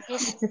my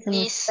it's in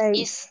my space.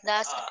 Is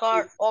that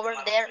car over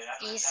there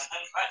is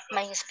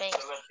my space.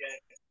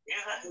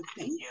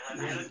 Okay,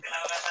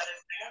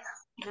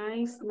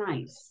 nice.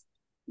 Nice.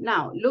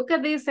 Now, look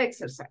at this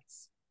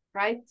exercise,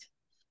 right?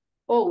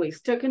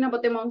 Always talking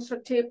about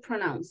demonstrative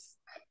pronouns.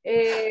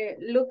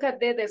 Look at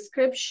the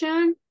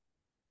description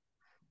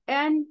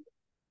and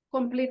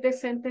complete the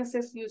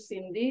sentences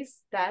using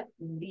this, that,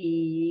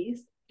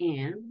 these,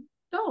 and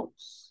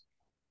those.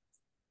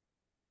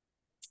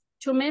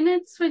 2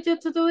 minutes for you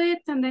to do it,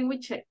 and then we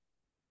check.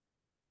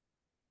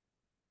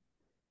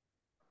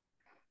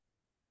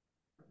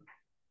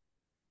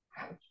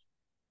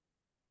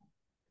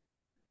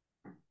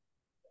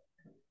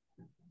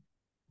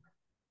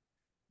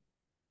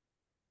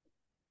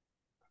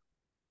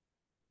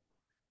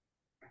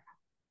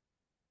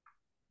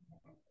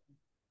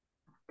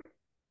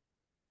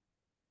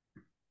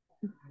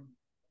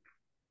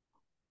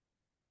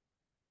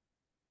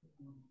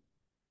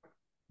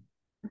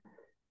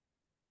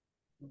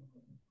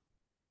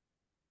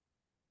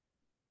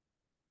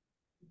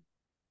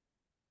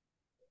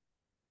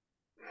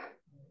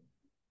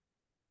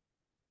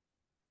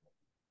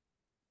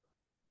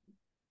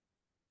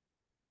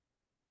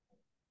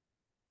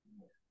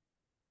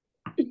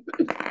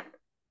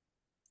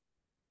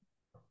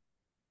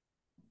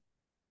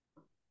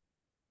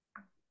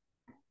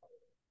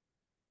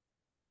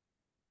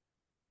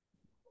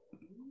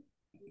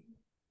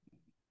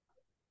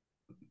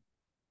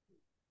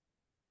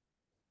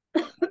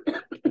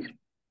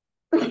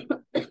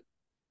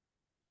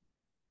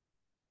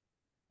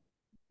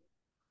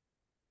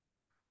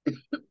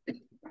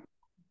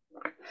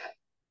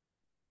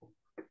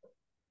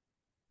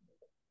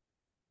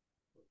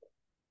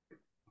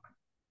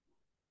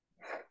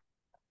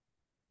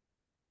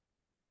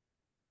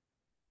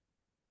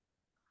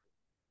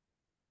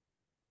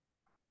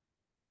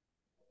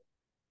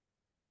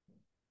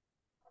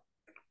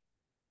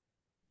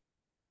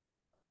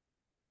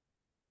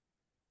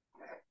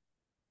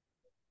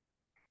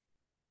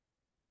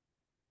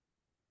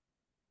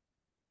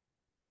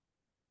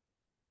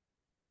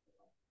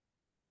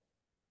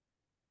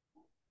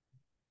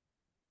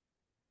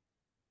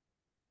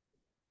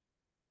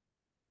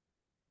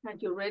 Are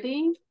you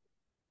ready?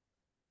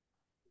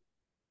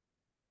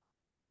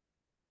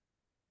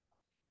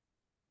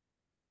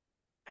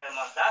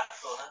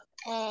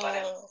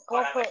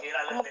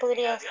 ¿Cómo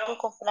podrías tú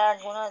comprar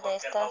alguna de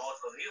estas?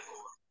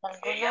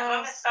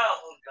 Algunas.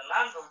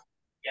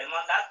 Y el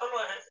mandato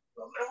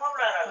el hombre va a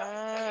hablar a la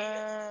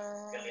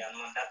mujer. Que le han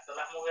mandato a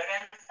las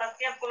mujeres al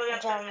tiempo.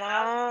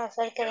 Llamar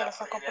acerca de las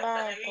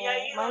compras de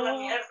tu mano.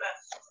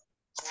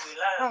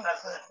 Jubilada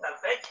tal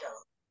fecha.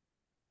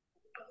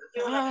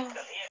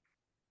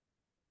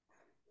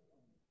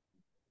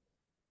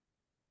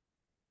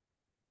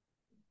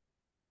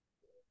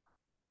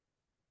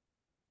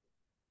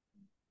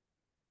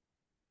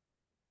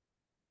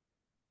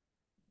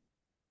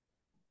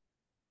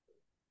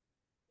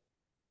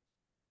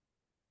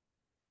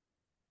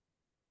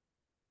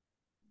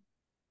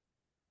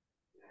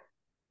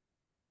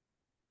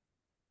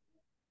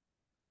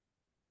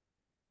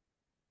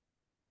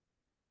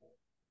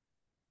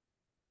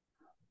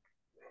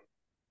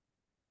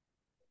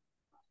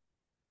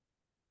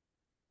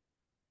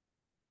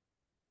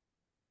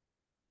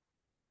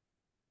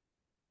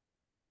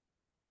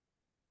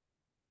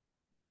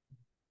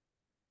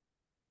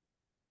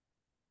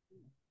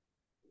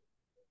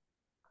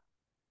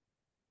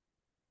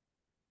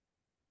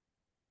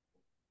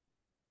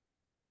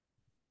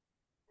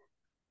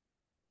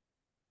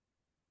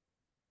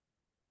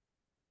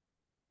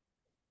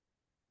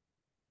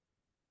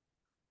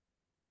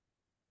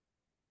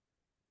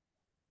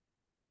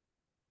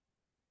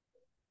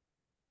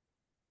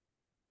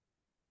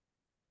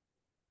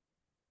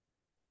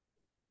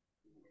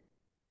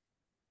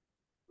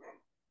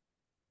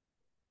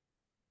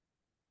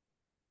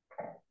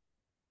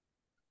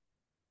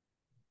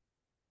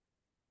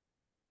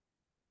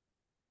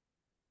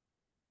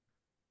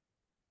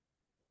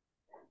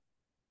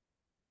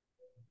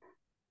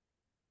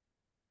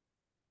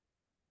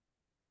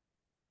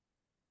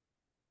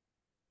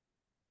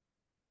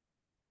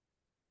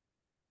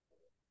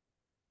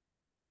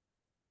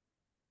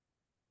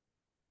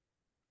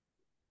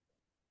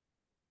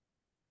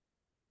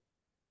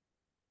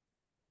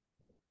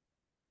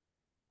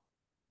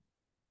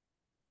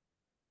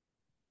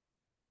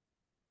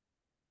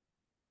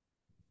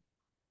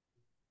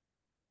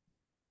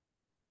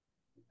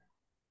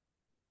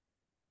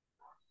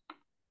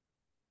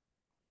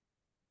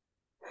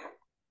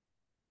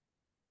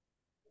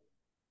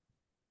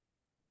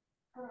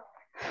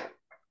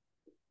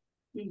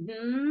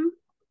 How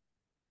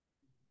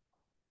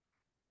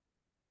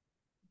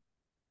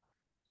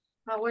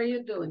are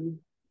you doing?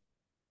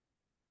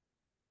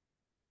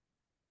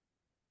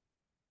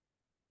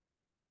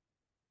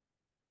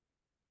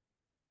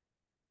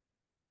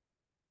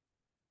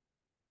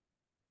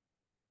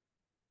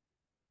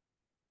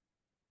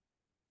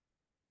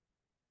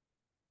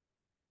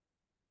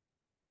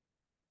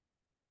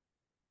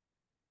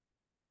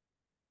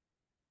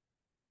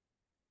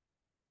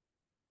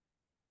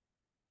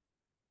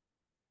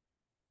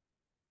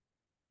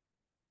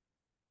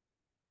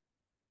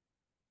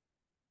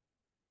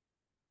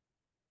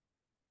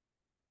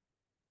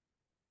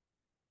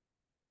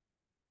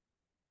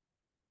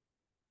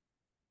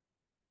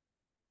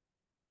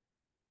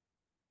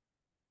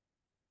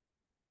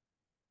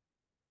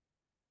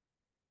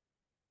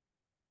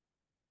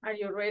 Are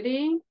you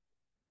ready?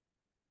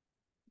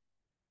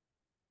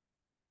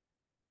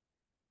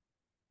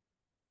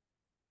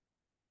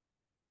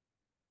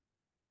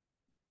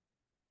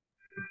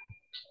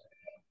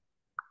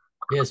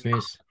 Yes,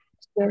 miss.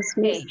 Yes,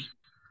 miss. Okay.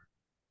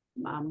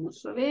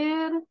 Vamos a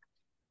ver.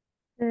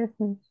 Yes,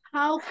 miss.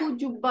 How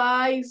could you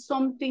buy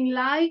something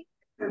like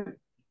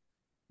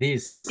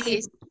This.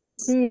 This.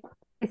 This.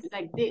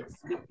 like this?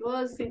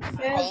 Because it says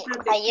that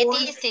Ahí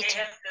this, teacher.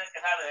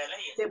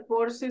 the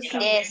force is in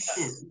This.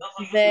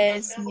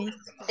 This,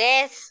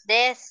 miss.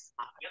 This.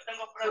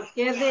 ¿Por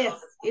qué this?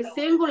 Es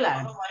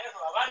singular.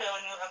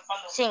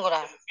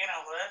 Singular.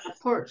 A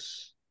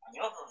purse,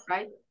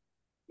 right?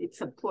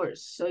 It's a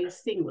purse, so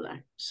it's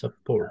singular.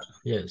 Support.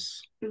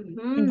 Yes.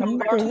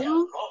 Number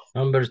two.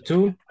 Number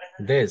 2.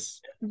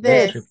 This.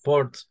 This.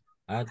 Report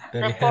at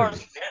very Report.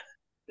 heavy.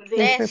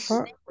 This This.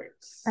 report.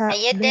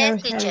 Ahí es Very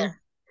this,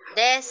 teacher.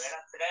 This.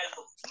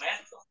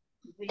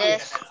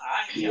 This.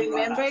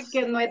 Remember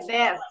que no es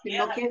this,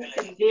 sino que es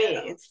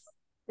this.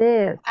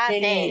 This. Ah,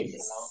 This.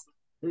 this.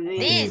 This.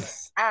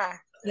 This. Ah.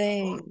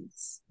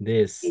 This.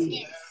 This.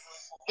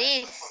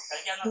 This.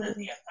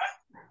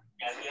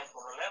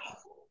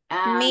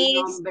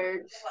 Miss,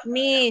 Number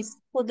Miss,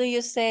 who do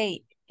you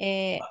say?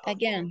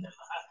 Again.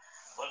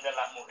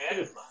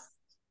 this.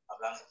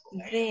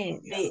 This.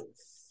 This.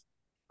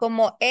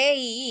 Como E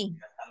y I.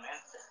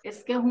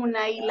 Es que es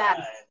una I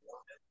larga.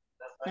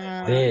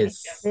 Ah,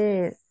 This.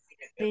 This.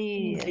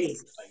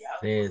 This.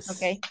 This.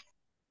 Okay.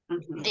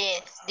 Ujú.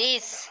 This.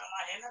 This.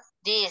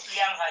 This.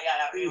 Say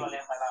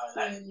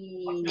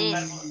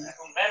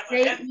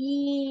I.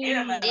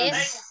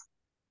 This.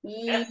 I.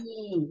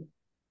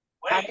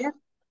 A ver.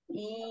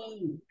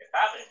 I.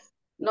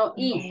 No,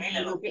 I.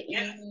 Sino que I.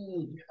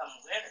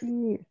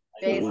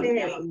 This. This.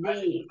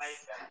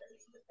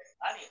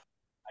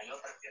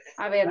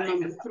 A ver,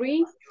 number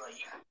 3.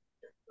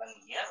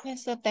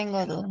 Eso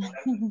tengo duda.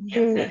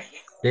 This.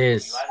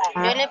 This.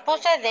 Yo le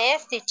puse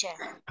this, teacher.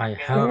 I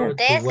have to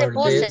This le wear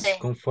puse. this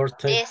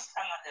comfortable This.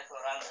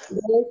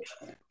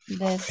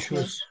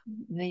 shoes.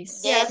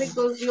 This. Yeah, Yes.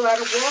 because you are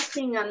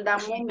walking at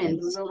that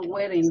moment, you're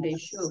wearing the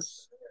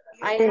shoes.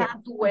 I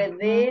have to wear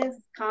this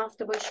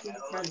comfortable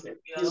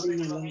shoes during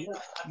my long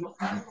walk.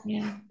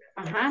 Yeah.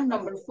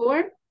 Number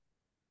 4.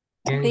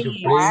 Can you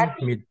This. bring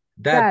me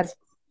that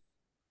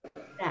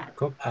That.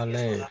 cup a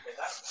left?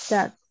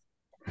 That.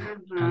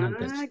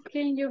 Antes.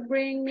 Can you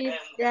bring me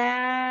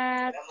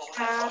that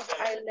cup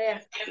I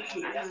left?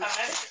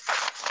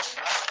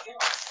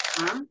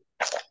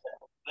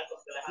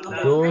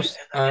 Those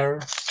are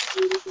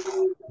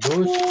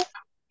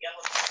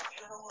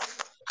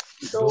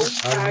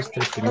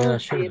Mr. Pineda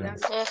children.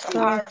 Those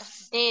are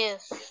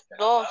these.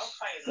 Dos.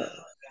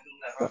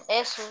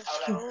 Esos.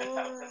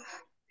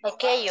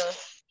 Aquellos.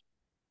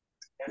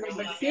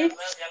 Number 6.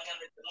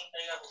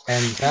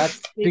 And that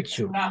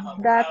picture.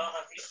 That.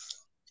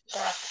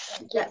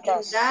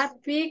 In that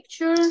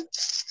picture.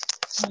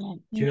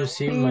 You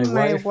see See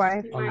my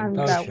wife and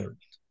untouched.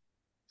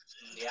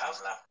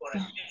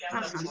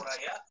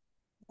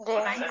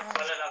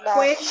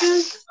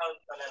 Questions?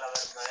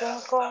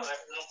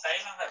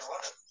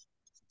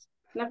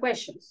 No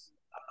questions.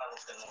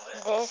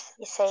 This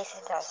y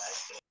 6 y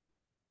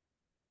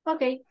 2.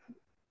 Okay.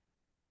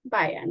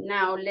 Vaya,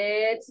 now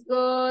let's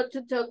go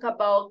to talk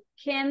about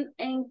can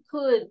and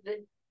could.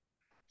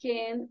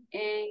 Can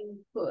and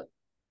could.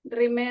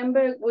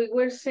 Remember, we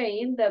were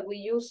saying that we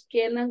use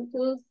can and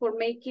could for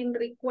making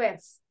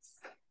requests,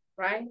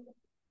 right?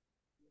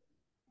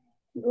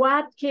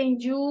 What can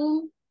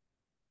you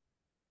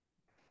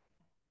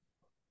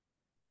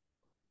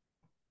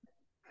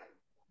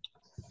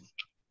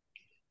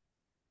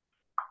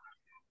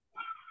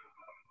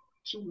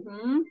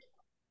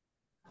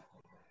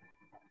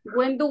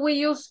When do we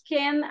use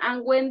can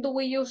and when do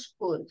we use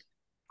could?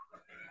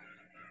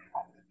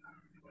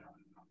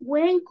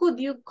 When could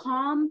you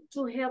come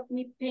to help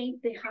me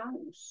paint the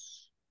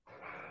house?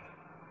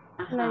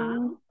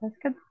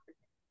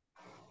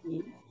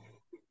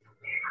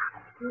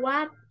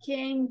 What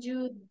can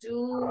you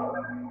do?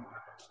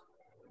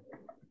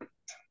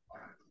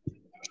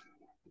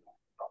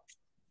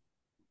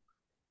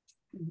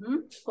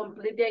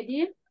 Complete the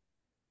idea.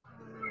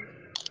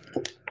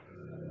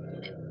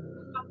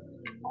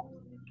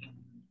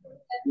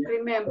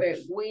 Remember,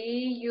 we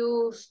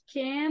use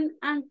can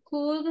and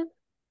could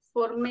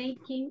for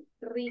making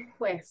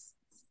requests.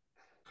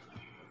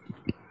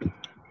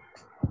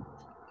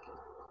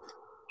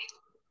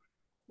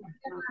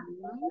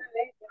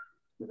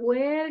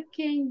 Where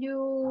can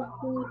you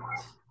put?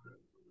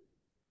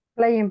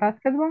 Playing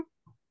basketball?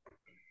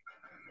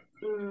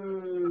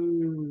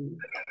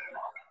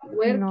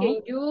 Where No.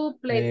 can you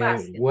play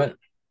basketball? What?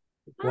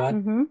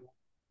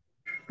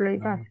 Play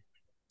basketball.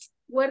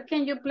 Where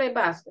can you play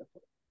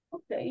basketball?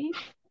 Okay.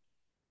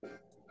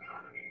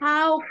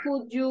 How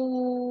could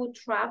you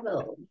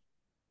travel?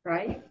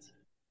 Right?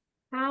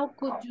 How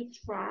could you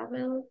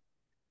travel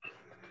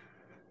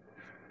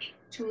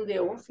to the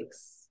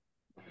office?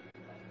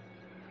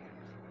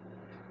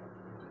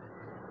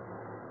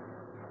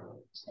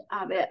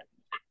 A ver,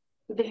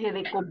 deje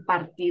de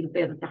compartir,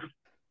 ¿verdad?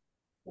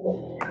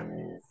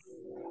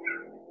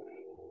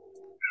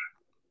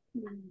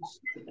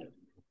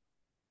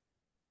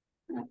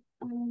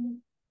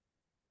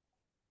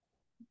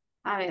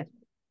 A ver,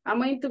 I'm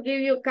going to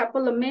give you a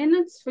couple of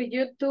minutes for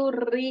you to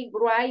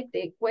rewrite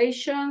the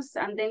equations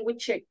and then we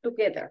check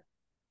together.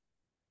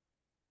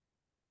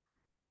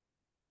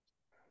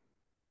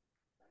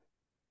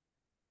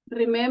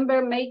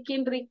 Remember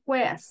making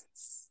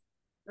requests.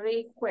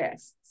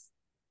 Requests.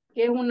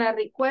 ¿Qué es una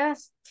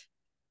request?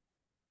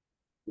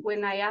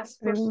 When I ask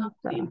for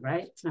something,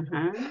 right?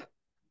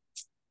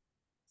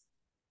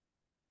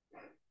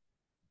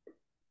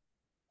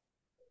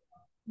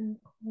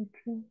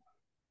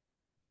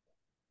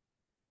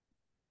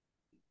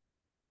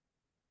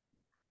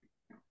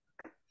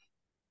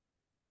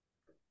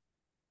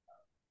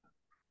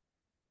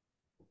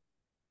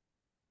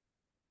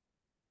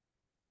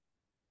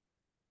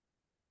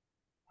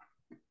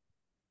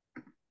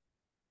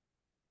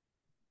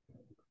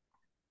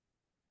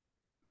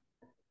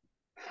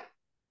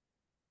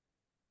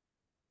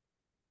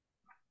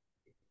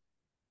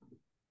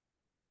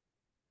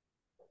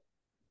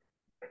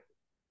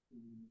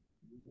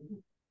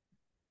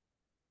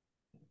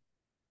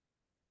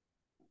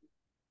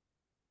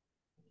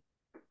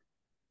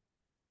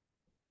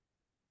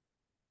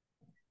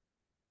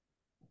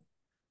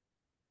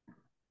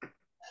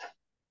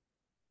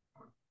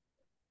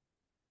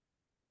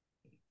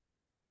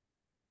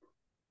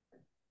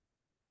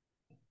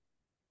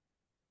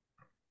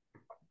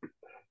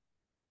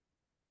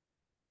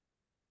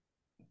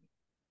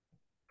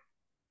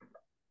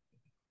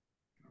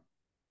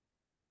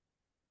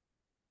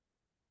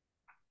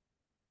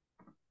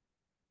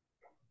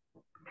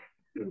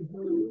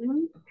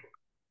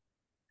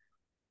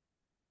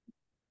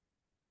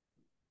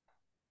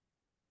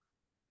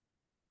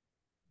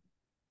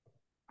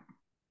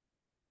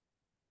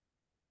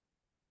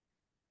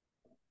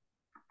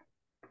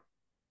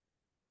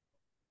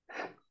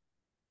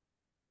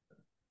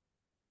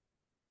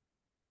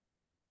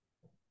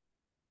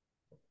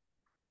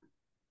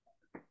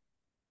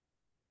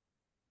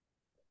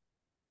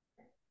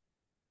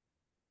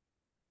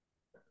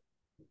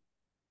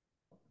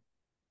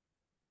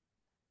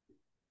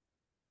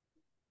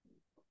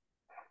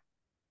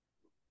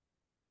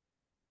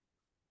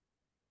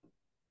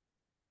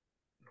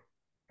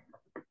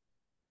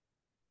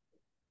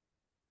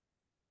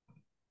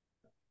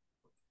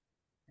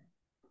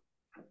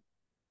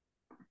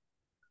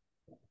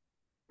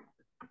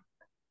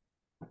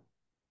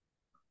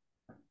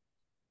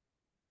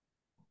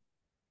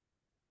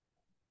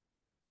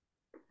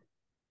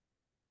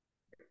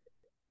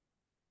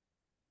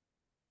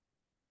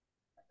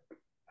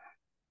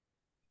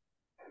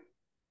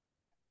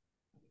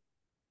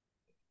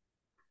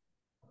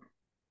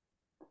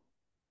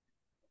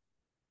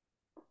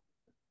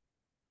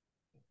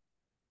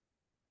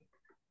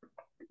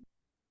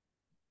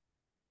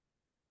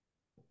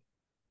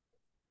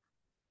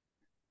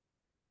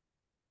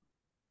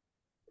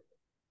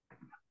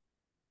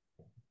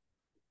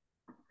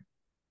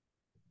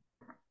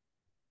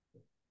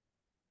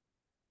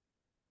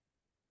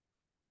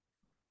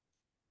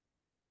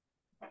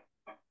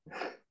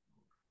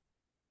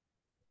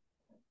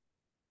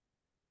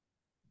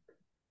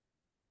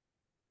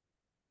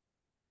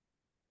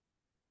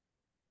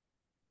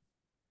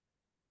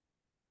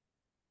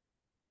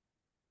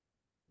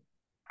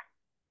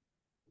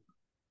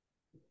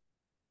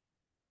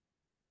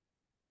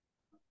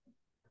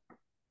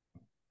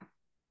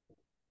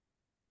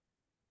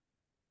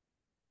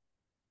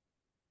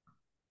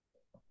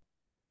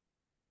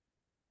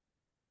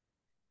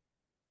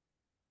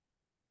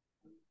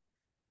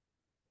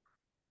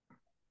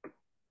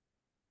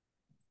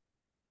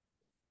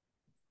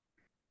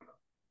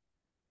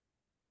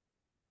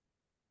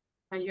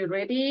 Are you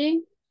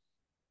ready?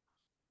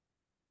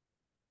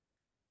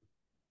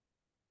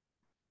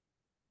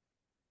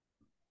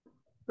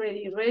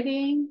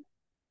 Ready?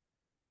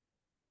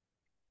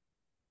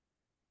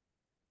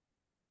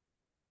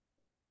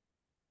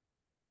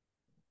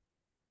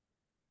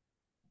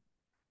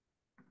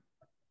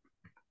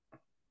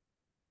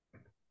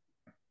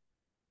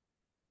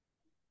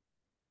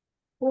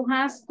 Who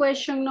has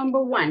question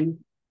number 1?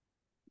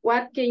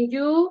 What can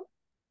you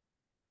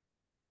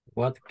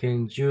What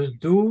can you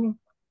do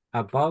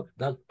about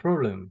that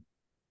problem?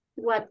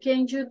 What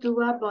can you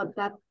do about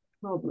that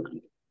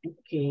problem?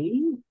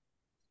 Okay.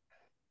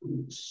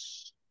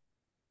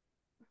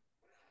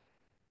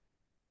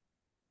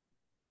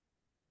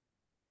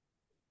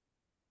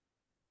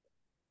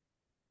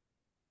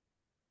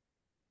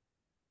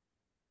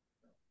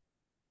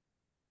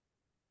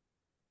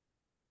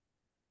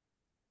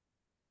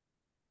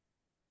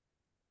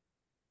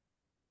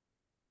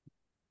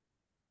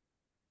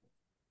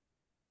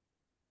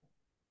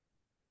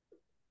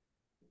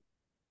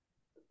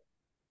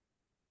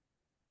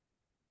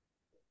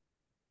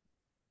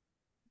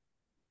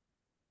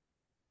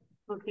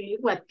 Okay,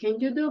 what can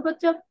you do about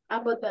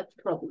that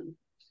problem?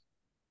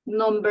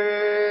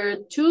 Number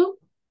 2.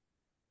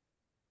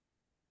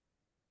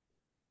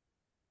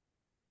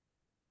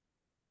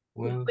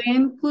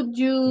 When could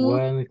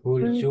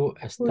you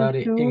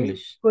study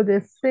English?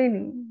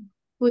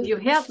 Could you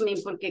help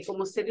me? Porque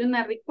como sería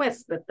una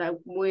request, ¿verdad?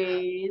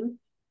 When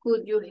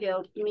could you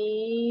help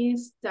me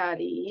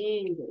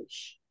study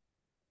English?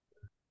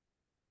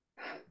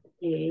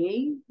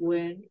 Okay,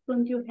 when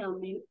could you help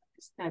me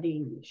study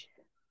English?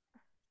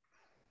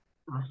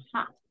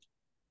 Aha.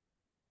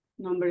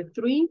 Number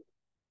 3.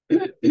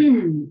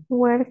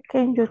 Where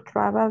can you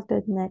travel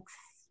the next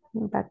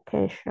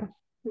vacation?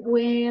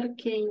 Where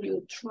can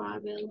you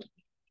travel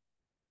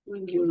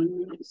on your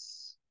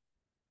next?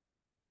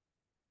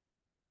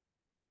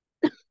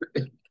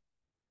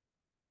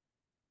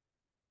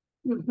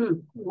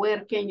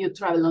 Where can you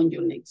travel on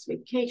your next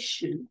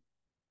vacation?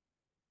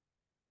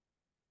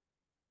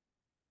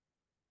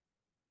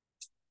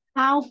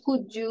 How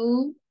could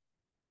you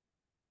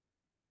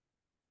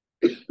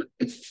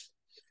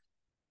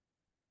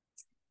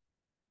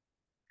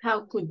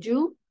help me?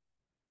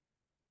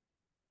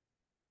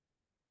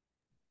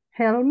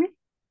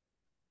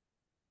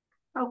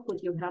 How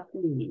could you help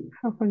me?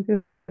 How could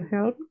you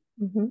help?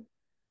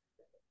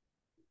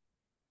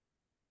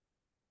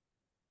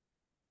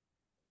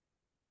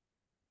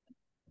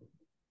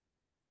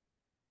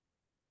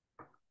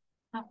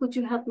 How could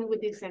you help me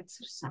with this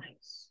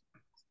exercise?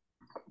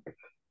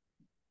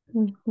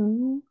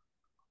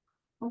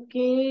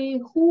 Okay,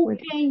 who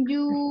can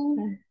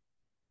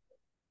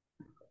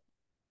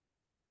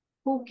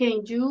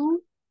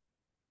you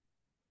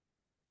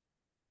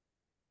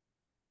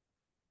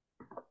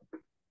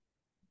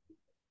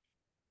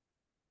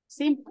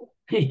simple.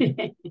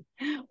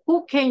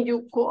 Who can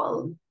you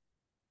call?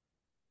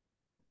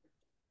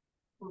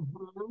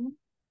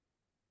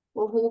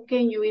 Or who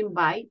can you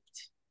invite?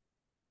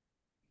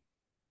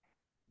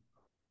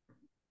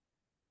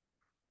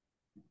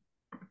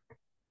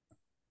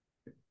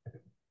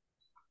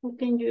 Who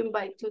can you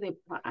invite to the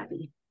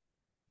party?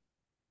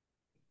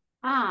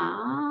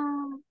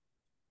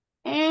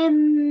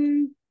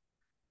 And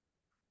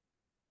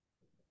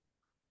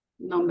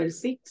number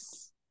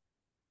 6.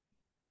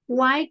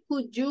 Why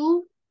could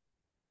you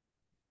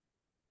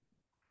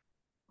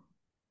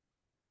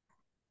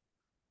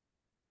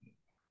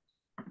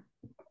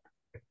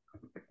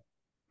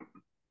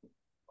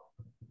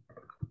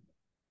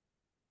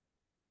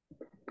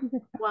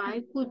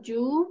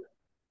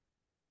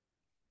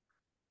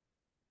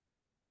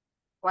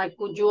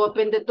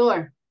open the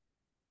door?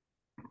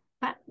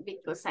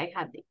 Because I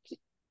had the key.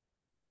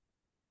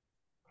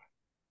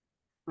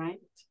 Right?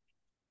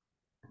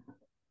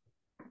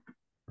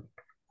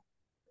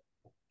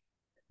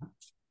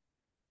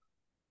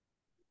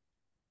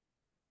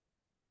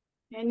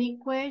 Any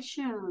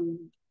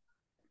question?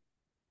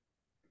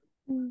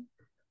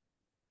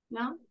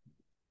 No?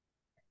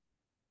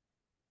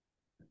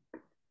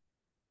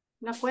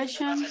 No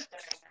question?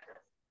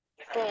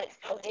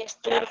 ¿Podrías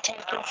tú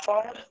taking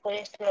form?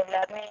 ¿Podrías tú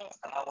hablarme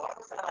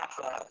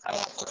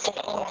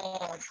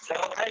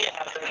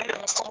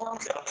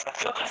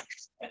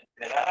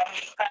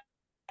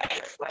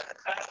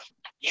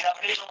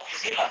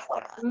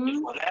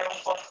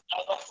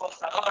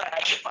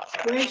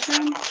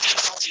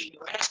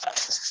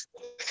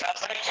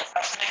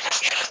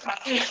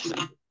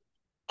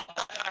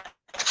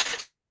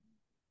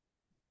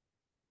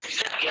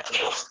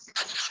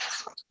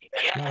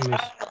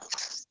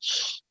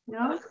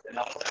No.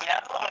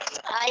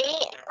 Ahí,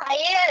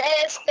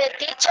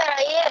 teacher,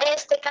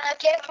 cada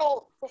quien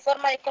su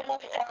forma de cómo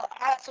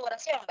haga su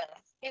oración, ¿verdad?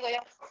 Digo yo.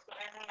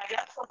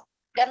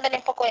 Dándole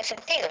un poco de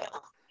sentido.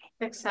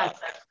 Exacto.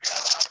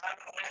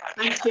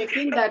 I'm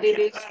checking that it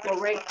is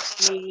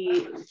correct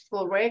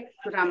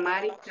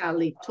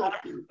grammatically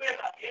talking.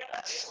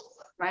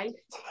 Right?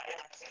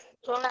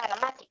 Es una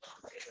gramática.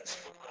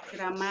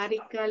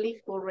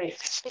 Grammatically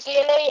correct. Porque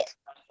yo leí.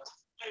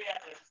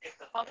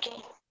 Ok.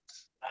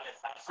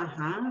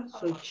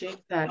 So check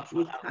that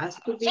it has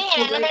to be sí, correct.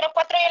 el número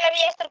 4 yo lo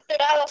había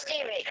estructurado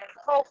así, ¿ve?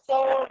 How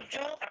could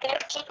you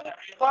taking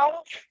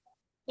phone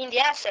in the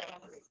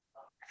afternoon?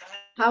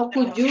 How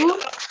could you?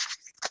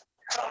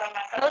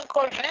 How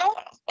could you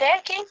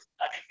taking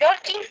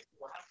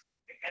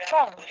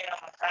phone?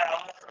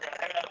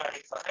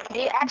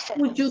 The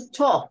afternoon. Could you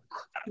talk?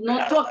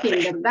 No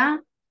talking, ¿verdad?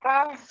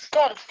 Talk.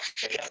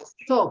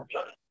 Talk.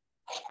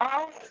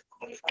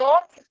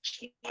 Talk.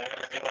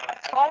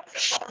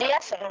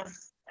 Yes.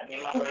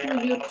 Who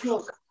you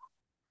talk?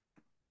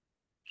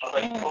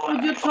 Who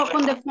you talk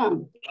on the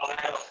phone?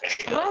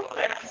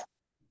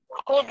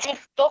 Could you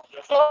talk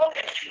before?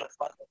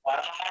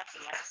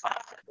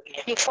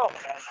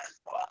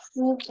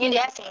 Who In the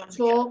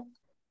talk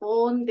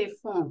on the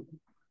phone?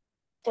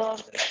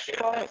 Not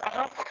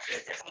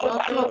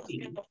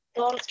talking.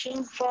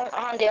 Talking from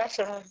the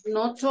afternoon.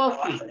 Not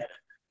talking.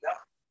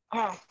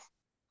 No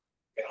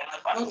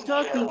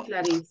talking,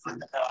 Clarissa.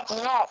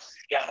 No.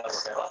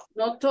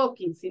 No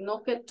talking, sino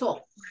que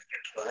talk.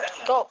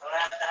 Talk.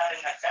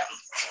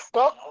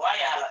 Talk.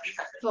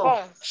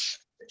 Talk.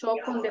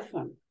 Talk on the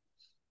phone.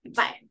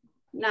 Bye.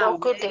 Now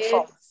let's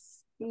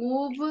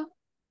move.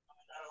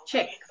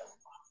 Check.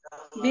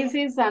 This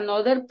is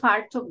another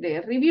part of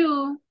the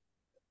review.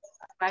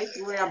 Right,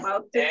 we're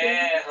about to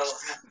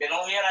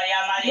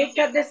look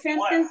at the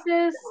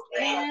sentences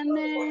and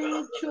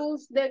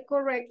choose the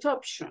correct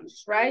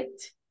options,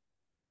 right?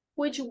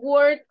 Which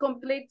word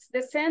completes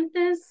the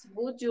sentence?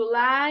 Would you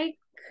like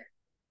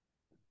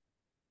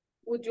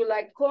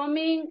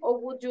coming or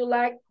would you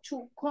like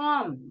to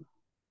come?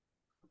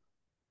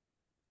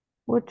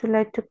 Would you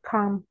like to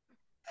come?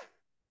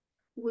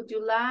 Would you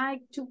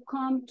like to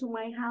come to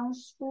my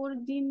house for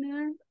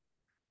dinner?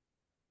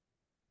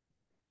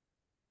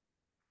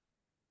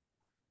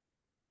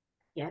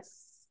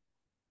 Yes.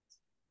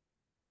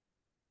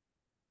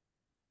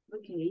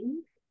 Okay.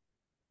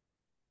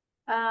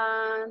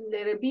 And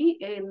letter B,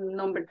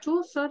 number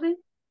 2, sorry.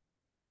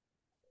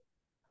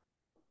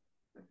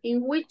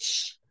 In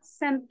which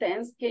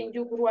sentence can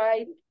you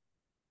write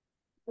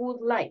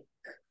would like?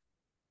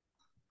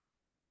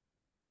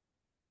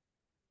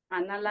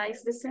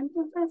 Analyze the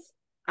sentences.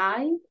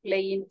 I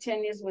playing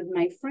tennis with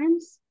my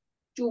friends.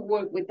 To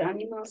work with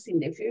animals in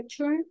the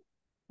future.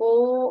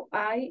 Or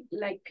I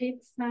like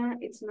pizza.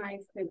 It's my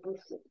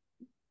favorite food.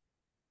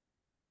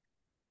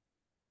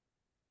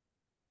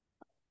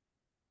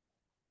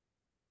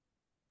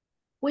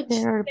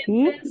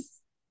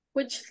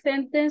 Which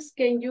sentence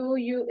can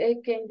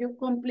you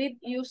complete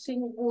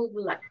using would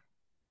like?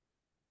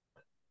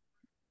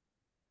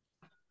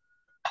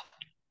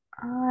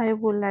 I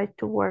would like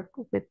to work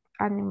with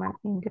animals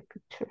in the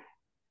future.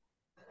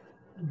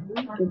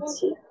 Let's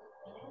see.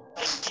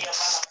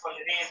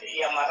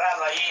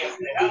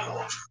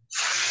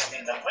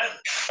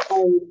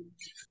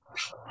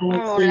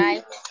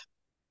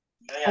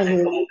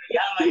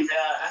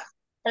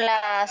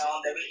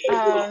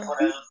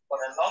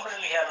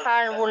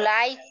 I would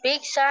like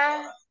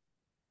pizza.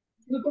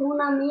 Yo tengo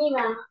una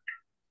amiga.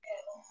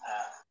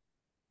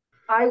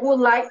 I would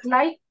like.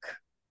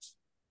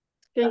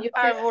 Can you say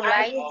I would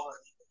like.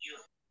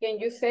 Can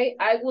you say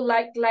I would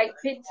like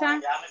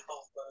pizza?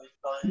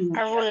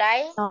 I would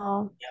like.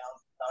 No.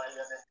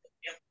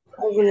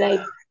 I would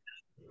like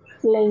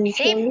playing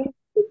tennis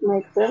with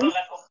my friends.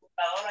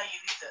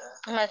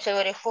 My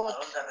favorite food.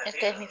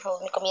 Esta es mi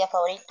comida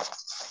favorita.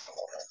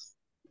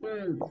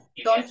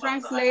 Don't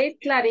translate,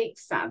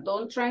 Clarissa.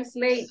 Don't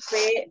translate.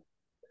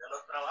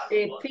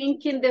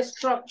 Thinking the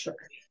structure.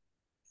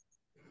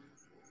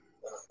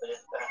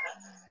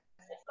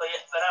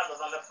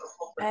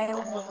 I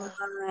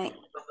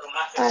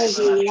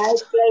would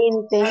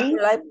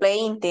like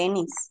playing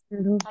tennis. I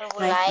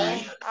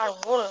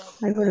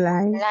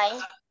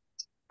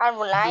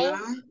would like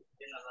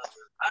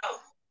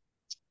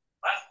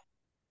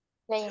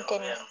playing tennis. Playing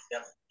tennis.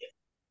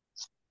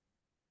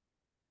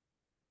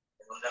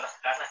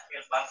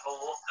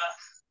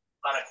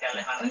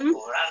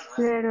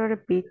 Letter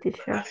repeat,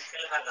 teacher.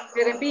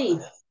 Letter B.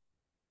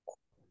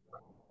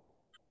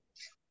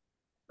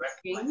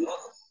 Okay.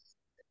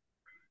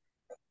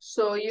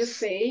 So you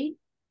say,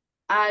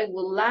 I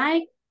would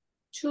like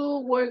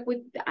to work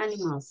with the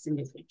animals in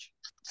the future.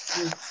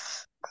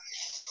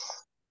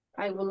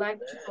 I would like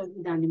to work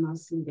with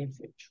animals in the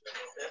future.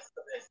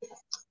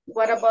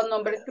 What about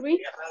number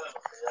 3?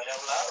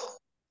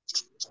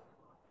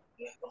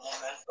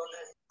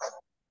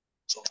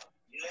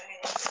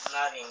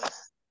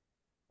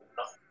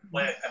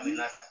 Puede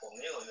caminar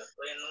conmigo, yo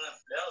estoy en un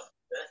empleo,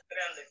 ustedes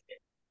crean de que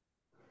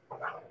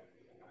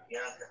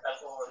quieran que está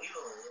algo jodido.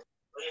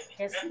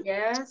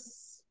 Yes.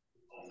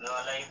 Me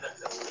van a ir del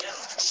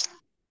gobierno.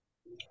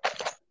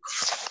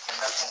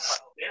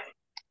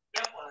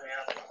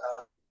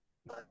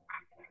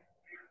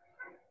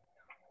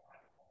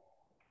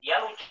 Ya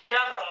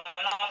luchando,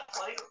 no han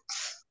podido.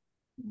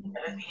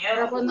 What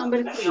about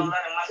number 3?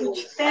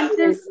 Which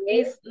sentence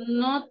is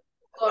not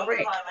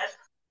correct?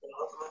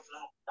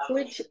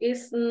 Which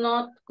is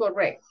not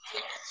correct?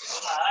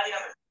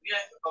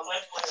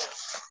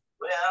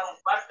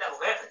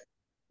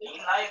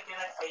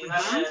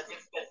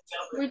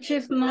 Which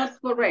is not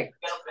correct?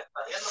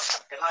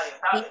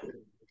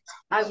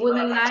 I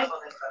wouldn't like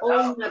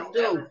own a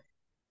dog.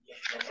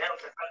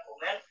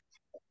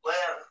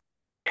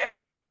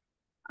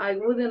 I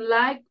wouldn't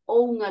like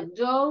own a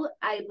dog.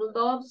 I would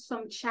love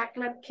some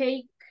chocolate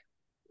cake.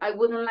 I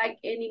wouldn't like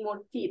any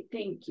more tea.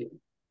 Thank you.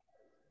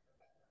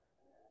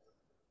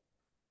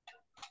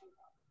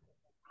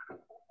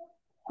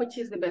 Which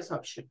is the best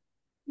option?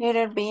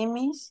 Letter B,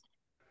 Miss.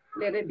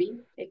 Letter B,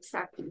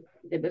 exactly.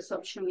 The best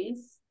option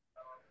is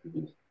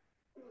B.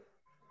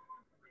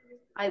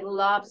 I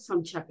love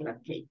some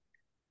chocolate cake.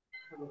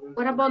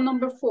 What about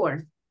number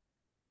 4?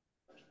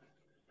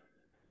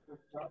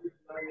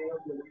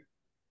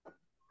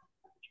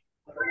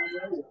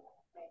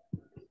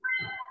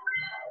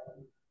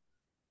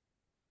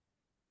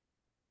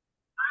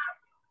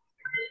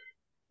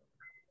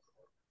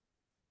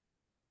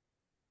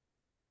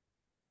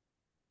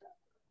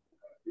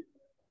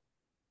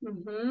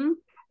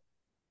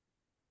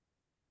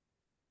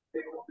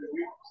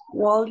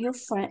 Will your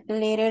friend,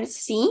 letter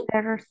C?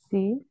 Letter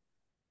C.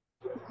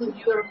 Would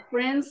your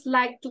friends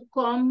like to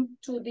come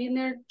to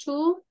dinner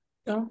too?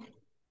 No.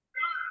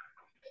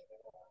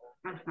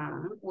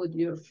 Would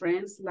your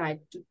friends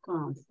like to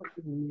come for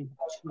dinner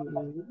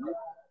too?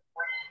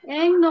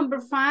 And number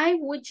 5,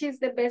 which is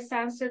the best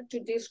answer to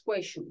this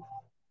question?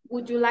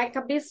 Would you like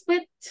a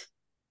biscuit?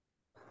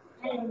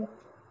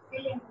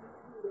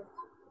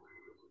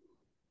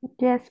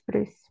 Yes,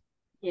 please.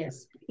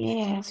 Yes.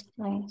 Yes,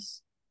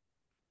 please.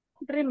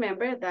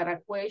 Remember that a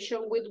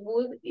question with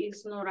would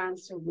is not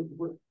answered with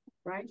would,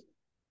 right?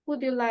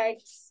 Would you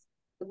like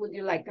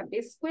a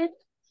biscuit?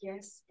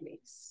 Yes,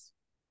 please.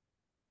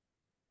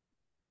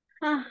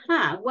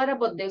 What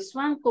about this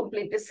one?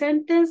 Complete the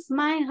sentence.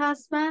 My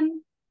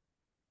husband.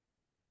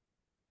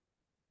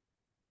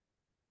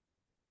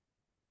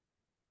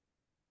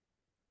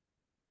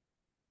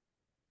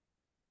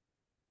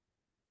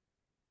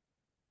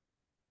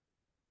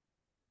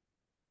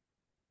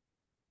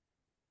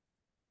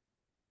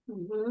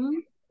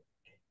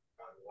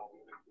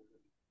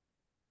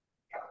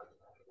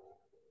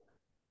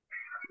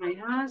 My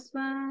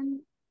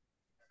husband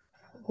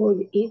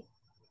would eat.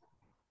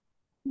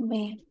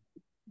 B.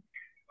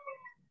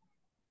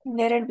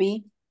 Letter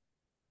B.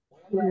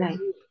 Like.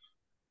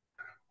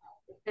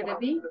 Letter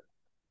B.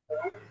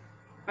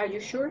 Are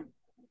you sure?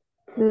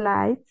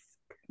 Likes,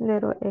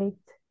 letter 8.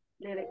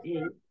 Letter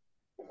A.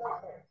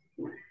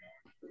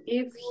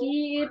 If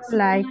he eats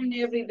Like. one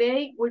every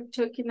day, we're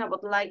talking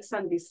about likes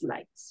and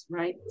dislikes,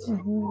 right?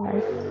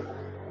 Like.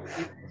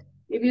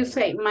 If you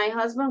say, my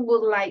husband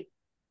would like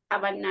a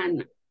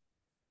banana.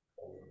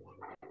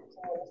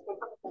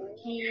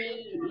 He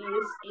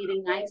is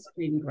eating ice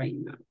cream right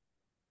now.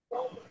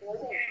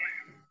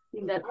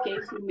 In that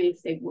case, you may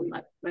say would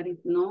like, but if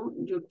no,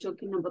 you're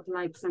talking about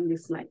likes and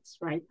dislikes,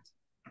 right?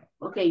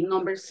 Okay,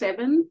 number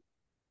 7.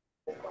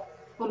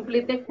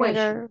 Complete the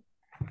question.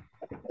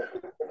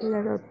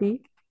 Letter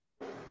B.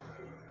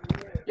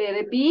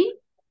 Letter B.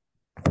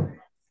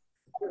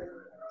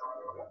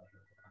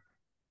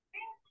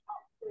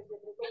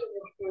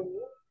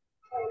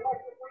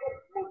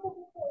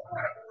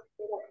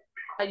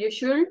 Are you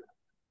sure?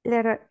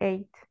 Letter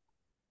 8.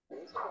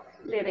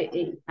 Letter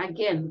A.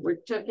 Again, we're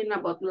talking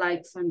about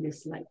likes and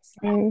dislikes.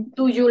 A.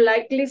 Do you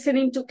like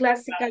listening to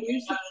classical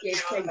music?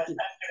 Yes, I do.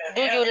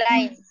 Do you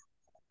like?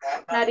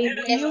 But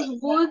if you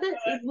would,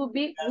 it would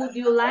be, would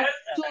you like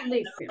to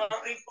listen?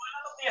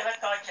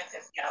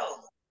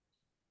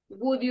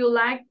 Would you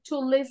like to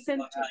listen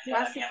to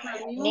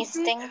classical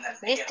music?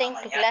 Listening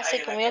to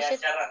classical music.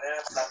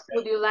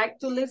 Would you like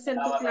to listen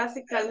to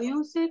classical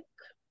music?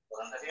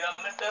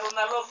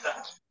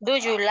 Do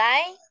you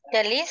like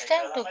to listen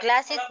to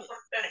classic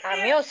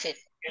music?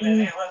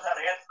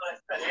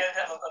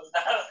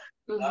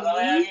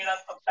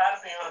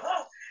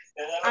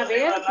 A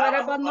ver, what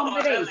about number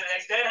 8?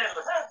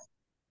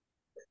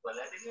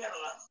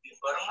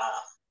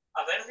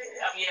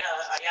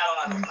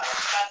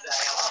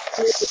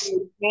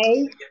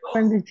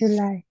 When did you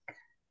like?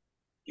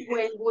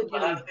 When would you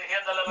like?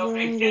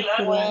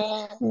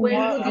 When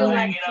Would you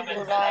like to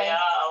visit?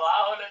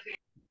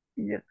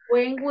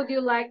 When would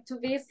you like to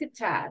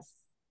visit us?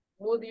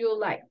 Would you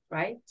like,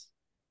 right?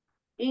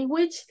 In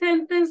which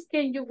sentence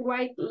can you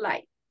write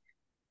like?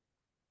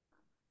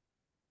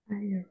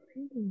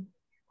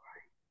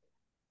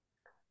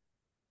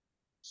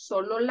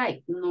 Solo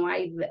like, no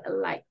hay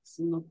like,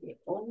 sino que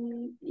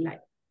only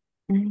like.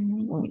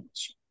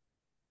 Which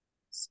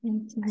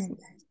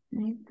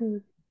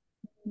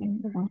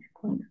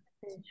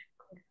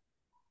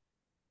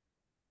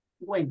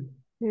When?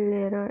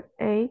 Letter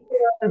 8.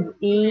 Letter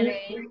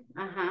A.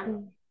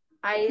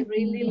 I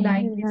really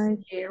like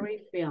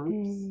scary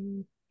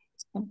films.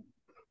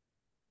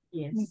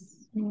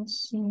 Yes.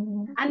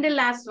 And the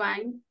last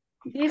one.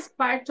 This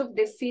part of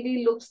the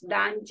city looks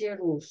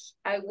dangerous.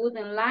 I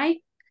wouldn't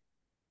like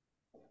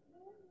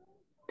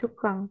To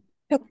come.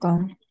 to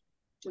come.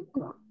 to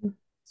come.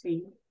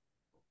 See,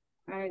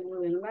 I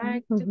wouldn't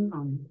like to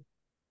come.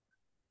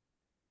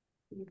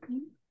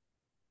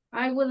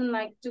 I wouldn't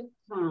like to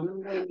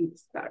come when it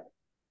starts.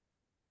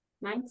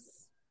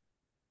 Nice.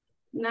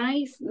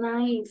 Nice,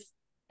 nice.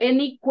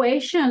 Any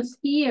questions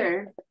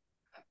here?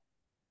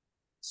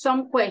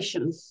 Some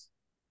questions.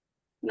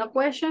 No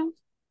questions?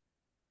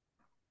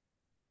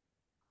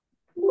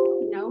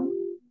 No?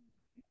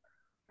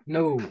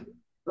 No.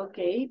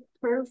 Okay,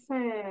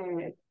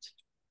 perfect.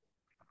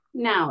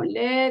 Now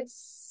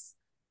let's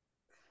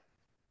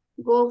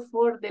go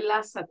for the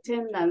last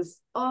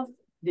attendance of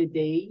the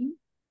day.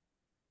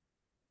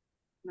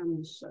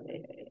 Vamos a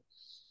ver.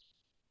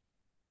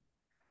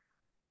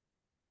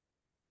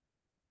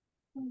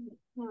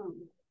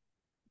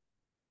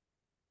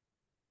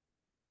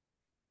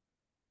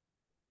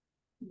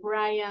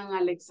 Brian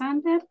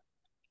Alexander.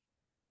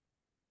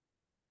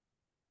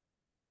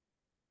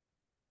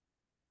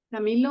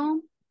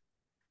 Camilo.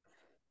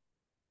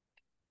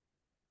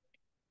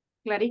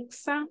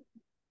 Clarixa.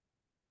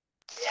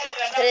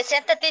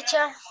 Presente,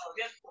 teacher.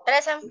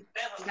 Present.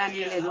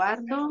 Daniel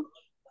Eduardo.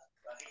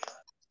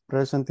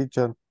 Present,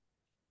 teacher.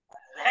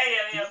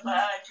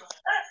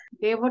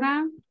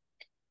 Débora.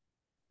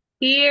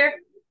 Here.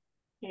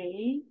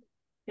 Okay.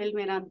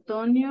 Elmer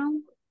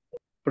Antonio.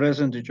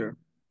 Present, teacher.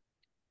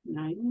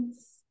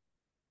 Nice.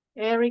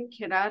 Eric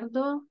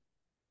Gerardo.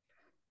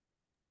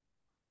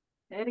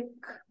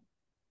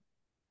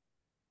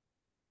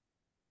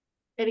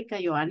 Erika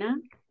Joana.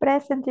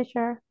 Present,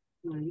 teacher.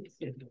 Nice,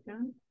 Erika.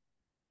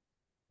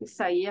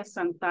 Isaías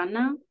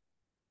Santana.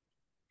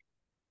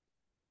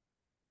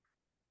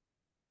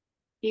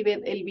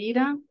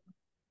 Elvira.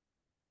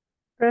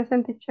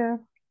 Present, teacher.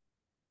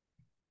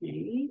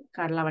 Okay.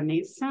 Carla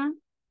Vanessa.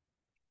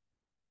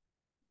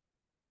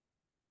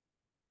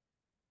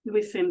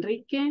 Luis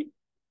Enrique.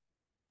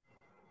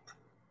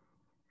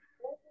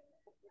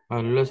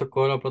 Le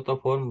sacó la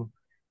plataforma.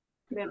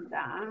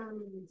 ¿Verdad?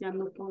 Ya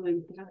no puedo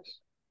entrar.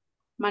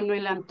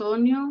 Manuel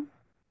Antonio.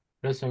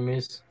 Present,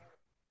 miss.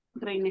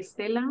 Reina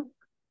Estela.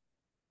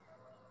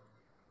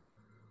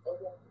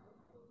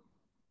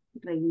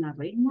 Reina.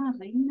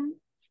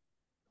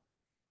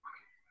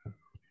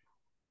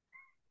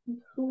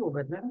 Estuvo,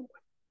 ¿verdad?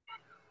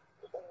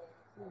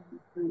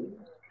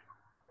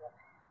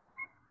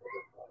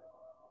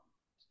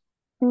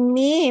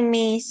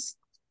 Miss.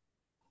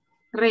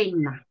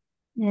 Reina.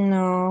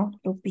 No,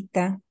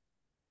 Lupita.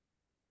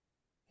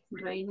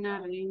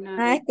 Reina.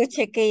 Ah,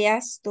 escuché que ya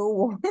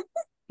estuvo.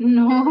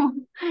 No,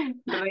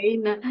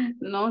 Reina.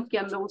 No, que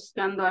ando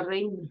buscando a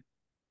Reina.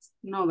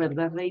 No,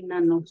 ¿verdad?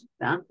 Reina no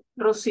está.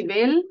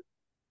 Rosibel.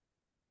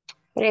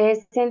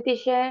 Present,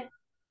 teacher.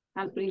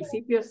 Al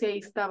principio sí ahí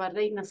estaba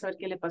Reina, a saber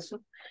qué le pasó.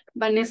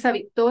 Vanessa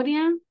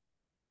Victoria.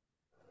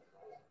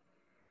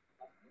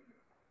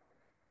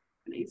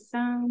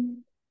 Vanessa.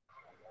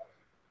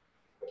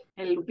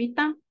 El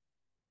Lupita.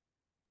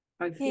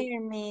 Ay, sí. Here,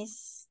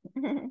 miss.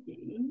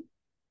 Sí.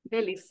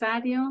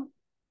 Belisario.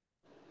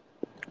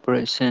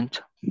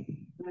 Present.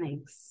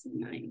 Nice.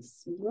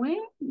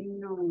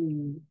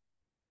 Bueno,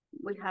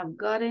 we have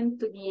gotten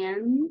to the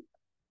end.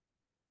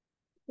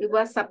 It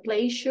was a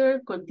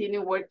pleasure.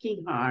 Continue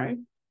working hard,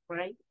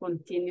 right?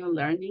 Continue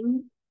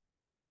learning.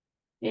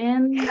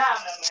 And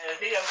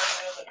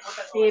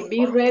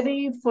be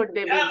ready for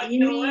the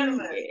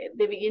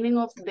beginning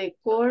of the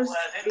course.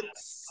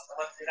 It's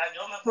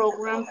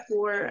program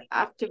for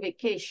after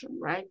vacation,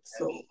 right?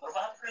 So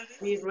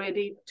be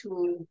ready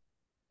to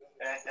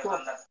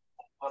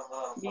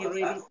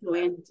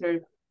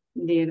enter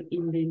there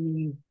in the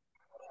new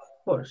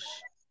course.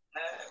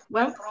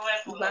 Well, it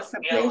was a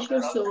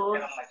pleasure. So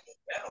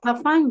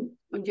have fun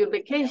on your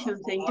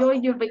vacations. Enjoy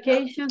your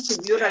vacations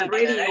if you're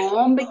already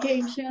on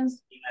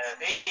vacations,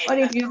 or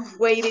if you're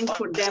waiting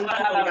for them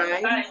to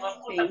arrive.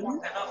 Okay.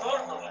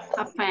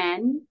 Have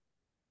fun.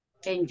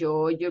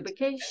 Enjoy your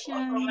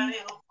vacation.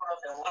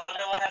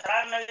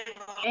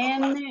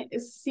 And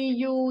see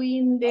you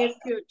in the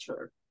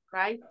future,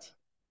 right?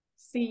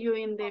 See you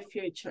in the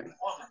future.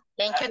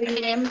 Thank you,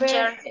 Remember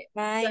teacher.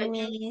 Bye,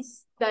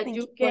 miss. that Thank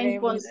you for can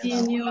everything.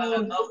 continue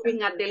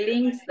looking at the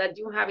links that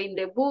you have in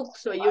the book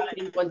so you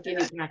can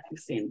continue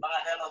practicing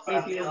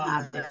if you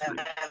have the time,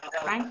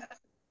 right?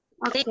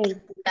 Okay.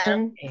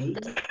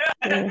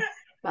 Okay.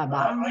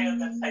 Bye-bye.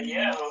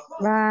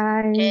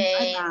 Bye.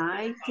 Okay.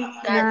 Bye,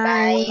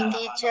 Goodbye,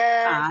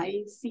 teacher.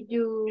 Bye, see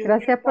you.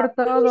 Gracias por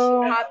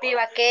todo. Happy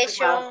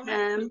vacation.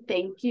 Welcome.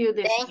 Thank you.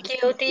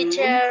 Thank you,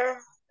 teacher.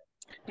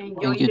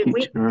 Enjoy Thank you, the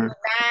week. teacher.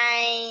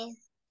 Bye.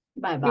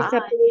 Bye-bye.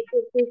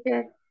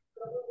 Teacher.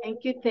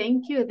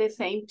 Thank you. The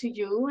same to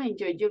you.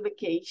 Enjoy your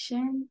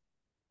vacation.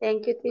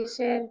 Thank you,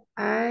 teacher.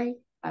 Bye.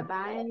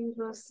 Bye-bye,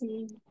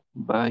 Rosie.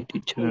 Bye,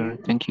 teacher.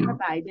 Thank you.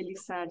 Bye-bye,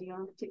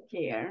 Belisario. Take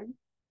care.